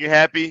married and you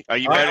happy? Are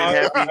you married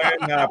and happy? I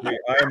am happy.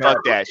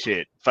 Fuck that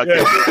shit. Fuck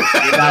that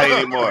shit. You're not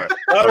anymore.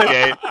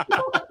 Okay?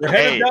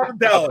 Hey,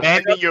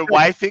 abandon your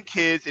wife and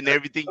kids and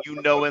everything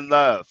you know and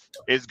love.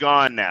 It's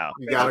gone now.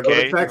 You gotta go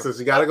to Texas.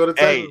 You gotta go to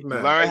Texas,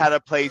 man. Learn how to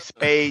play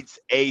spades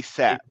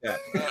ASAP.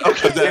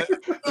 Okay.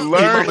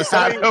 Learn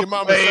how to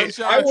play.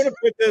 I want to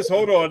put this.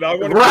 Hold on. I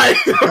want to. Right.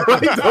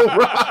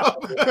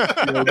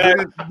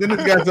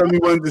 Dennis got something he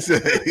wanted to say.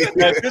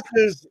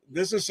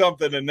 This is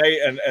something, and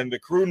the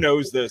crew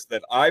knows this,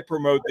 that I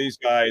promote these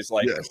guys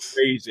like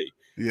crazy.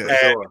 Yeah,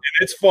 and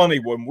it's funny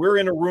when we're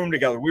in a room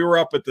together. We were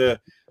up at the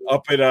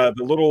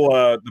little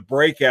the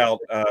breakout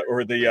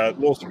or the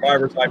little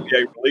Survivors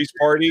IPA release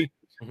party,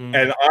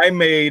 and I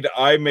made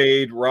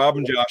Rob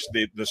and Josh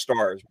the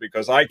stars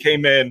because I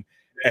came in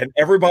and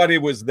everybody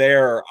was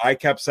there. I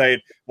kept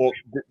saying, "Well,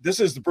 this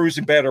is the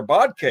Bruising Banner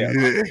podcast."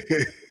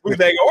 Who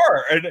they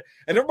are, and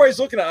everybody's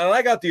looking at it. And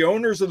I got the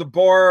owners of the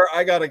bar.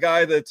 I got a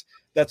guy that's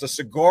a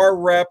cigar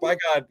rep. I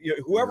got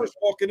whoever's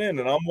walking in,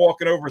 and I'm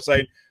walking over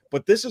saying,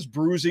 but this is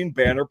Bruising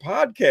Banner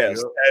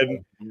podcast.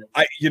 And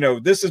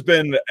this has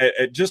been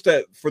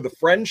for the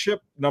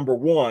friendship. Number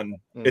one,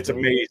 it's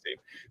amazing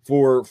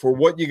for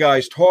what you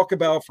guys talk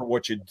about, for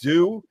what you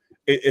do.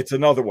 It's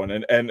another one.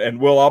 And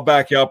Will, I'll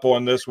back you up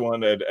on this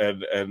one. And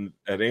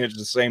Andrew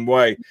the same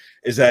way,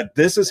 is that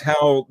this is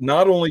how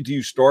not only do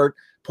you start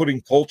putting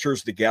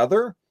cultures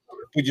together,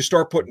 but you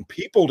start putting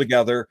people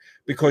together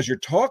because you're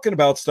talking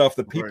about stuff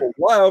that people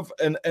love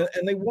and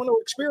they want to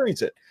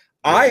experience it.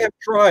 I have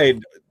tried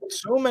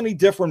so many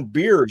different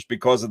beers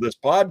because of this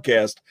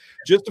podcast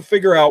just to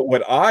figure out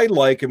what I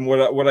like and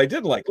what I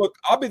didn't like. Look,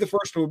 I'll be the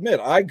first to admit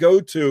I go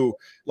to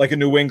like a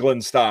New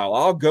England style.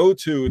 I'll go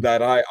to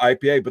that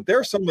IPA, but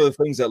there's some of the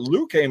things that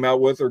Lou came out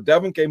with or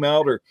Devin came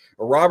out or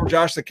Robert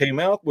Josh that came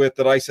out with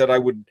that I said I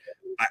would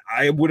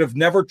have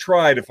never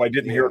tried if I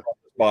didn't hear it on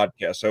this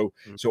podcast.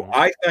 So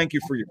I thank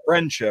you for your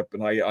friendship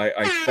and I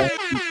thank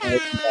you for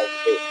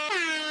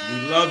we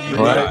love you,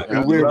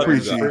 and we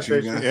appreciate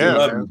you. Yeah,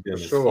 love you,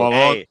 sure. Well,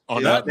 hey,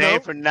 his name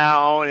from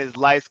now on is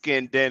Light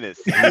Skinned Dennis.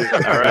 All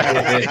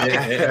right,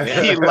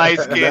 he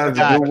light skinned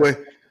guy.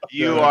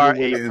 You are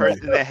a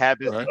person that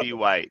happens to be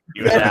white.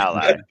 You're an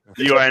ally.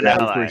 You are an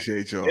ally. I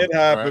appreciate y'all. It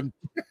happened.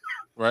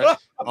 right?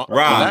 On Rob,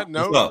 that what's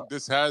note, up?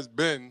 this has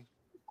been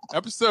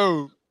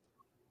episode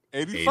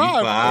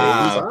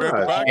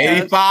 85.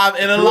 85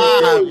 and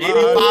alive.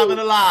 85 and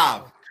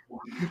alive.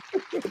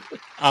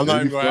 I'm not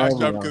even going to ask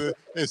y'all 85. because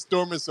it's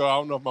storming, so I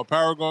don't know if my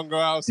power going to go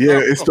out. Yeah,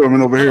 it's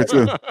storming over here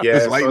too. Yeah,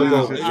 It's lightning.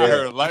 and shit. I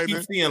heard I lightning.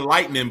 keep seeing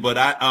lightning, but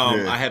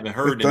I haven't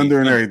heard It's thunder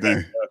and any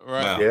everything.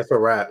 Right. Wow. Yeah, it's a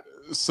wrap.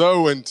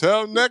 So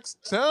until next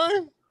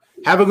time,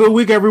 Have a good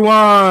week,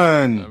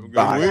 everyone. have a good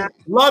Bye. week.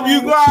 Love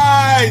you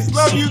guys.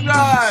 Love you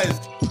guys.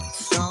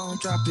 Don't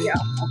drop it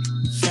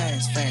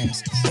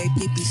fast.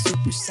 Baby be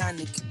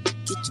supersonic.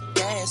 Get your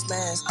gas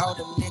mask. All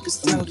them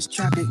niggas told us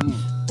traffic.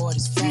 Boy,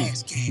 this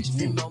fast cash.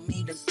 Venmo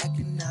me them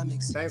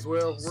economics. Thanks,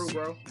 Will. Rude,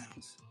 bro.